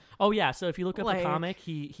helmet. man. Oh yeah, so if you look up the Like- comic,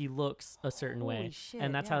 he looks a certain way, Holy shit,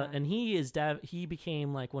 and that's yeah. how. And he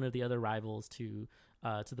became like one of the other rivals to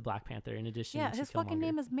the Black Panther. In addition, Yeah, to his Killmonger. fucking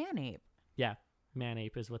name is Manape. Yeah,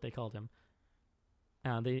 Manape is what they called him.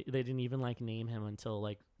 They didn't even like name him until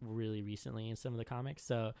like really recently in some of the comics.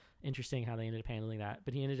 So interesting how they ended up handling that.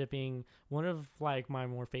 But he ended up being one of like my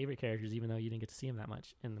more favorite characters, even though you didn't get to see him that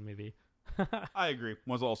much in the movie. I agree.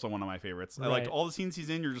 Was also one of my favorites. I Right. liked all the scenes he's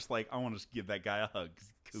in. You're just like, I want to just give that guy a hug.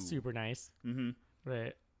 He's cool. Super nice. Mm-hmm.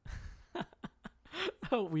 Right.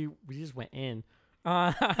 Oh, we just went in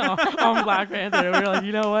on Black Panther. We were like,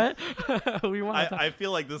 you know what? We want to I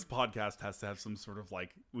feel like this podcast has to have some sort of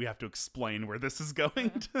like, we have to explain where this is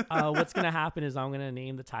going. what's gonna happen is I'm gonna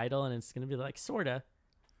name the title, and it's gonna be like sorta.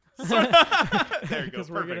 There you go.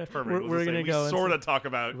 Because we're gonna- Perfect. we're- we're gonna go we into- sort of talk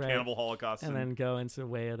about Right. Cannibal Holocaust And then go into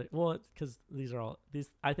way other. Well, because these are all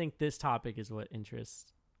these. I think this topic is what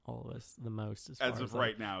interests all of us the most, as as far of as like,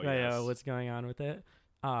 right now. right, Yes. what's going on with it.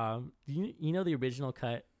 You know the original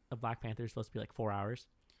cut of Black Panther is supposed to be like 4 hours.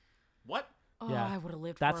 What? Oh, Yeah. I would have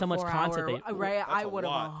lived. That's for how a much content 4 hour, they- right. That's I a would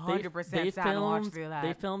have lot. 100% sat and watched through that.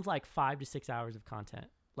 They filmed like 5 to 6 hours of content,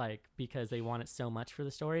 like because they wanted so much for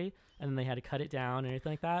the story, and then they had to cut it down and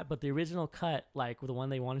everything like that. But the original cut, like the one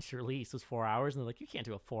they wanted to release, was 4 hours, and they're like, you can't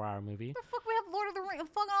do a 4-hour movie. the fuck we have Lord of the Rings?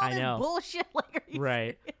 Fuck all I this know. bullshit. Like, are you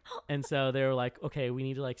Right. serious? And so they were like, okay, we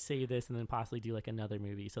need to like save this and then possibly do like another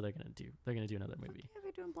movie. So they're gonna do another movie. Yeah,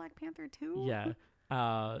 they're doing Black Panther too. Yeah.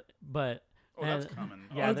 But Oh, that's and- coming.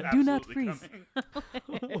 yeah, Oh, the- that's Do not absolutely freeze.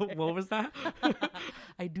 coming. what was that?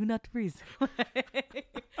 I do not freeze.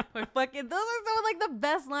 My fucking, those are some of like the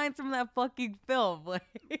best lines from that fucking film.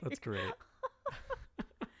 Like, That's great.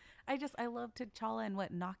 I love T'Challa and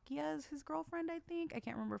what Nakia is his girlfriend. I think I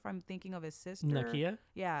can't remember if I'm thinking of his sister. Nakia?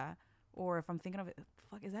 Yeah, or if I'm thinking of it.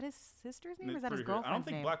 Fuck, is that his sister's name or is that his Pretty good. girlfriend's I don't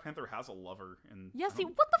think name? Black Panther has a lover. In Yeah, I see,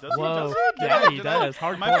 don't- what the does fuck he? Whoa. Does he? Yeah, he Did does.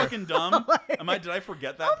 Am I Hardcore. fucking dumb? Did I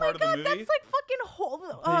forget that Oh my part of the god, movie? that's like fucking whole.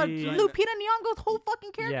 The- Lupita Nyong'o's whole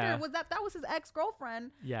fucking character Yeah. was that was his ex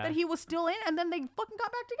girlfriend Yeah. that he was still in, and then they fucking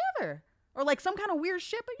got back together, or like some kind of weird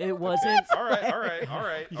shit. But It wasn't. all right, all right, all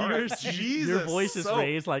right, all right. Jesus, Your voice is so,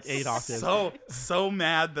 raised like 8 octaves. So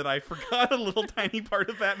mad that I forgot a little tiny part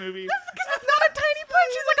of that movie. Because it's not a tiny part.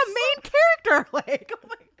 She's like a main character. Like, oh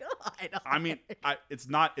my god. I mean, it's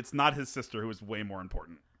not his sister who is way more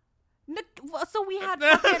important. So we had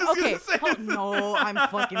I fucking was okay. gonna say- Oh, no, I'm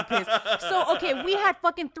fucking pissed. So okay, we had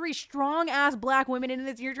fucking 3 strong ass black women in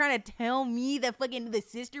this. You're trying to tell me that fucking the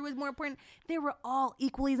sister was more important? They were all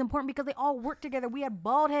equally as important because they all worked together. We had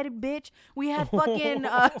bald headed bitch. We had fucking.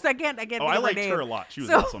 So I can't. Oh, think I of liked name. her a lot. She was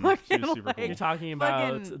So awesome. She was fucking, super like- cool. You're talking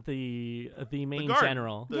about Fucking- the main guard.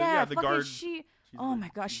 general. The- Yeah, the fucking guard. she. She's Oh the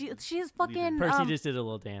my gosh, she is leader. fucking. Percy just did a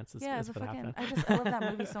little dance. Yeah, That's it's a what fucking. happened. I love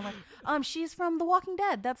that movie so much. She's from The Walking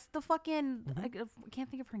Dead. That's the fucking. Mm-hmm. I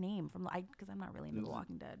can't think of her name from because I'm not really into The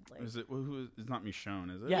Walking Dead. Like, Is it? Who is? It's not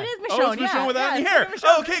Michonne, is it? Yeah. it is Oh, Michonne. it's yeah, Michonne without yeah, any it's hair. fucking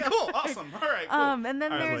Michonne. Oh, okay, cool, awesome. All right, cool. And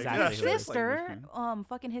then I was there's like, his yeah, sure. sister,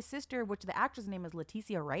 fucking his sister, which the actress name is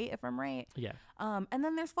Leticia Wright, if I'm right. Yeah. And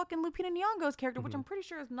then there's fucking Lupita Nyong'o's character, which I'm pretty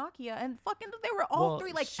sure is Nakia, and fucking they were all Well,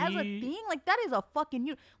 3 like as a she- thing, like that is a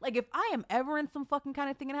fucking like if I am ever in some fucking kind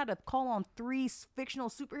of thing and had to call on 3 fictional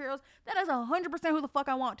superheroes, that is 100% who the fuck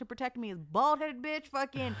I want to protect me is bald headed bitch,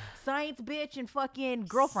 fucking science bitch, and fucking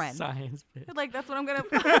girlfriend. Science bit. Like that's what I'm gonna.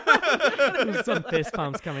 There's some fist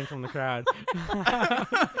pumps coming from the crowd.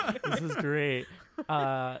 This is great.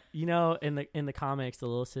 You know, in the comics, the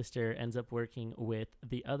little sister ends up working with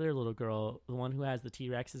the other little girl, the one who has the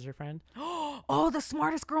T-Rex as her friend. Oh, the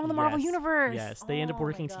smartest girl in the Marvel Yes. universe. Yes, they end up Oh my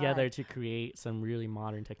working God. together to create some really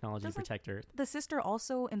modern technology to Doesn't- protect Earth. The sister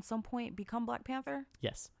also, in some point, become Black Panther.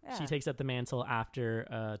 Yes, Yeah. she takes up the mantle after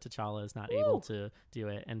T'Challa is not able to do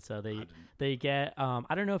it, and so they get.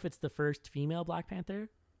 I don't know if it's the first female Black Panther,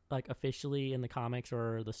 like officially in the comics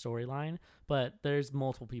or the storyline, but there's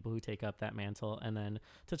multiple people who take up that mantle, and then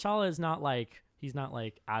T'Challa is not like he's not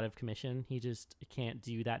like out of commission. He just can't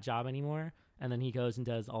do that job anymore. And then he goes and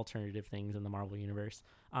does alternative things in the Marvel universe.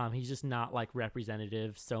 He's just not like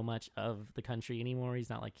representative so much of the country anymore.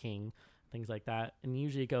 He's not like king, things like that. And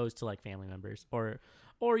usually it goes to like family members or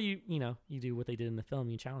you do what they did in the film.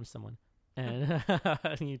 You challenge someone and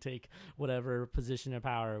you take whatever position of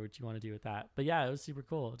power which you want to do with that. But yeah, it was super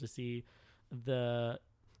cool to see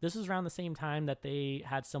this was around the same time that they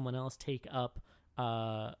had someone else take up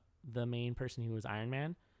the main person who was Iron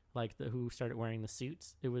Man. Like who started wearing the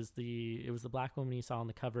suits. It was the black woman you saw on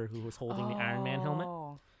the cover who was holding the Iron Man helmet.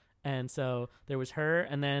 And so there was her,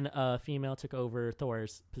 and then a female took over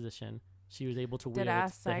Thor's position. She was able to wield Dead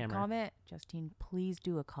ass the side hammer. comment. Justine, please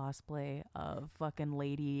do a cosplay of fucking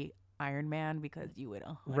Lady Iron Man because you would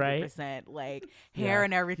 100% like hair Yeah.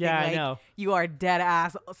 and everything. Yeah, I like, know. You are dead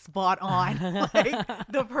ass spot on. Like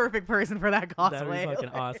the perfect person for that cosplay. That would be fucking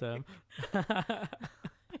Like, awesome.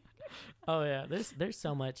 Oh yeah, there's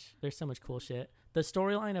so much cool shit. The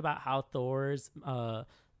storyline about how Thor's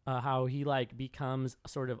how he like becomes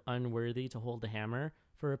sort of unworthy to hold the hammer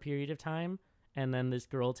for a period of time, and then this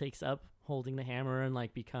girl takes up holding the hammer and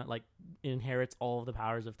like inherits all of the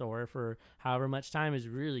powers of Thor for however much time is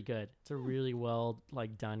really good. It's a really well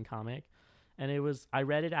like done comic, and I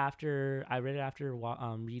read it after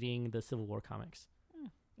reading the Civil War comics,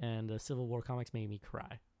 and the Civil War comics made me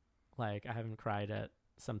cry. Like I haven't cried at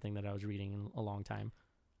something that I was reading in a long time.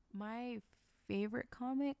 my favorite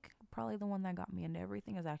comic, probably the one that got me into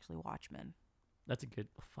everything, is actually Watchmen. That's a good.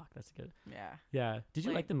 Yeah. Yeah. Did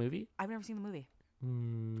you like the movie? I've never seen the movie.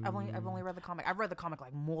 Mm. I've only read the comic. I've read the comic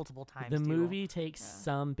like multiple times. The too. movie takes Yeah.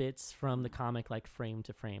 some bits from the comic, like frame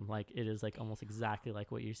to frame. Like it is like almost exactly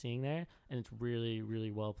like what you're seeing there, and it's really,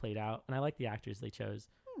 really well played out. And I like the actors they chose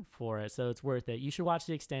for it, so it's worth it. You should watch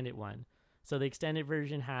the extended one. So the extended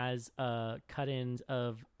version has cut-ins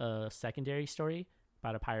of a secondary story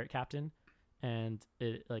about a pirate captain, and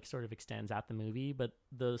it like sort of extends out the movie. But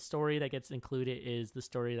the story that gets included is the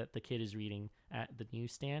story that the kid is reading at the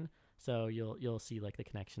newsstand. So you'll see like the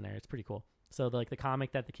connection there. It's pretty cool. So the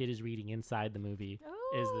comic that the kid is reading inside the movie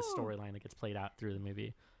is the Ooh. storyline that gets played out through the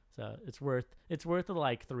movie. So it's worth the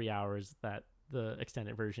like 3 hours that the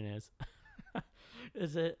extended version is.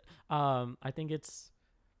 Is it? I think it's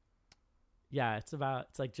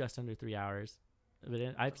like just under 3 hours. But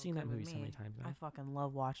I've seen that Okay with movie so me. many times now. I fucking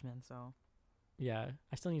love Watchmen. So Yeah,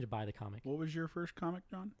 I still need to buy the comic. What was your first comic,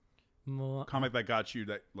 John? Mo- Comic that got you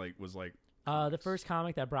that like was like. the first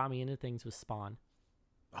comic that brought me into things was Spawn.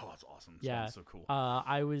 Oh, that's awesome. Yeah. Spawn's so cool.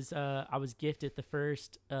 I was gifted the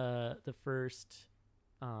first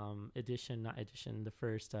edition, not edition, the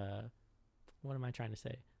first what am I trying to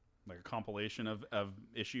say? Like a compilation of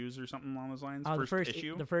issues or something along those lines. The first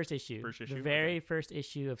issue. the first issue, First issue? the very Okay. first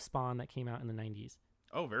issue of Spawn that came out in the 90s.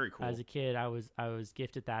 Oh, very cool. As a kid, I was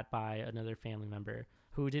gifted that by another family member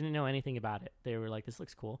who didn't know anything about it. They were like, "This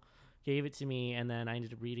looks cool," gave it to me, and then I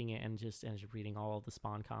ended up reading it and just ended up reading all of the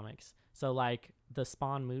Spawn comics. So like the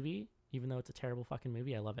Spawn movie, even though it's a terrible fucking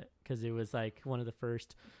movie, I love it because it was like one of the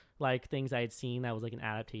first like things I had seen that was like an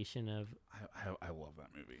adaptation of. I love that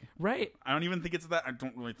movie. Right. I don't even think it's that. I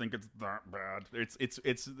don't really think it's that bad. It's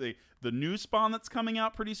the new Spawn that's coming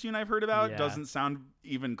out pretty soon. I've heard about Yeah. doesn't sound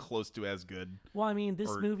even close to as good. Well, I mean, this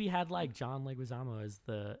Or- movie had like John Leguizamo as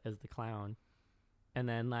the clown, and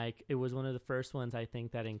then like it was one of the first ones I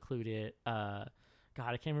think that included God,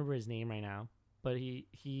 I can't remember his name right now, but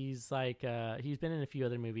he's like he's been in a few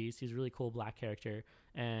other movies. He's a really cool black character,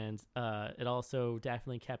 and it also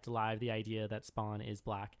definitely kept alive the idea that Spawn is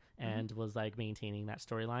black and was like maintaining that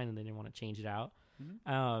storyline, and they didn't want to change it out.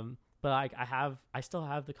 But like I still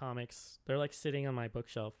have the comics. They're like sitting on my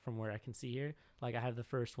bookshelf from where I can see here. Like I have the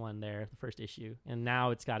first one there, the first issue, and now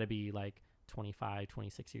it's got to be like 25,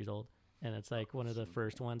 26 years old, and it's like one of the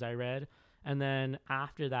first ones I read. And then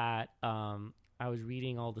after that, I was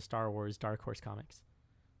reading all the Star Wars Dark Horse comics.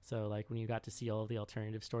 So like when you got to see all of the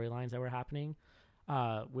alternative storylines that were happening,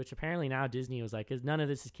 which apparently now Disney was like, none of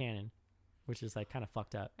this is canon, which is like kind of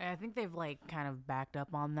fucked up. I think they've like kind of backed up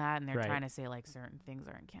on that, and they're Right. trying to say like certain things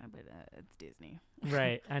aren't canon, but it's Disney.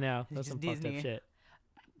 Right, I know. It's That's some just fucked up Disney. shit.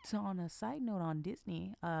 So on a side note on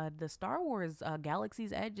Disney, the Star Wars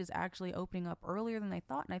Galaxy's Edge is actually opening up earlier than they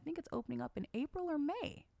thought, and I think it's opening up in April or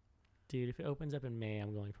May. Dude, if it opens up in May,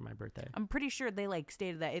 I'm going for my birthday. I'm pretty sure they like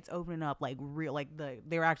stated that it's opening up like real, like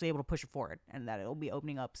they were actually able to push it forward, and that it'll be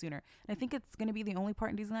opening up sooner. And I think it's going to be the only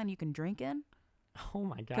part in Disneyland you can drink in Oh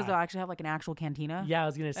my because they'll god. actually have like an actual cantina. Yeah, I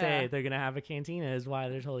was gonna say Yeah. they're gonna have a cantina is why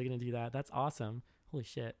they're totally gonna do that. That's awesome. Holy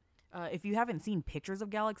shit. If you haven't seen pictures of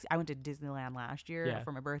Galaxy, I went to Disneyland last year Yeah.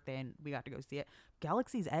 for my birthday, and we got to go see it.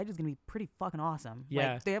 Galaxy's Edge is gonna be pretty fucking awesome.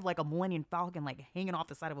 Yeah. Like, they have like a Millennium Falcon like hanging off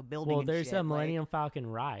the side of a building. Well, and there's shit. a Like, Millennium Falcon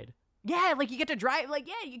ride. yeah, like you get to drive. Like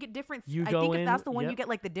you get different. You I go think in- if that's the one you yep. get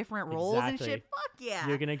like the different roles and Exactly. shit. Fuck yeah.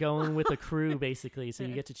 You're gonna go in with a crew basically, so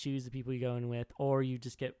you get to choose the people you go in with, or you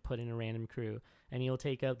just get put in a random crew, and you'll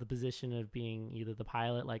take up the position of being either the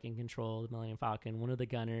pilot, like in control of the Millennium Falcon, one of the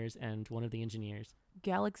gunners, and one of the engineers.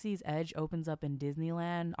 Galaxy's Edge opens up in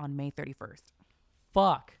Disneyland on May 31st.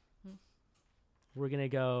 Fuck. we're gonna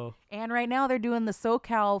go. And right now they're doing the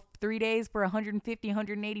SoCal 3 days for $150,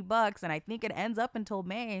 $180, and I think it ends up until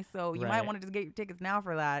May. So you might Right. want to just get your tickets now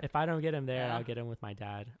for that. If I don't get him there, Yeah. I'll get him with my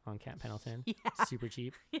dad on Camp Pendleton. Yeah. Super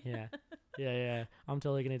cheap. Yeah. I'm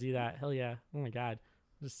totally gonna do that. Hell yeah. Oh my god.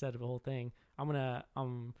 Just set up a whole thing. I'm gonna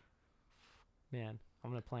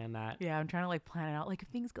plan that. Yeah, I'm trying to like plan it out. Like if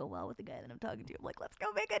things go well with the guy that I'm talking to, I'm like, let's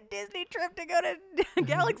go make a Disney trip to go to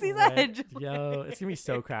Galaxy's Right. Edge. Yo, it's gonna be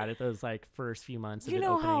so crowded those like first few months of You it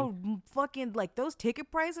know opening. how fucking like those ticket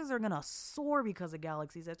prices are gonna soar because of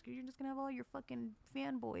Galaxy's Edge. Because you're just gonna have all your fucking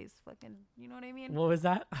fanboys, fucking. You know what I mean? What was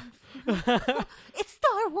that? It's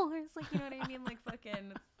Star Wars, like you know what I mean? Like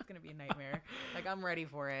fucking, it's gonna be a nightmare. Like I'm ready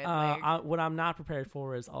for it. What I'm not prepared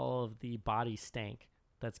for is all of the body stank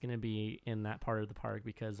that's going to be in that part of the park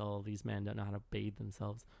because all of these men don't know how to bathe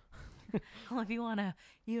themselves. Well, if you want a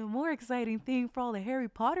even more exciting thing for all the Harry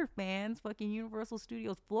Potter fans, fucking Universal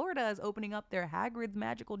Studios Florida is opening up their Hagrid's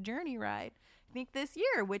Magical Journey ride. I think this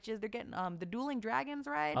year, which is they're getting the Dueling Dragons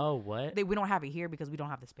ride. Oh, what? We don't have it here because we don't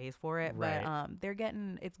have the space for it. Right. But they're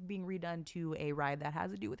getting it's being redone to a ride that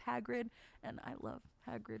has to do with Hagrid, and I love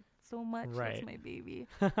Hagrid so much. Right. That's my baby.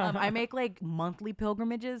 I make like monthly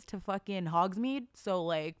pilgrimages to fucking Hogsmeade. So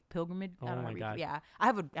like pilgrimage. I Oh don't my know, God. Yeah, I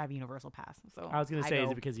have a Universal pass. So I was going to say, is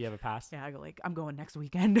go- it because you have a pass? yeah, I go like I'm going next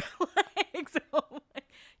weekend. Like, so like,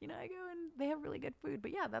 you know, I go and they have really good food.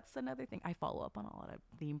 But yeah, that's another thing. I follow up on a lot of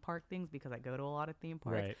theme park things because I go to a lot of theme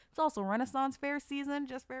parks. Right. It's also Renaissance Fair season,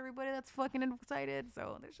 just for everybody that's fucking excited.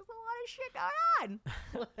 So there's just a lot of shit going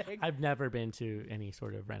on. Like, I've never been to any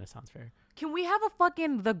sort of Renaissance fair. can we have a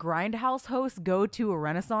fucking the Grindhouse host go to a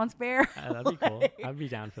Renaissance Fair? That'd be cool. I'd be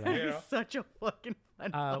down for that. That'd be such a fucking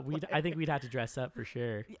fun. I think we'd have to dress up for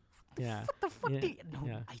sure. Yeah. What the fuck? Yeah, Do you, no,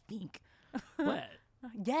 yeah. I think. What?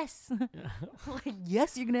 Yes. Like,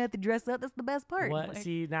 yes, you're gonna have to dress up. That's the best part. What? Like,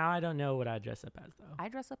 See, now I don't know what I'd dress up as, though. I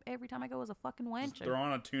dress up every time I go as a fucking wench. Just throw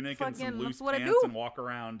on a tunic and some Fucking, loose that's what I pants do. and walk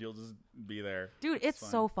around. You'll just be there. Dude, it's fun.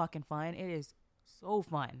 so fucking fun. It is so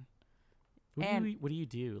fun. And- What do you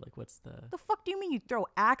do? Like, what's the... The fuck do you mean? You throw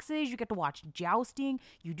axes, you get to watch jousting,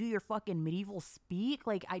 you do your fucking medieval speak.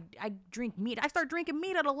 Like I drink meat. I start drinking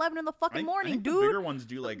meat at 11 in the fucking morning, I think dude. The bigger ones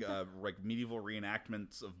do like medieval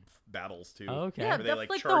reenactments of battles too. Okay. Yeah, where they that's like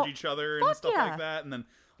like charge the- each other and fuck stuff yeah. like that, and then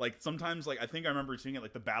like sometimes like I think I remember seeing it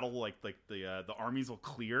like the battle like the armies will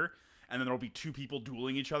clear. And then there'll be two people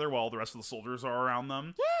dueling each other while the rest of the soldiers are around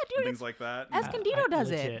them. Yeah, and dude. things like that. Escondido does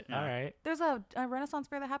legit. it. Yeah. All right. There's a Renaissance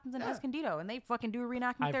fair that happens in Escondido, and they fucking do a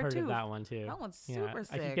reenactment I've there heard too. of that one, too. That one's Yeah. super I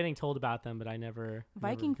sick. keep getting told about them, but I never...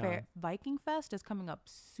 Viking never Fair, gone. Viking Fest is coming up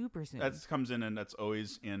super soon. That comes in, and that's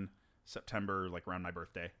always in September, like around my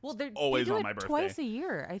birthday. well, It's they always do on it my birthday. twice a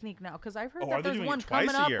year, I think now, because I've heard Oh, are that they there's doing one it twice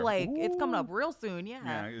coming a up. year? Like it's coming up real soon.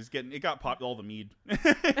 Yeah, it got popped. All the mead,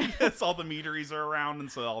 it's all the meaderies are around,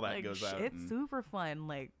 and so all that Like, goes out. it's and- super fun.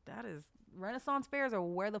 Like that is Renaissance fairs are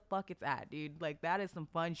where the fuck it's at, dude. Like that is some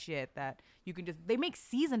fun shit that you can just. They make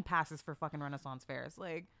season passes for fucking Renaissance fairs.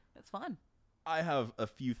 Like it's fun. I have a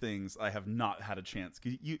few things I have not had a chance.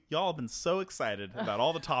 'Cause y'all have been so excited about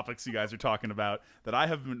all the topics you guys are talking about that I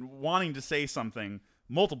have been wanting to say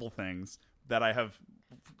multiple things that I have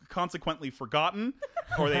consequently forgotten,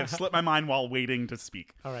 or they have slipped my mind while waiting to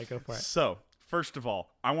speak. All right, go for it. So, first of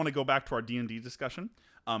all, I want to go back to our D&D discussion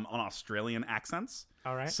on Australian accents.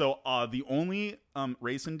 All right. So, the only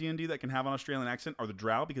race in D&D that can have an Australian accent are the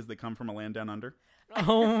Drow because they come from a land down under.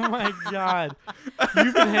 Oh, my God.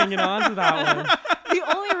 You've been hanging on to that one.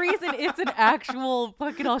 The only reason it's an actual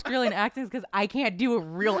fucking Australian accent is because I can't do a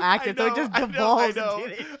real accent, so it just devolves into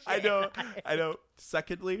this shit. I know.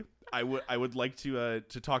 Secondly, I would like to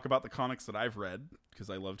talk about the comics that I've read because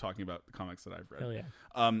I love talking about the comics that I've read. Hell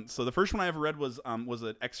yeah. So the first one I ever read was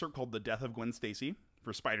an excerpt called "The Death of Gwen Stacy"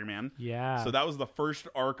 for Spider-Man. Yeah. So that was the first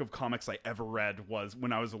arc of comics I ever read. Was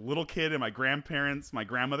when I was a little kid in my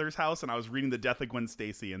grandmother's house, and I was reading "The Death of Gwen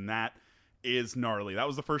Stacy," and that is gnarly. That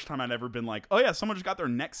was the first time I'd ever been like, oh yeah, someone just got their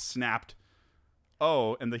neck snapped.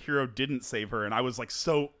 Oh, and the hero didn't save her, and I was like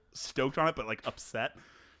so stoked on it, but like upset.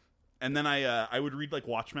 And then I would read like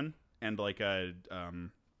Watchmen and like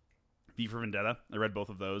V for Vendetta. I read both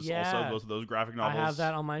of those. Yeah. Also, both of those graphic I novels. have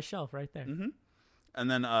that on my shelf right there. Mm-hmm. And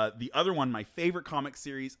then the other one, my favorite comic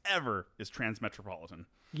series ever, is Transmetropolitan.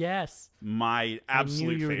 Yes. My absolute I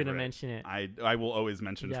knew you were favorite. going to mention it. I will always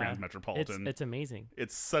mention Yeah. Transmetropolitan. It's amazing.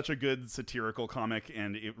 It's such a good satirical comic,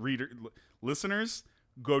 and listeners,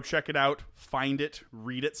 go check it out, find it,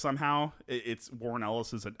 read it somehow. It's Warren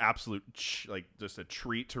Ellis is an absolute just a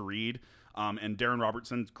treat to read, and Darren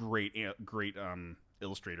Robertson's great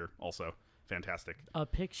illustrator also. fantastic. A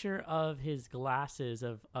picture of his glasses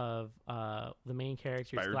of the main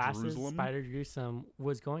character's Spider glasses, Jerusalem? Spider Jerusalem,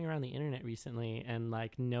 was going around the internet recently, and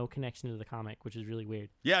like no connection to the comic, which is really weird.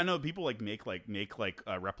 Yeah, no, people like make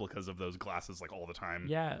replicas of those glasses like all the time.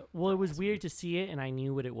 Yeah, well, it was weird to see it, and I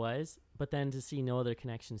knew what it was, but then to see no other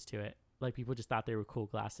connections to it. Like, people just thought they were cool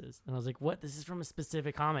glasses. And I was like, what? This is from a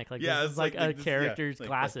specific comic. Like, Yeah, this it's is like a this- character's like,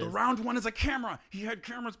 glasses. the round one is a camera. He had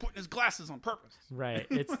cameras put in his glasses on purpose. Right.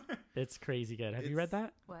 It's crazy good. Have you read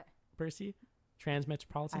that, What? Percy?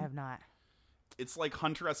 Transmetropolitan? I have not. It's like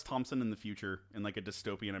Hunter S. Thompson in the future in like a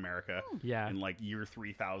dystopian America Yeah. in like year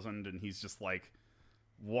 3000, and he's just like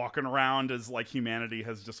walking around as like humanity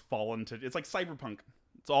has just fallen to. It's like cyberpunk.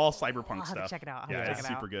 It's all cyberpunk I'll have to stuff. check it out. I'll have Yeah, to check it's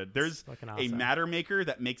it out. super good. There's fucking a awesome. matter maker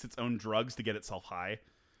that makes its own drugs to get itself high.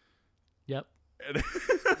 Yep.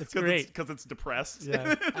 It's great. because it's depressed. Yeah.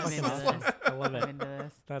 I'm Fucking into awesome. this. I love I'm it. into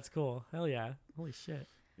this. That's cool. Hell yeah. Holy shit.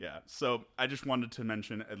 Yeah, so I just wanted to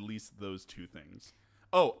mention at least those two things.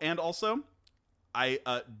 Oh, and also, I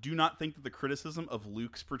do not think that the criticism of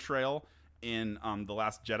Luke's portrayal in The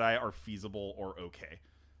Last Jedi are feasible or okay.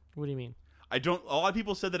 What do you mean? A lot of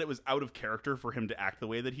people said that it was out of character for him to act the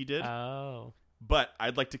way that he did, Oh. but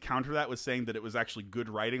I'd like to counter that with saying that it was actually good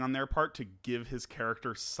writing on their part to give his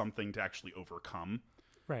character something to actually overcome.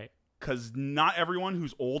 Right. Because not everyone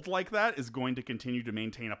who's old like that is going to continue to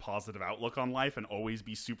maintain a positive outlook on life and always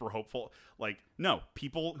be super hopeful. Like, no,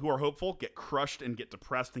 people who are hopeful get crushed and get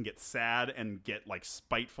depressed and get sad and get like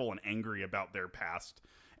spiteful and angry about their past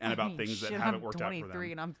and about things that haven't worked out for them.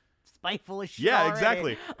 And I'm spiteful as shit. Yeah, already.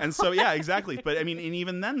 exactly. And so, yeah, exactly. But I mean, and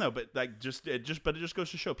even then though, but like it just goes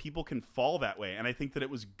to show people can fall that way. And I think that it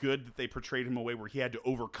was good that they portrayed him a way where he had to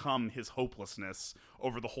overcome his hopelessness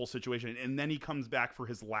over the whole situation. And then he comes back for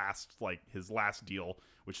his last deal,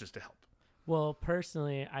 which is to help. Well,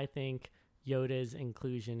 personally, I think Yoda's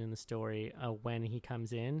inclusion in the story when he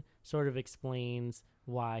comes in sort of explains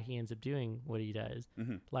why he ends up doing what he does.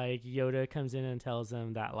 Mm-hmm. Like, Yoda comes in and tells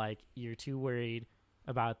him that, like, you're too worried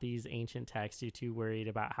about these ancient texts. You're too worried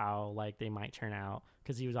about how, like, they might turn out,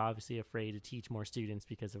 because he was obviously afraid to teach more students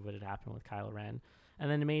because of what had happened with Kylo Ren. And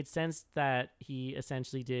then it made sense that he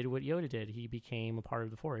essentially did what Yoda did. He became a part of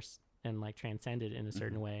the Force and like transcended in a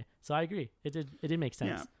certain way. So I agree. It did make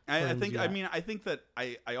sense. Yeah. for I him to think, do I that. mean, I think that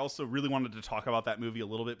I also really wanted to talk about that movie a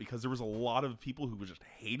little bit because there was a lot of people who just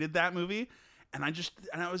hated that movie. And I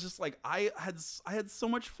was just like, I had so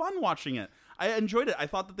much fun watching it. I enjoyed it. I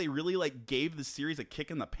thought that they really like gave the series a kick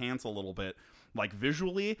in the pants a little bit. Like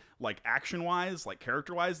visually, like action-wise, like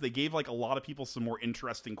character-wise, they gave like a lot of people some more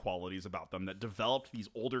interesting qualities about them that developed these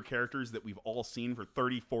older characters that we've all seen for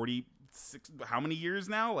 30, 40, how many years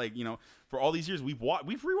now? Like, you know, for all these years, we've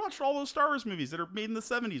rewatched all those Star Wars movies that are made in the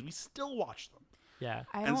 70s. We still watch them. Yeah.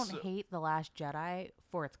 I And don't so- hate The Last Jedi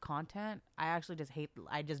for its content. I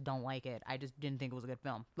just don't like it. I just didn't think it was a good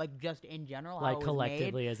film. Like, just in general, how Like, it was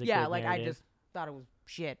collectively made. as a yeah, good like narrative. I just thought it was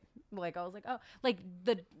shit. Like, I was like, oh, like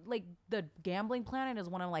the Gambling Planet is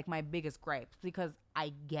one of like my biggest gripes because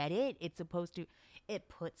I get it. It's supposed to, it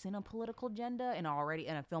puts in a political agenda in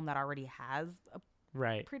a film that already has a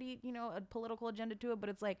Right. pretty, a political agenda to it. But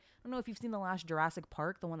it's like, I don't know if you've seen the last Jurassic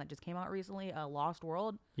Park, the one that just came out recently, Lost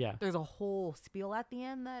World. Yeah. There's a whole spiel at the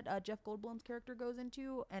end that Jeff Goldblum's character goes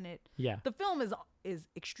into, and Yeah. the film is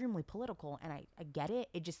extremely political, and I get it.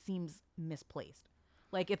 It just seems misplaced.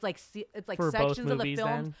 Like it's like For both sections of the movies, film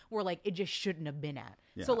then? where like it just shouldn't have been at.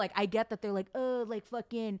 Yeah. So like I get that they're like, oh, like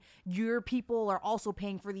fucking your people are also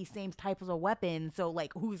paying for these same types of weapons. So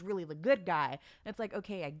like who's really the good guy? And it's like,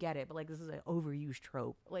 okay, I get it, but like this is an overused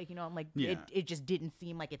trope. Like, I'm like Yeah. it just didn't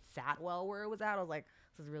seem like it sat well where it was at. I was like,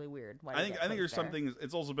 this is really weird. Why I did think that I think there's place there? something.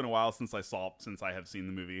 It's also been a while since I have seen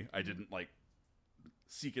the movie. I didn't like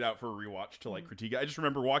seek it out for a rewatch to like critique it. I just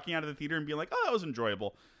remember walking out of the theater and being like, oh, that was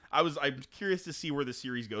enjoyable. I'm curious to see where the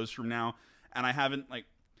series goes from now, and I haven't like.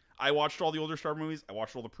 I watched all the older Star Wars movies. I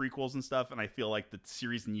watched all the prequels and stuff, and I feel like the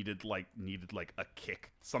series needed like a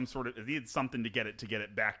kick, some sort of. It needed something to get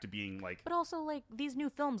it back to being like. But also, like, these new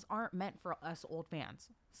films aren't meant for us old fans.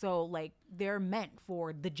 So, like, they're meant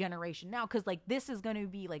for the generation now. Because, like, this is going to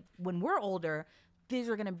be, like, when we're older, these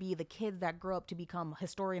are going to be the kids that grow up to become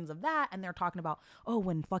historians of that. And they're talking about, oh,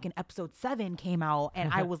 when fucking episode 7 came out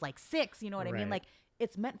and I was, like, 6. You know what I mean? Right. Like,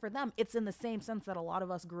 it's meant for them. It's in the same sense that a lot of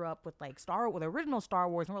us grew up with, like, with original Star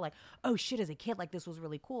Wars. And we're like, oh, shit, as a kid, like, this was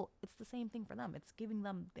really cool. It's the same thing for them. It's giving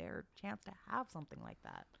them their chance to have something like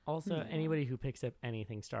that. Also, anybody who picks up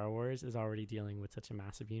anything Star Wars is already dealing with such a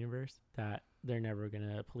massive universe that they're never going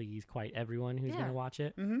to please quite everyone who's going Yeah. to watch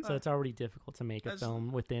it. So it's already difficult to make a That's-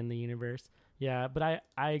 film within the universe. Yeah, but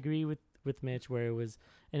I agree with with Mitch, where it was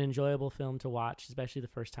an enjoyable film to watch, especially the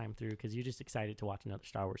first time through, because you're just excited to watch another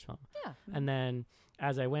Star Wars film. Yeah. And then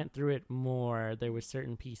as I went through it more, there were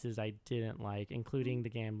certain pieces I didn't like, including the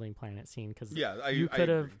gambling planet scene, because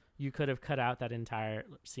you could have cut out that entire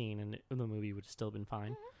scene and the movie would have still been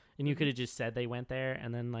fine. And you could have just said they went there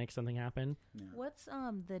and then like something happened. Yeah. What's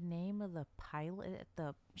the name of the pilot?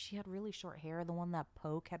 She had really short hair, the one that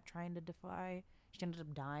Poe kept trying to defy. She ended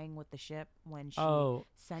up dying with the ship when she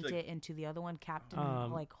sent Like- it into the other one, Captain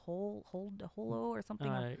Holo or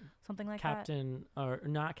something, something like Captain, or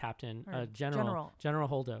not Captain, Or General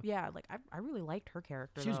Holdo. that. Yeah, like I really liked her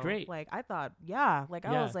character. She was though. great. Like I thought, I Yeah.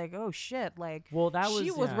 was like, oh shit, like Well, that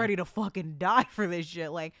she was ready to fucking die for this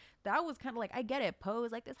shit. Like that was kind of like, I get it, Poe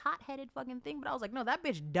is like this hot-headed fucking thing, but I was like, no, that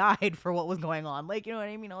bitch died for what was going on. Like, you know what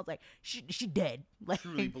I mean? I was like, she dead. Like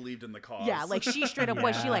Truly believed in the cause. yeah, like she straight up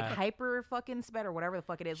was she like Yeah. hyper fucking sped or whatever the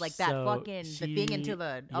fuck it is, like that So fucking the thing into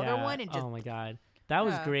the other yeah, one and just oh my god, that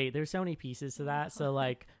was Yeah. great. There's so many pieces to that. So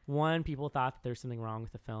like, one, people thought that there was something wrong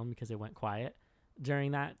with the film because it went quiet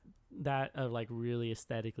during that like really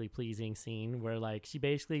aesthetically pleasing scene where like she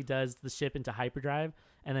basically does the ship into hyperdrive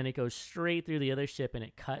and then it goes straight through the other ship and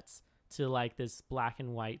it cuts to like this black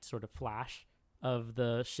and white sort of flash of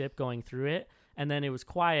the ship going through it. And then it was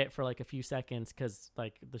quiet for like a few seconds because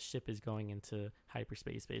like the ship is going into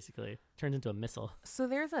hyperspace, basically turns into a missile. So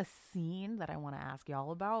there's a scene that I want to ask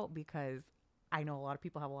y'all about because I know a lot of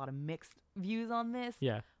people have a lot of mixed views on this.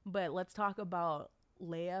 Yeah. But let's talk about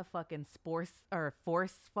Leia fucking force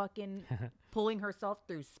fucking pulling herself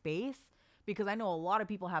through space, because I know a lot of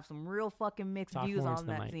people have some real fucking mixed Talk views more into on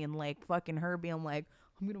the that mic. scene. Like fucking her being like,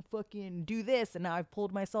 I'm gonna fucking do this, and now I've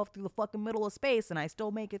pulled myself through the fucking middle of space, and I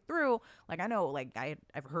still make it through. Like I know, like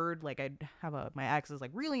I've heard, like I have my ex is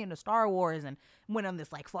like really into Star Wars, and went on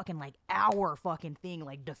this like fucking like hour fucking thing,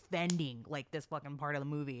 like defending like this fucking part of the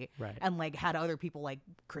movie, Right. and like had other people like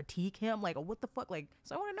critique him, like what the fuck, like.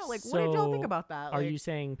 So I want to know, like, what did y'all think So, about that? Are Like, you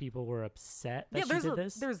saying people were upset that yeah, she did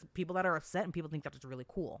this? there's people that are upset and people think that it's really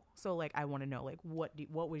cool. So like I want to know, like,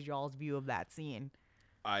 what was y'all's view of that scene?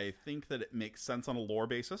 I think that it makes sense on a lore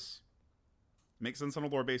basis. Makes sense on a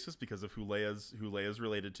lore basis because of who Leia's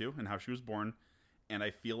related to and how she was born. And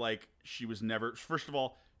I feel like she was never. First of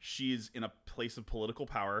all, she's in a place of political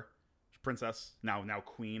power. Princess, now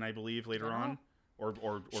queen, I believe, later General? on,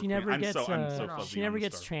 or she queen. never I'm gets so General. fuzzy she never on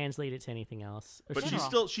gets Star. translated to anything else. Or But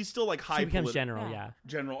General. she's still like high. she becomes politi- general, Yeah. yeah.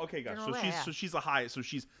 General. Okay, gosh. General So Leia,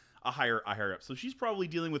 she's a higher up. So she's probably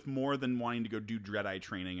dealing with more than wanting to go do Jedi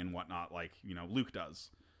training and whatnot, like Luke does.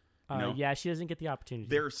 No. Yeah, she doesn't get the opportunity.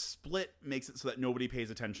 Their split makes it so that nobody pays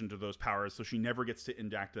attention to those powers, so she never gets to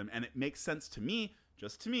inject them. And it makes sense to me,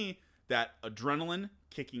 just to me, that adrenaline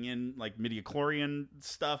kicking in like midichlorian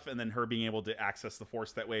stuff, and then her being able to access the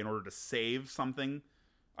Force that way in order to save something.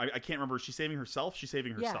 I can't remember. Is she saving herself? She's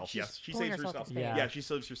saving herself. she's Yes, she pulling saves herself to herself. space. Yeah. Yeah, she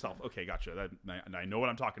saves herself. Okay, gotcha. I know what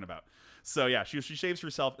I'm talking about. So yeah, she saves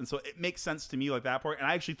herself, and so it makes sense to me like that part. And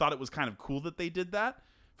I actually thought it was kind of cool that they did that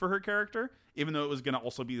for her character, even though it was going to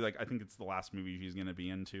also be like, I think it's the last movie she's going to be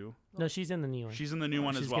in too. No, she's in the new one. She's in the new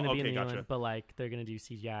one She's as well. gonna be in Okay, the new gotcha. one, but like they're gonna do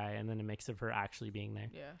CGI and then a mix of her actually being there.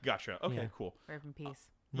 Yeah, Gotcha. Okay, Yeah. cool. rest in peace.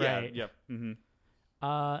 Right. Yeah. Yep.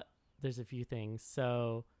 Mm-hmm. There's a few things.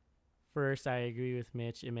 So first, I agree with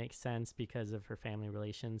Mitch. It makes sense because of her family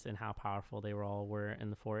relations and how powerful they all were in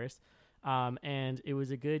the Forest. And it was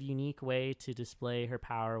a good, unique way to display her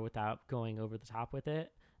power without going over the top with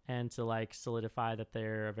it, and to like solidify that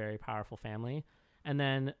they're a very powerful family. And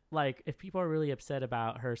then like if people are really upset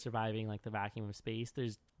about her surviving like the vacuum of space,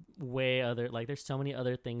 there's there's so many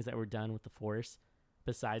other things that were done with the Force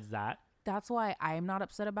besides that. That's why I'm not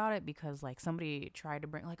upset about it, because like somebody tried to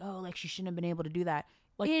bring like, oh, like she shouldn't have been able to do that.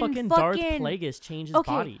 Like In fucking Darth fucking- Plagueis changes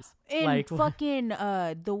Okay, bodies. In Like fucking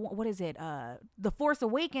what is it? The Force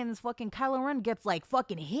Awakens, fucking Kylo Ren gets like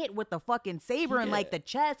fucking hit with the fucking saber in like the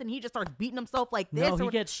chest, and he just starts beating himself like this. no, or he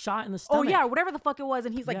what- gets shot in the Oh stomach. yeah, whatever the fuck it was,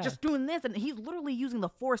 and he's like Yeah. just doing this, and he's literally using the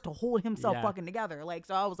Force to hold himself Yeah. fucking together. Like,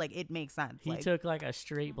 so I was like, it makes sense. He like, took like a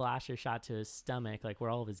straight blaster shot to his stomach, like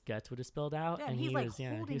where all of his guts would have spilled out, yeah, and he's he like was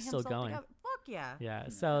holding he was still himself going. together. Fuck yeah. Yeah.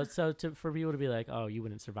 So for people to be like, oh, you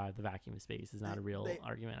wouldn't survive the vacuum of space is not a real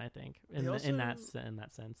argument. I think in that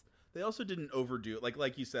sense. They also didn't overdo it.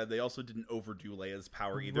 Like you said, they also didn't overdo Leia's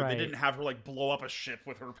power either. Right. They didn't have her like blow up a ship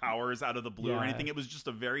with her powers out of the blue or Yeah. anything. It was just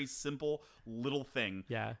a very simple little thing.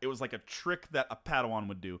 Yeah. It was like a trick that a Padawan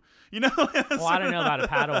would do. You know? Well, I don't know about a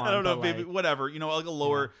Padawan. I don't know, but, maybe like, whatever. You know, like a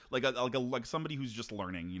lower, like somebody who's just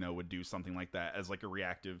learning. You know, would do something like that as like a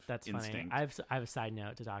reactive That's instinct. funny. I have a side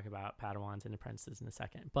note to talk about Padawans and apprentices in a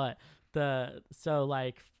second, but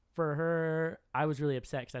for her, I was really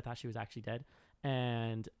upset because I thought she was actually dead.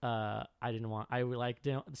 and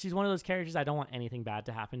she's one of those characters I don't want anything bad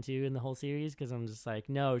to happen to in the whole series, because I'm just like,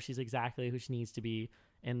 no, she's exactly who she needs to be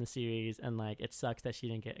in the series, and like it sucks that she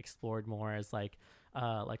didn't get explored more as like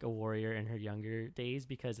a warrior in her younger days,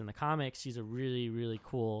 because in the comics she's a really, really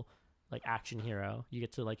cool like action hero. You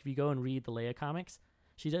get to like, if you go and read the Leia comics,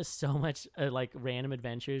 she does so much like random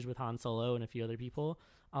adventures with Han Solo and a few other people,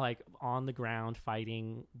 like on the ground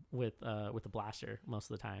fighting with a blaster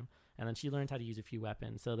most of the time. And then she learned how to use a few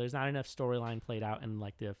weapons. So there's not enough storyline played out in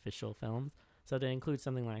like the official films. So to include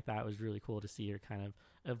something like that was really cool to see her kind of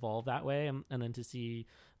evolve that way. And then to see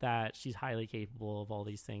that she's highly capable of all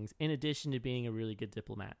these things, in addition to being a really good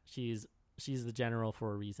diplomat. She's the general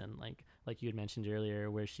for a reason, like you had mentioned earlier,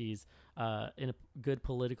 where she's in a good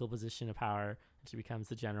political position of power. She becomes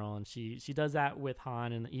the general, and she does that with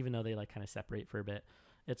Han, and even though they like kind of separate for a bit,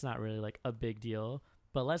 it's not really like a big deal.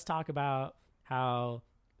 But let's talk about how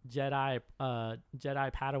Jedi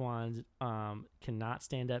Padawans cannot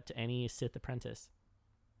stand up to any Sith apprentice.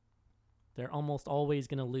 They're almost always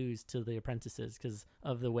going to lose to the apprentices because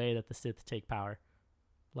of the way that the Sith take power.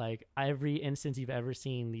 Like every instance you've ever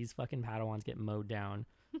seen, these fucking Padawans get mowed down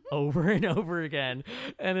over and over again,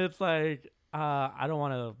 and it's like, I don't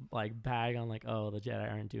want to like bag on like, oh, the Jedi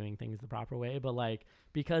aren't doing things the proper way, but like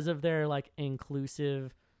because of their like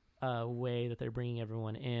inclusive way that they're bringing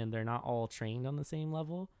everyone in, they're not all trained on the same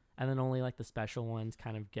level, and then only like the special ones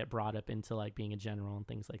kind of get brought up into like being a general and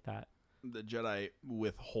things like that. The Jedi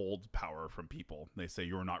withhold power from people. They say,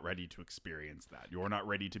 you're not ready to experience that. You're not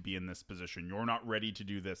ready to be in this position. You're not ready to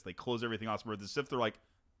do this. They close everything else. Where the Sith, they're like,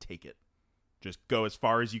 take it. Just go as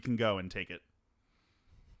far as you can go and take it.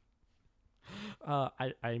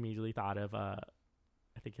 I immediately thought of I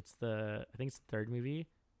think it's the third movie,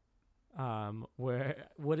 where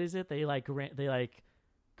what is it, they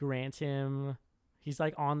grant him, he's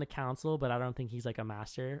like on the council, but I don't think he's like a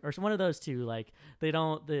master, or one of those two. Like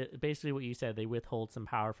basically what you said, they withhold some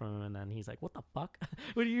power from him, and then he's like, what the fuck?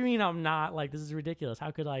 What do you mean I'm not, like, this is ridiculous,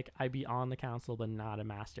 how could like I be on the council but not a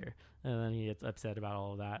master? And then he gets upset about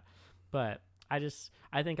all of that. But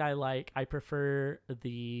I prefer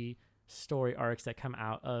the story arcs that come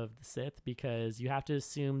out of the Sith, because you have to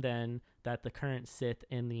assume then that the current Sith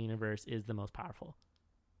in the universe is the most powerful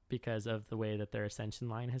because of the way that their ascension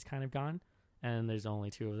line has kind of gone, and there's only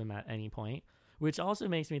two of them at any point, which also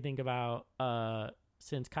makes me think about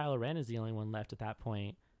since Kylo Ren is the only one left at that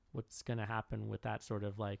point, what's going to happen with that sort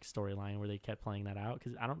of like storyline where they kept playing that out,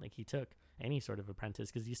 because I don't think he took any sort of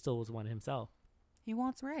apprentice because he still was one himself. He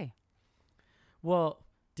wants Rey. Well,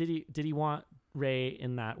 did he want Rey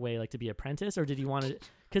in that way, like to be apprentice, or did he want to?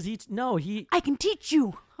 Because I can teach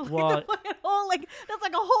you. Well, like that's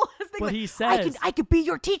like a whole thing. But like, he says I could be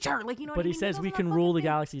your teacher. Like, you know. But he says we can rule the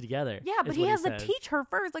galaxy together. Yeah, but he has to teach her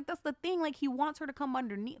first. Like that's the thing. Like he wants her to come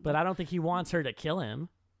underneath. But I don't think he wants her to kill him.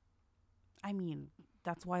 I mean,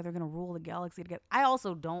 that's why they're gonna rule the galaxy together. I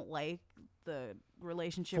also don't like the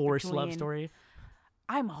relationship forced love story.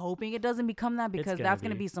 I'm hoping it doesn't become that, because that's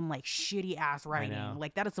going to be some like shitty ass writing.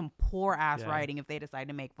 Like that is some poor ass writing if they decide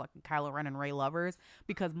to make fucking Kylo Ren and Rey lovers,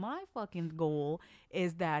 because my fucking goal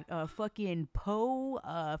is that fucking Poe,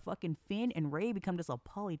 fucking Finn and Rey become just a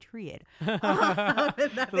polytriad.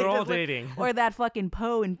 They're all dating. Or that fucking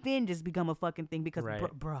Poe and Finn just become a fucking thing, because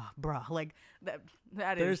bruh, like that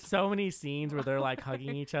There's so many scenes where they're like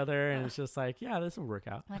hugging each other, and it's just like, yeah, this will work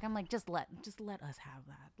out. Like I'm like, just let us have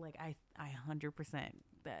that. Like I 100%,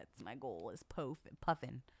 that's my goal, is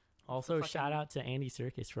Puffin. Also, shout out to Andy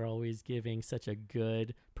Serkis for always giving such a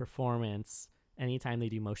good performance anytime they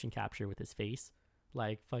do motion capture with his face,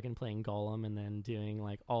 like fucking playing Gollum and then doing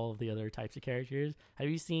like all of the other types of characters. Have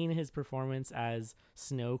you seen his performance as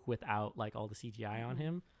Snoke without like all the CGI on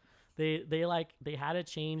him? They had to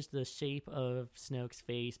change the shape of Snoke's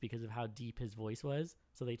face because of how deep his voice was.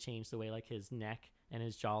 So they changed the way like his neck and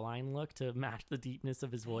his jawline looked to match the deepness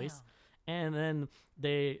of his voice. And then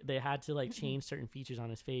they had to like change certain features on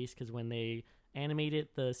his face, because when they animated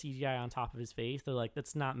the CGI on top of his face, they're like,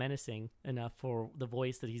 that's not menacing enough for the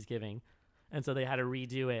voice that he's giving. And so they had to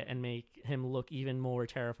redo it and make him look even more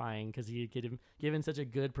terrifying, because he had given such a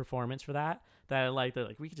good performance for that they're like,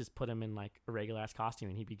 we could just put him in like a regular ass costume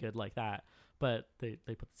and he'd be good like that. But they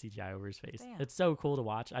put the CGI over his face. Damn. It's so cool to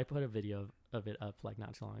watch. I put a video of it up like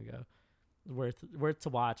not too long ago. Worth to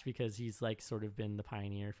watch, because he's like sort of been the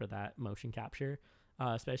pioneer for that motion capture,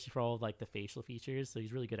 especially for all of like the facial features. So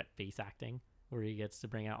he's really good at face acting, where he gets to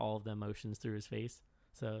bring out all of the emotions through his face.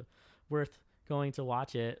 So worth going to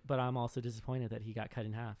watch it. But I'm also disappointed that he got cut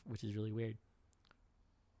in half, which is really weird.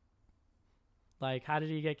 Like, how did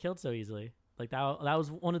he get killed so easily? Like that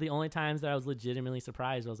was one of the only times that I was legitimately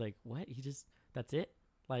surprised. I was like, what? That's it?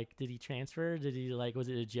 Like, did he transfer? Did he like, was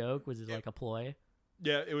it a joke? Was it like a ploy?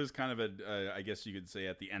 Yeah, it was kind of a, I guess you could say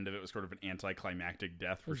at the end of it was sort of an anticlimactic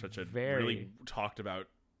death for such a really talked about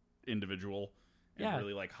individual and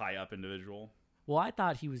really like high up individual. Well, I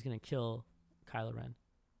thought he was going to kill Kylo Ren.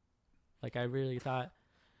 Like, I really thought,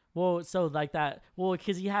 well, so like that, well,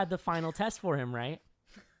 because he had the final test for him, right?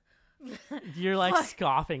 You're like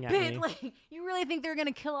scoffing at me. Like, you really think they're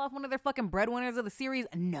gonna kill off one of their fucking breadwinners of the series?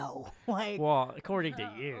 No. Like, well, according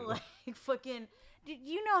to you, like fucking.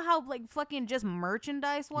 You know how like fucking just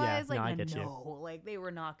merchandise wise, yeah, like no, I get you. Like they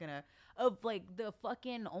were not gonna. Of like the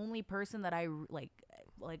fucking only person that I like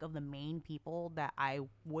of the main people that I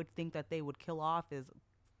would think that they would kill off is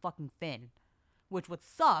fucking Finn, which would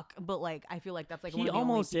suck. But like I feel like that's like he one of the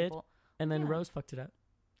almost only did, people. and then Rose fucked it up.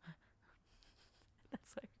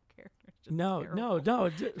 That's like. No,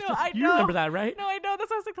 I you know. remember that, right? No, I know.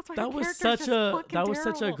 That's why I was like, that's why that was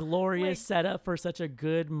such a glorious setup for such a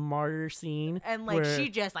good martyr scene. And like where, she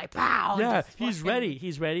just like pow. Yeah, he's ready.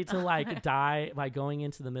 He's ready to like die by going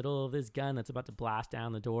into the middle of this gun that's about to blast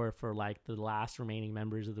down the door for like the last remaining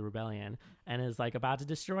members of the rebellion, and is like about to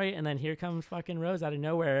destroy it. And then here comes fucking Rose out of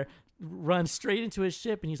nowhere, runs straight into his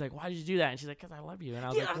ship, and he's like, "Why did you do that?" And she's like, "Cause I love you." And I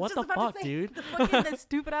was like, "What the fuck, dude?" The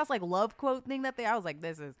stupid ass like love quote thing that I was like,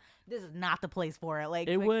 this is not the place for it. Like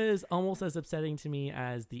it was almost as upsetting to me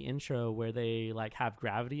as the intro where they like have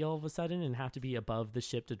gravity all of a sudden and have to be above the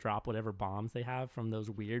ship to drop whatever bombs they have from those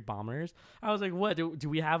weird bombers. I was like, what? Do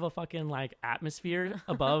we have a fucking like atmosphere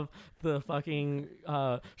above the fucking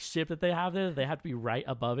ship that they have there? They have to be right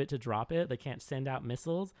above it to drop it. They can't send out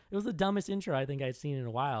missiles. It was the dumbest intro I think I'd seen in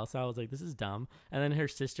a while. So I was like, this is dumb. And then her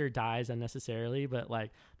sister dies unnecessarily, but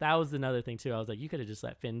like that was another thing too. I was like, you could have just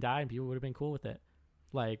let Finn die and people would have been cool with it.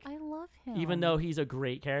 Like, I love him. Even though he's a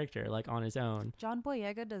great character, like on his own. John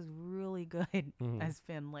Boyega does really good as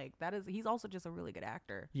Finn. Like he's also just a really good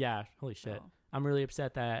actor. Yeah, holy shit. So. I'm really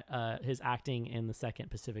upset that his acting in the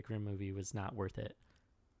second Pacific Rim movie was not worth it.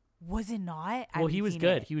 Was it not? Well, he was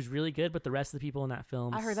good. He was really good, but the rest of the people in that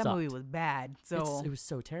film I heard sucked. that movie was bad. So it was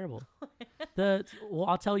so terrible.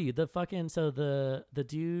 I'll tell you, the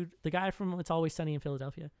dude, the guy from It's Always Sunny in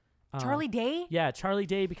Philadelphia. Charlie Day? Yeah, Charlie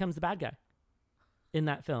Day becomes the bad guy in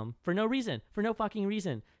that film for no reason, for no fucking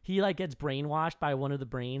reason. He like gets brainwashed by one of the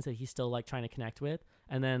brains that he's still like trying to connect with,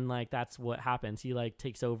 and then like that's what happens. He like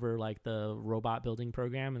takes over like the robot building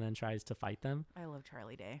program and then tries to fight them. I love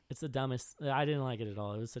Charlie Day. It's the dumbest. I didn't like it at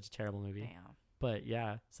all. It was such a terrible movie. Damn. But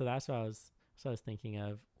yeah, so that's what I was thinking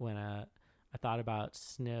of when I thought about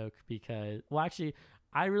Snoke, because actually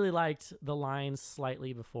I really liked the lines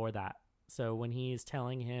slightly before that. So when he's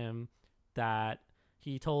telling him that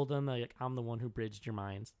he told them like, I'm the one who bridged your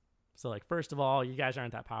minds. So like, first of all, you guys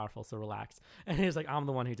aren't that powerful, so relax. And he's like, I'm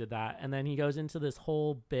the one who did that. And then he goes into this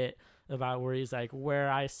whole bit about where he's like, where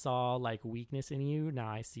I saw like weakness in you, now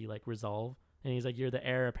I see like resolve. And he's like, you're the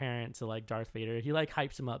heir apparent to like Darth Vader. He like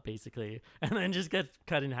hypes him up basically, and then just gets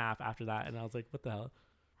cut in half after that. And I was like, what the hell?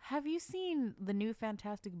 Have you seen the new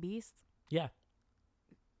Fantastic Beasts? Yeah.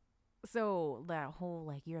 So that whole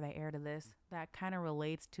like you're the heir to this, that kind of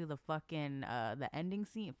relates to the fucking the ending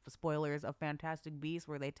scene, spoilers of Fantastic Beasts,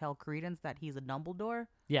 where they tell Credence that he's a Dumbledore.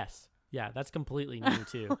 Yes. Yeah, that's completely new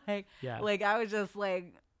too. Like I was just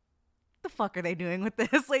like, the fuck are they doing with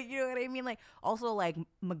this? Like, you know what I mean? Like, also like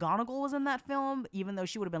McGonagall was in that film, even though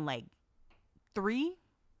she would have been like 3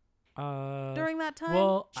 during that time.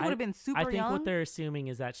 Well, she would have been super young. I think what they're assuming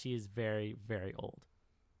is that she is very, very old.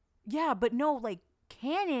 Yeah, but no, like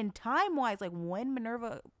canon time wise, like when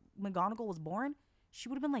Minerva McGonagall was born, she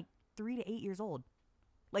would have been like 3 to 8 years old.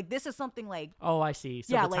 Like this is something like, oh, I see.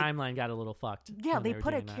 So the timeline got a little fucked. Yeah, they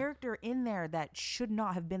put a character in there that should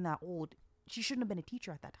not have been that old. She shouldn't have been a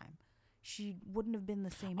teacher at that time. She wouldn't have been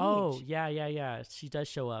the same age. Oh, yeah. She does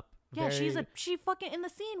show up. Yeah, she fucking in the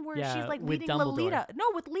scene where she's like with leading Dumbledore. Lolita. No,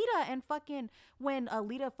 with Lita, and fucking when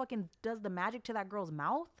Lita fucking does the magic to that girl's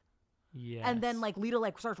mouth. Yeah. And then like Lita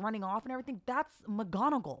like starts running off and everything. That's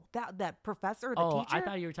McGonagall. That professor, the teacher. I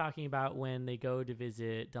thought you were talking about when they go to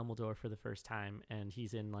visit Dumbledore for the first time and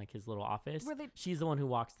he's in like his little office. She's the one who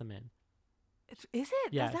walks them in. Is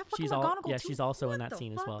it? Yeah, is that fucking McGonagall too? She's also what in that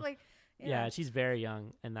scene as well. Like, yeah, she's very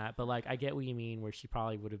young in that, but like I get what you mean, where she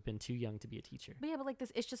probably would have been too young to be a teacher. But yeah, but like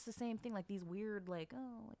this, it's just the same thing. Like these weird, like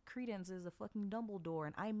like Credence is a fucking Dumbledore,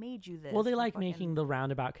 and I made you this. Well, they like making the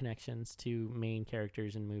roundabout connections to main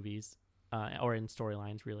characters in movies, or in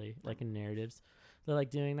storylines, really, like in narratives. They're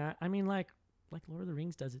like doing that. I mean, like Lord of the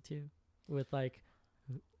Rings does it too, with like,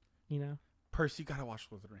 you know. Percy, you gotta watch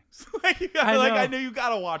Lord of the Rings. I know you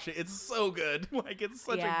gotta watch it. It's so good. Like, it's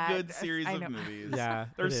such a good series of movies. Yeah,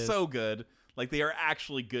 they're so good. Like, they are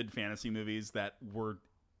actually good fantasy movies that were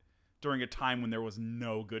during a time when there was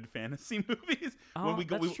no good fantasy movies. Oh,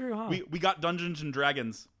 that's true, huh? We got Dungeons and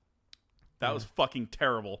Dragons. That was fucking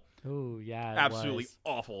terrible. Oh, yeah. Absolutely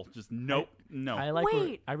awful. Just no.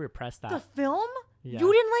 I repressed that. The film? Yeah.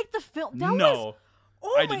 You didn't like the film? No.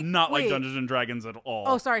 Oh I did not like Dungeons and Dragons at all.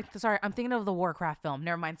 Oh, sorry. I'm thinking of the Warcraft film.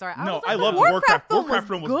 Never mind. Sorry. I loved Warcraft. Warcraft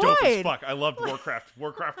film was dope as fuck. I loved Warcraft.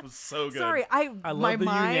 Warcraft was so good. Sorry, I love the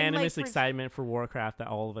unanimous excitement for Warcraft that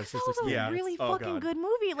all of us just experienced. That was a really fucking good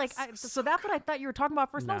movie. Like, so that's what I thought you were talking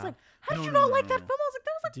about first. And I was like, how did you not like that film? I was like,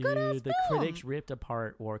 that was a good ass film. The critics ripped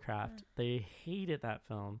apart Warcraft. They hated that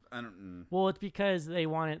film. I don't. Well, it's because they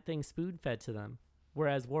wanted things spoon fed to them.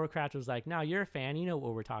 Whereas Warcraft was like, no, you're a fan, you know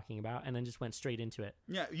what we're talking about, and then just went straight into it.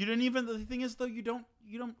 Yeah, you didn't even. The thing is, though, you don't.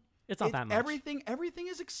 It's not that much. Everything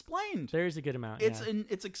is explained. There's a good amount.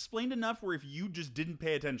 It's explained enough where if you just didn't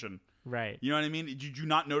pay attention, right? You know what I mean? Did you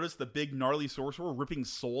not notice the big gnarly sorcerer ripping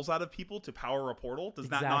souls out of people to power a portal? Does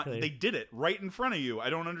that not? They did it right in front of you. I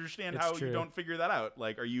don't understand how you don't figure that out.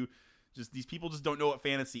 Like, are you just these people just don't know what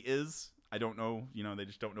fantasy is? I don't know. They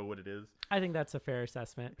just don't know what it is. I think that's a fair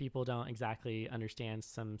assessment. People don't exactly understand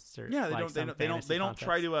some certain. Yeah, they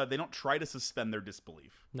don't try to suspend their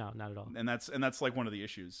disbelief. No, not at all. And that's like one of the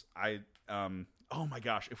issues. Oh my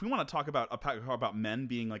gosh, if we want to talk about men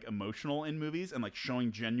being like emotional in movies and like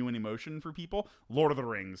showing genuine emotion for people, Lord of the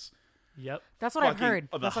Rings. Yep, that's what I've heard.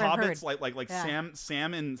 The Hobbits, like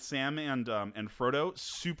Sam and Frodo.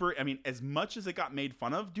 Super. I mean, as much as it got made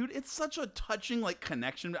fun of, dude, it's such a touching like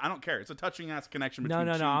connection. I don't care. It's a touching ass connection between.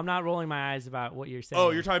 No. I'm not rolling my eyes about what you're saying. Oh,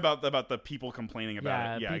 you're talking about the people complaining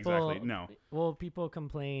about it. Yeah, exactly. No. Well, people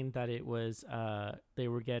complained that it was they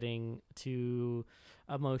were getting too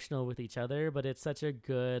emotional with each other, but it's such a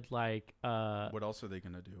good like what else are they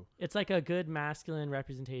gonna do? It's like a good masculine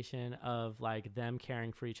representation of like them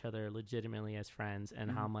caring for each other legitimately as friends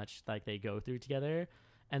and how much like they go through together.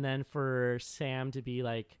 And then for Sam to be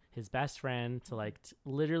like his best friend, to like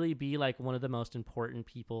literally be like one of the most important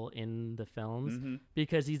people in the films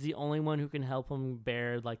because he's the only one who can help him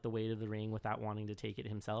bear like the weight of the ring without wanting to take it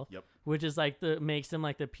himself. Yep. Which is like makes him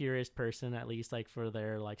like the purest person, at least like for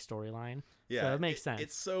their like storyline. Yeah, so it makes sense.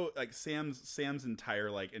 It's so like Sam's entire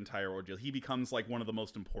ordeal. He becomes like one of the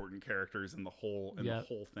most important characters in the whole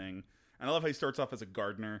thing. And I love how he starts off as a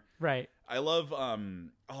gardener. Right. I love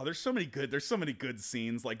there's so many good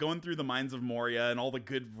scenes, like going through the Mines of Moria and all the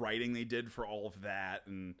good writing they did for all of that.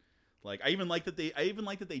 And like I even like that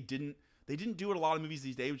they didn't do it a lot of movies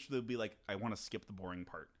these days, which would be like, I want to skip the boring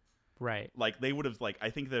part. Right. Like they would have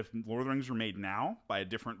I think that if Lord of the Rings were made now by a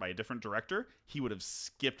different director, he would have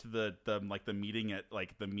skipped the meeting at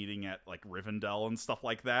Rivendell and stuff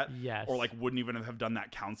like that. Yes. Or like wouldn't even have done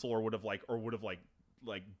that council or would have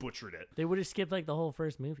butchered it. They would have skipped like the whole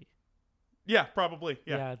first movie. Yeah, probably.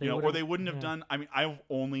 Yeah. Or they wouldn't have done. I mean, I've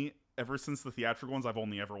only ever since the theatrical ones, I've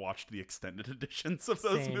only ever watched the extended editions of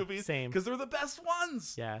those movies. Same. Because they're the best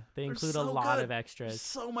ones. Yeah, they include a lot of extras. There's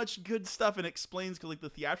so much good stuff, and explains because like the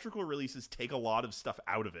theatrical releases take a lot of stuff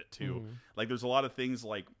out of it too. Like there's a lot of things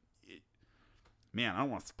like. Man, I don't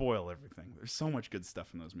want to spoil everything. There's so much good stuff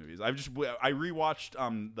in those movies. I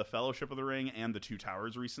rewatched The Fellowship of the Ring and The Two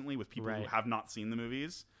Towers recently with people who have not seen the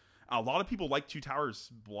movies. A lot of people like Two Towers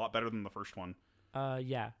a lot better than the first one.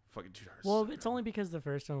 Yeah. Fucking Two Towers. Well, it's only because the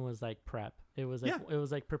first one was like prep. It was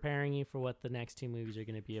like preparing you for what the next two movies are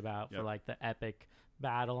going to be about for like the epic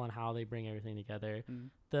battle and how they bring everything together.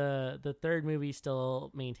 The third movie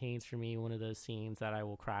still maintains for me one of those scenes that I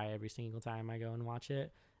will cry every single time I go and watch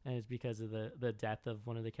it. And it's because of the death of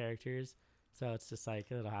one of the characters. So it's just like,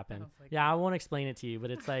 it'll happen. I won't explain it to you, but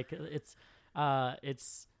it's like, it's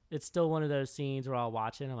still one of those scenes where I'll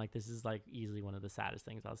watch it and I'm like, this is like easily one of the saddest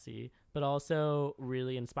things I'll see, but also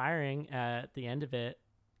really inspiring at the end of it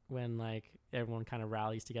when like everyone kind of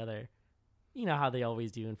rallies together. You know how they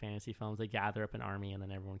always do in fantasy films, they gather up an army and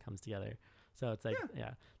then everyone comes together. So it's like,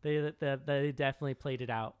 they definitely played it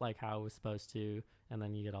out like how it was supposed to. And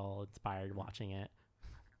then you get all inspired watching it.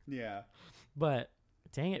 Yeah, but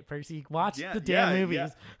dang it, Percy, watch the damn movies. Yeah.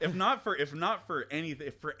 If not for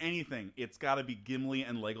anything, it's got to be Gimli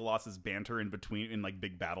and Legolas's banter in between in like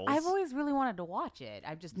big battles. I've always really wanted to watch it.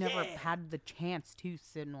 I've just never had the chance to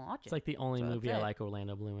sit and watch it. It's like the only movie I like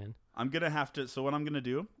Orlando Bloom in. I'm gonna have to. So what I'm gonna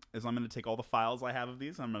do is I'm gonna take all the files I have of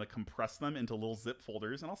these. I'm gonna compress them into little zip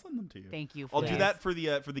folders, and I'll send them to you. Thank you. I'll do that for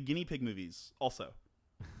the guinea pig movies also.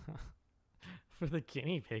 For the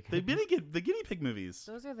guinea pig. The guinea pig movies.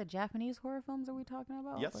 Those are the Japanese horror films that we talking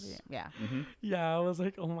about? Yes. What are you- yeah. Yeah, I was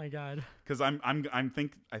like, oh my god. Because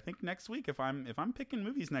I think next week if I'm picking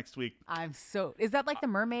movies next week, Is that like the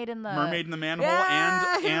Mermaid in the Mermaid in the Manhole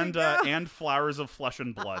Yeah, here we go. and Flowers of Flesh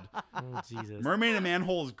and Blood. Oh Jesus. Mermaid in the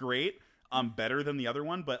Manhole is great, better than the other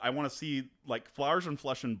one, but I want to see like Flowers and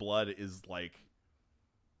Flesh and Blood is like.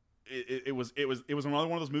 It was another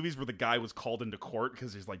one of those movies where the guy was called into court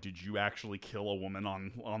because he's like, did you actually kill a woman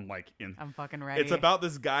on like in? I'm fucking ready. It's about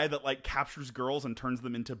this guy that like captures girls and turns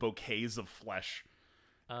them into bouquets of flesh.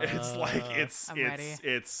 It's like I'm ready.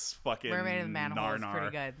 it's fucking Mermaid in the Manhole is nar.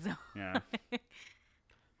 pretty good. So. Yeah,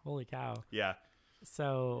 Holy cow. yeah.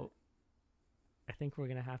 So I think we're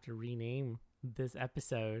gonna have to rename this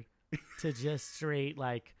episode to just straight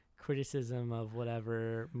like criticism of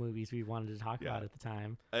whatever movies we wanted to talk about at the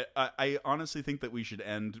time. I honestly think that we should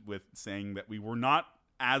end with saying that we were not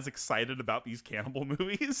as excited about these cannibal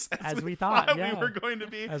movies As we thought, we yeah. were going to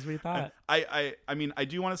be. As we thought. I mean, I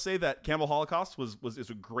do want to say that Cannibal Holocaust is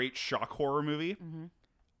a great shock horror movie,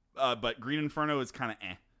 but Green Inferno is kind of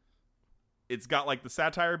eh. It's got like the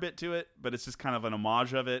satire bit to it, but it's just kind of an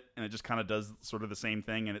homage of it, and it just kind of does sort of the same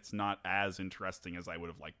thing, and it's not as interesting as I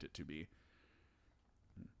would have liked it to be.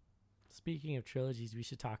 Speaking of trilogies, we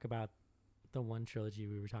should talk about the one trilogy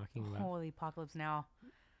we were talking about. Holy Apocalypse Now.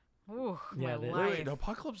 Ooh, Yeah, my the- life. Wait,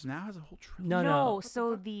 Apocalypse Now has a whole trilogy. No.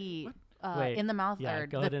 So the Wait, In the Mouth yeah, or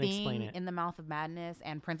go the ahead and explain Thing, it. In the Mouth of Madness,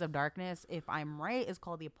 and Prince of Darkness, if I'm right, is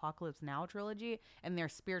called the Apocalypse Now trilogy, and they're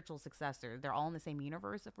spiritual successors. They're all in the same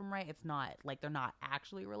universe. If I'm right, it's not like they're not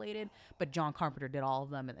actually related, but John Carpenter did all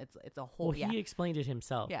of them, and it's a whole. Well, he explained it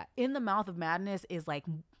himself. Yeah, In the Mouth of Madness is like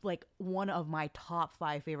one of my top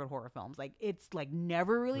 5 favorite horror films. Like it's like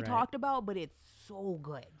never really Right. talked about, but it's so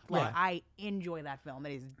good. Like Yeah. I enjoy that film.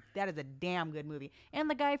 That is a damn good movie. And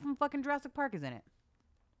the guy from fucking Jurassic Park is in it.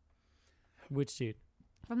 Which dude?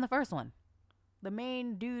 From the first one. The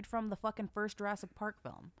main dude from the fucking first Jurassic Park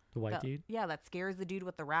film. The white dude? Yeah, that scares the dude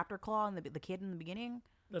with the raptor claw and the kid in the beginning.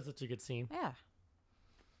 That's such a good scene. Yeah.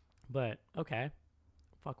 But okay.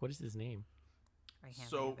 Fuck, what is his name? I can't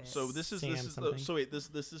So think of it. so this is Sam something? so wait, this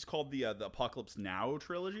is called the Apocalypse Now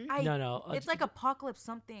trilogy. No. It's like Apocalypse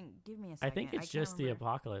something. Give me a second. I think it's can't just the remember.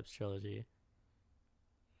 Apocalypse trilogy.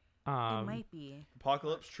 It might be.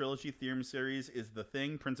 Apocalypse trilogy theme series is The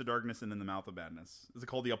Thing, Prince of Darkness, and In the Mouth of Madness. It's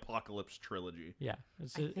called the Apocalypse trilogy. Yeah.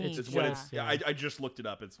 It's I think, It's what Yeah. it's. Yeah, I just looked it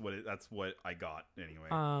up. It's what that's what I got anyway.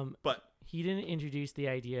 But he didn't introduce the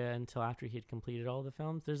idea until after he had completed all the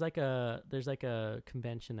films. There's like a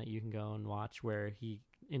convention that you can go and watch where he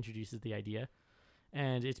introduces the idea.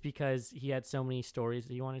 And it's because he had so many stories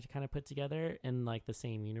that he wanted to kind of put together in like the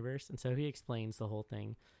same universe. And so he explains the whole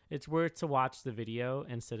thing. It's worth to watch the video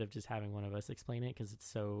instead of just having one of us explain it because it's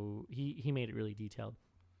so he made it really detailed.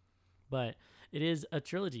 But it is a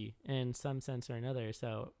trilogy in some sense or another.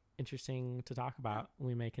 So interesting to talk about.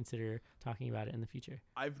 We may consider talking about it in the future.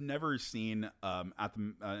 I've never seen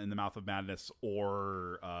In the Mouth of Madness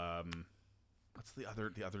or what's the other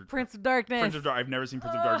Prince of Darkness. I've never seen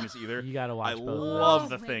Prince of Darkness either. You got to watch I both. love Oh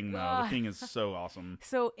The my Thing though. God. The Thing is so awesome.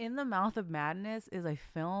 So, In the Mouth of Madness is a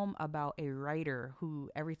film about a writer who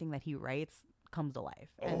everything that he writes comes to life.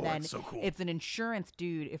 Oh, And then that's so cool. it's an insurance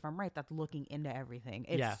dude, if I'm right, that's looking into everything.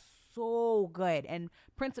 It's Yeah. so good. And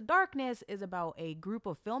Prince of Darkness is about a group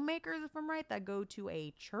of filmmakers, if I'm right, that go to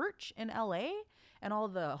a church in LA, and all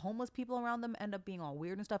the homeless people around them end up being all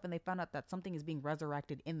weird and stuff, and they found out that something is being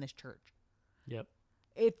resurrected in this church. Yep.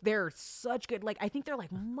 They're such good, like I think they're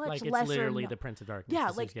like much Like it's lesser literally kno- the Prince of Darkness. yeah,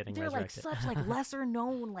 is like who's getting they're resurrected. like such like lesser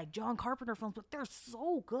known like John Carpenter films, but they're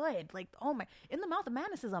so good. Like oh my, In the Mouth of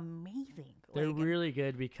Madness is amazing. They're Like, really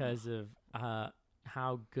good because of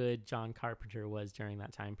how good John Carpenter was during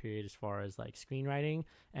that time period as far as like screenwriting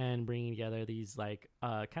and bringing together these like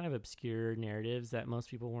kind of obscure narratives that most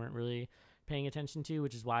people weren't really paying attention to,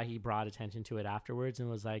 which is why he brought attention to it afterwards and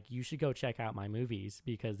was like, you should go check out my movies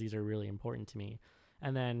because these are really important to me.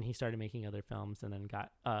 And then he started making other films and then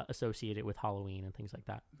got associated with Halloween and things like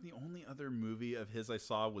that, The only other movie of his I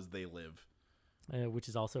saw was They Live. which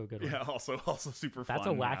is also a good one. Yeah, also super fun. That's a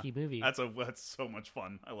wacky movie. That's so much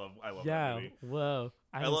fun. I love that Yeah. movie. Whoa.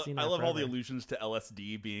 I love seen that all the forever. allusions to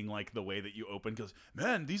LSD being like the way that you open because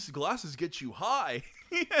man, these glasses get you high.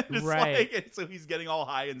 And it's Right. like, and so he's getting all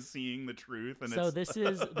high and seeing the truth. And So it's,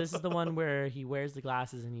 this is the one where he wears the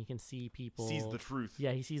glasses and he can see people. sees the truth.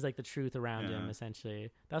 Yeah, he sees like the truth around him. Yeah.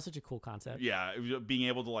 Essentially, that's such a cool concept. Yeah, being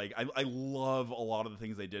able to like, I love a lot of the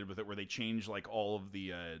things they did with it, where they changed like all of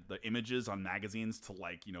the images on magazines to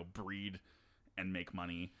like breed and make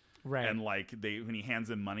money. Right. And like when he hands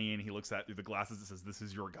him money and he looks at through the glasses, it says, "This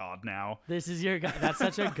is your god now." This is your guy. That's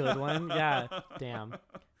such a good one. Yeah. Damn.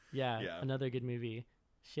 Yeah. Yeah. Another good movie.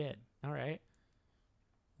 Shit. All right.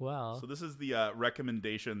 Well. So this is the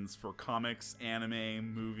recommendations for comics,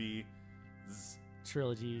 anime, movie.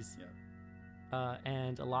 Trilogies. Yeah.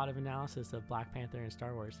 And a lot of analysis of Black Panther and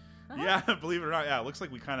Star Wars. Yeah, believe it or not, yeah, it looks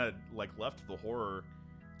like we kind of like left the horror.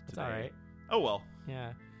 It's today. all right. Oh well.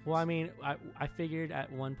 Yeah. Well, I mean, I figured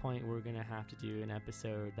at one point we're gonna have to do an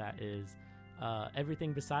episode that is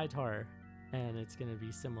everything besides horror, and it's gonna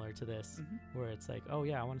be similar to this, where it's like, oh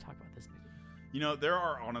yeah, I want to talk about this movie. You know, there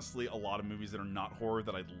are honestly a lot of movies that are not horror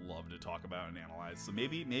that I'd love to talk about and analyze. So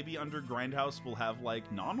maybe under Grindhouse we'll have like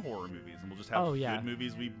non-horror movies, and we'll just have good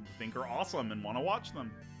movies we think are awesome and want to watch them.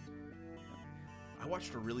 I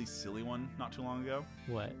watched a really silly one not too long ago.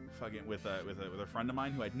 What? Fucking with a friend of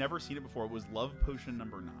mine who I'd never seen it before. It was Love Potion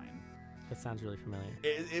 #9. That sounds really familiar.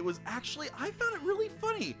 It was actually, I found it really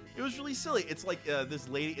funny. It was really silly. It's like this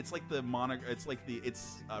lady. It's like the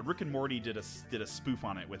Rick and Morty did a spoof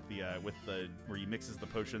on it with the where he mixes the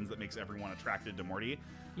potions that makes everyone attracted to Morty.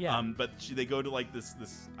 Yeah. But they go to like this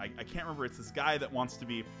I can't remember. It's this guy that wants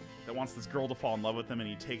this girl to fall in love with him, and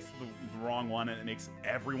he takes the wrong one, and it makes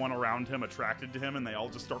everyone around him attracted to him, and they all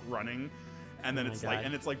just start running. And then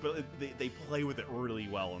but they play with it really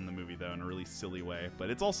well in the movie though, in a really silly way.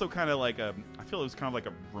 But it's also kind of like I feel it was kind of like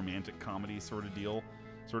a romantic comedy sort of deal,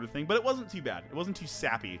 sort of thing. But it wasn't too bad. It wasn't too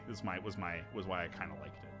sappy. Was why I kind of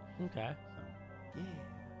liked it. Okay. So, yeah.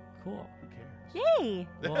 Cool. Who cares? Yay!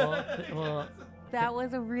 Well, That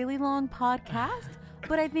was a really long podcast,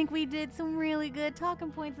 but I think we did some really good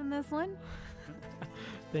talking points in this one.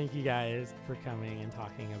 thank you guys for coming and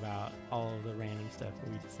talking about all of the random stuff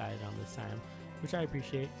that we decided on this time, which I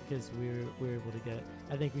appreciate because we were able to get.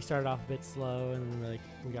 I think we started off a bit slow, and then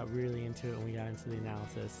we got really into it, and we got into the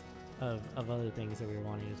analysis of other things that we were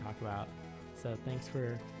wanting to talk about. So thanks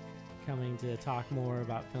for coming to talk more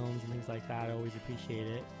about films and things like that. I always appreciate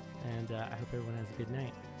it, and I hope everyone has a good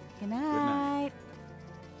night. Good night.